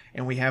Hooper,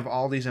 and we have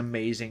all these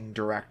amazing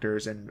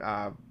directors and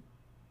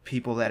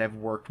people that have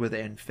worked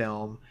within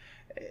film.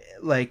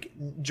 Like,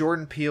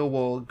 Jordan Peele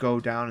will go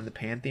down in the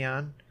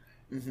pantheon,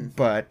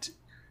 but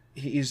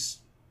he's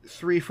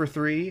 3 for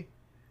 3,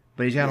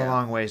 but he's got a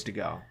long ways to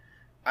go.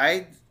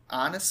 I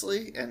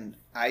honestly, and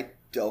I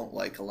don't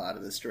like a lot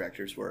of this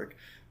director's work,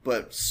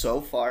 but so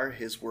far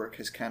his work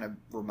has kind of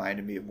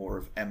reminded me more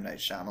of M. Night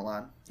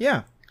Shyamalan.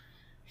 Yeah.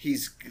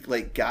 He's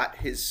like got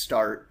his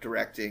start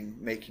directing,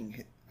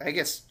 making, I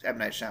guess M.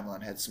 Night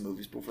Shyamalan had some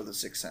movies before The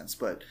Sixth Sense,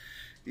 but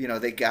you know,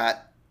 they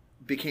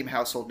became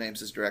household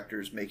names as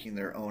directors, making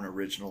their own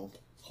original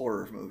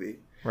horror movie.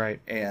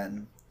 Right.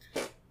 And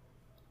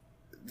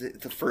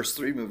the first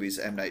 3 movies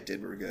M. Night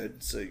did were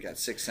good. So you got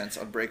Sixth Sense,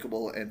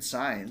 Unbreakable, and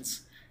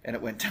Signs, and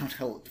it went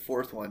downhill at the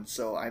 4th one.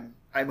 So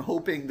I'm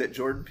hoping that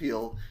Jordan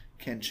Peele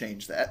can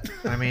change that.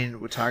 I mean,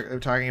 we're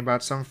talking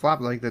about some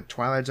flop, like the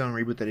Twilight Zone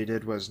reboot that he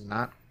did was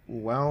not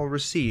well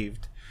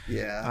received.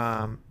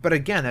 Yeah. But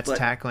again, that's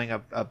tackling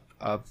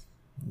a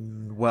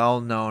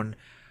well-known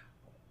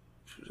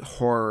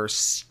horror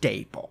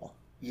staple.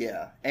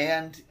 Yeah,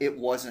 and it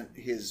wasn't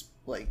his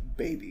like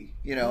baby.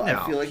 You know, no,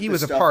 I feel like he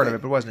was a part of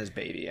it, but it wasn't his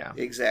baby. Yeah,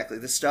 exactly.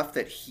 The stuff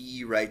that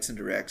he writes and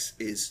directs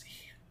is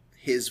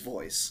his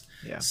voice.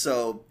 Yeah.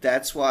 So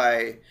that's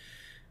why,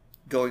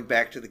 going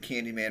back to the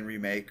Candyman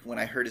remake, when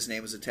I heard his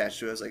name was attached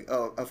to it, I was like,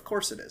 oh, of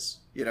course it is.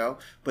 You know.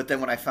 But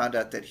then when I found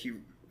out that he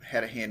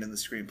had a hand in the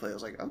screenplay, I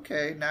was like,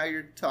 okay, now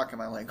you're talking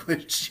my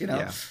language. You know.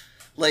 Yeah.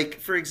 Like,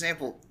 for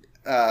example,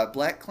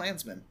 Black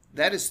Klansman.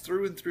 That is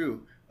through and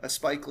through a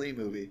Spike Lee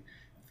movie.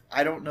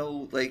 I don't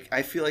know, like,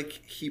 I feel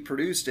like he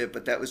produced it,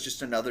 but that was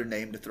just another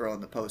name to throw on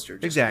the poster.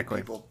 Just exactly.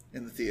 For people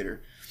in the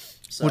theater.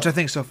 So. Which I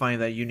think is so funny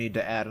that you need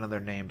to add another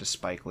name to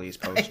Spike Lee's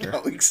poster. I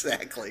know,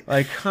 exactly.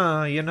 Like,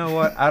 you know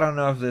what? I don't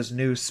know if this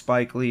new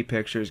Spike Lee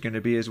picture is going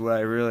to be as what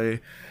I really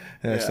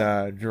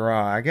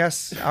draw. I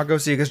guess I'll go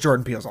see it because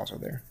Jordan Peele's also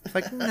there.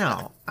 Like,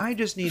 no. I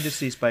just need to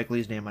see Spike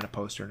Lee's name on a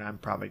poster, and I'm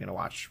probably going to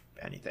watch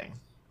anything.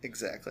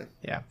 Exactly.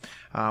 Yeah.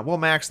 Well,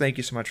 Max, thank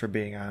you so much for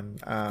being on.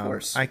 Of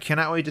course. I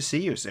cannot wait to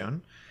see you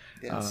soon.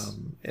 Yes.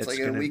 It's like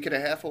a week and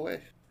a half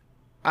away.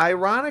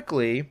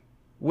 Ironically,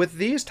 with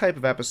these type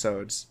of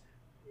episodes,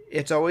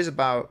 it's always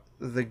about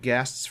the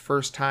guest's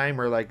first time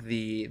or like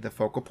the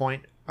focal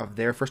point of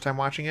their first time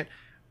watching it.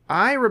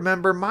 I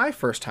remember my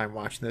first time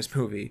watching this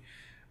movie.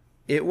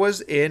 It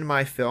was in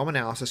my film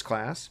analysis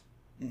class,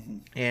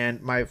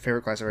 and my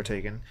favorite class I've ever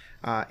taken.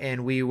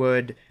 And we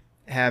would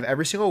have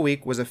every single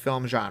week was a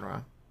film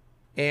genre.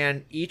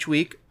 And each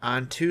week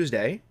on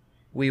Tuesday,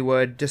 we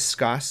would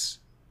discuss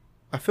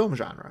a film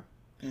genre.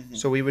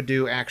 So we would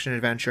do action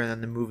adventure, and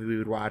then the movie we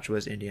would watch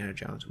was Indiana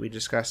Jones. We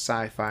discussed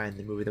sci-fi, and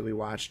the movie that we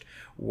watched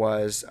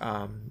was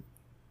I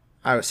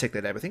was sick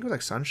that day, but I think it was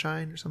like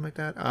Sunshine or something like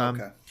that.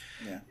 Okay.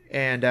 Yeah.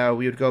 And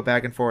we would go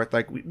back and forth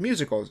like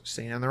musicals,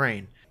 Singing in the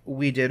Rain.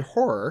 We did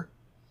horror,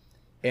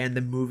 and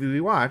the movie we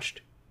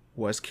watched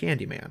was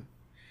Candyman.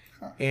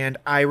 And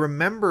I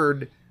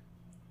remembered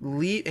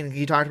and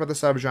he talked about the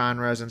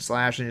subgenres and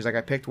slash, and he's like,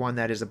 I picked one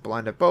that is a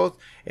blend of both,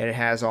 and it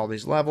has all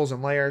these levels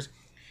and layers.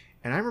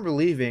 And I remember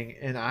leaving,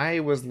 and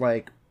I was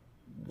like,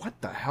 what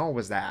the hell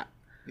was that?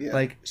 Yeah.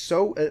 Like,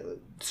 so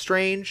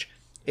strange,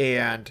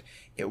 and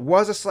it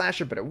was a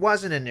slasher, but it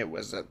wasn't, and it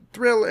was a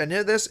thriller, and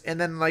this, and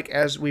then, like,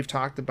 as we've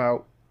talked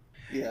about,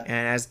 and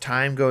as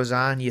time goes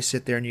on, you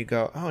sit there and you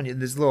go, oh,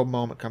 and this little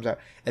moment comes out.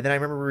 And then I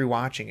remember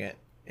rewatching it,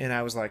 and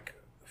I was like,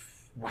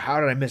 how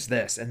did I miss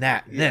this and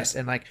that and this?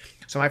 And like,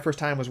 so my first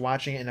time was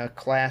watching it in a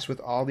class with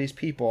all these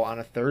people on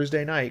a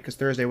Thursday night, because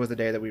Thursday was the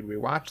day that we'd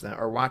rewatch them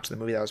or watch the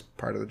movie that was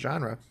part of the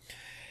genre.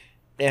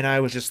 And I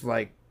was just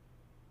like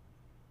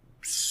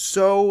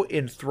so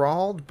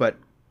enthralled, but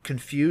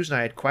confused and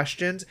I had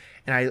questions,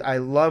 and I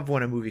love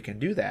when a movie can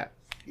do that.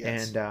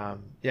 Yes. And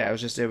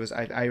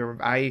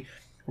I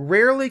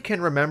rarely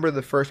can remember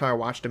the first time I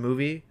watched a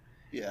movie.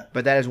 Yeah.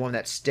 But that is one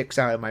that sticks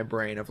out in my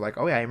brain of like,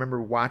 oh yeah, I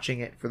remember watching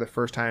it for the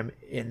first time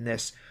in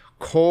this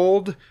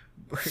cold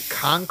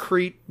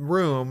concrete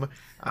room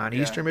on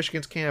Eastern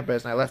Michigan's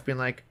campus, and I left being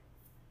like,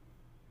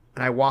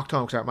 and I walked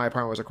home because my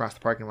apartment was across the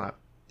parking lot.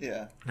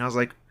 Yeah. And I was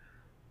like,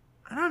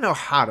 I don't know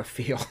how to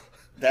feel.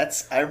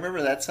 I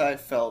remember that's how I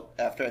felt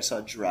after I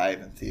saw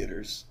Drive in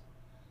theaters.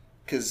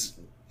 Because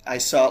I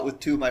saw it with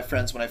two of my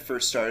friends when I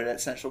first started at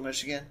Central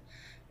Michigan.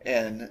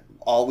 And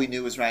all we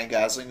knew was Ryan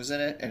Gosling was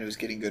in it, and it was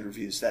getting good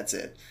reviews. That's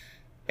it.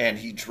 And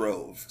he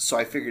drove. So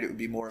I figured it would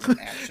be more of an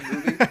action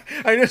movie.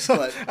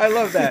 I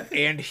love that.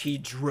 And he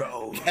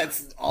drove.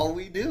 That's all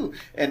we knew.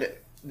 And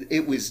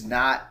it was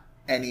not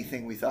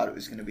anything we thought it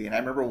was going to be. And I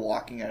remember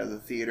walking out of the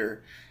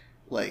theater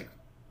like,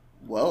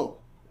 whoa.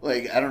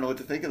 Like, I don't know what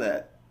to think of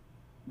that.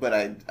 But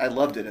I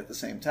loved it at the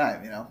same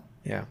time, you know?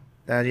 Yeah.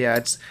 I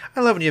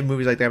love when you have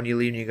movies like that when you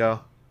leave and you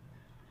go,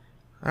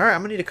 all right,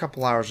 I'm going to need a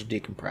couple hours to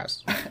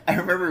decompress. I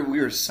remember we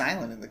were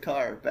silent in the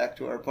car back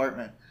to our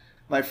apartment.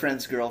 My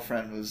friend's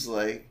girlfriend was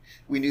like,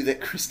 we knew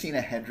that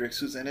Christina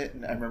Hendricks was in it.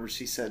 And I remember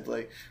she said,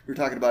 like, we were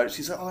talking about it.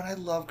 She's like, oh, and I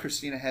love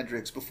Christina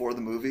Hendricks before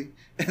the movie.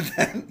 And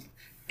then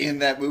in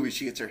that movie,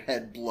 she gets her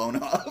head blown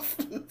off.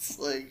 It's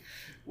like,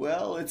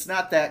 well, it's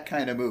not that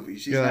kind of movie.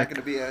 She's not going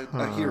to be a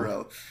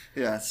hero.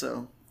 Yeah,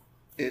 so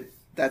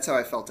that's how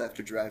I felt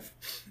after Drive.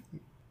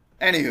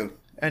 Anywho.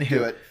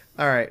 Do it.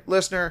 All right,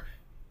 listener,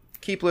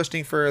 keep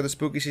listening for the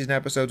spooky season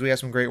episodes. We have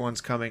some great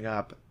ones coming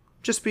up.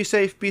 Just be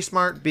safe, be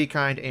smart, be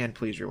kind, and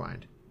please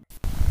rewind.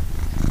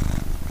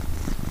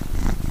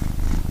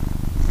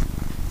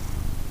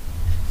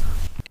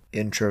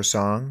 Intro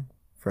song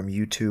from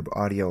YouTube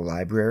Audio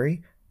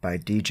Library by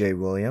DJ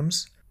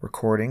Williams.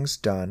 Recordings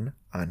done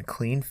on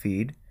Clean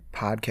Feed.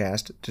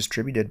 Podcast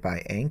distributed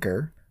by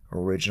Anchor.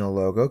 Original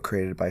logo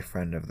created by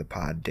friend of the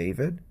pod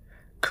David.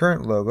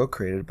 Current logo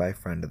created by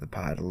friend of the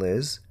pod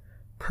Liz.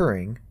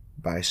 Purring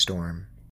by Storm.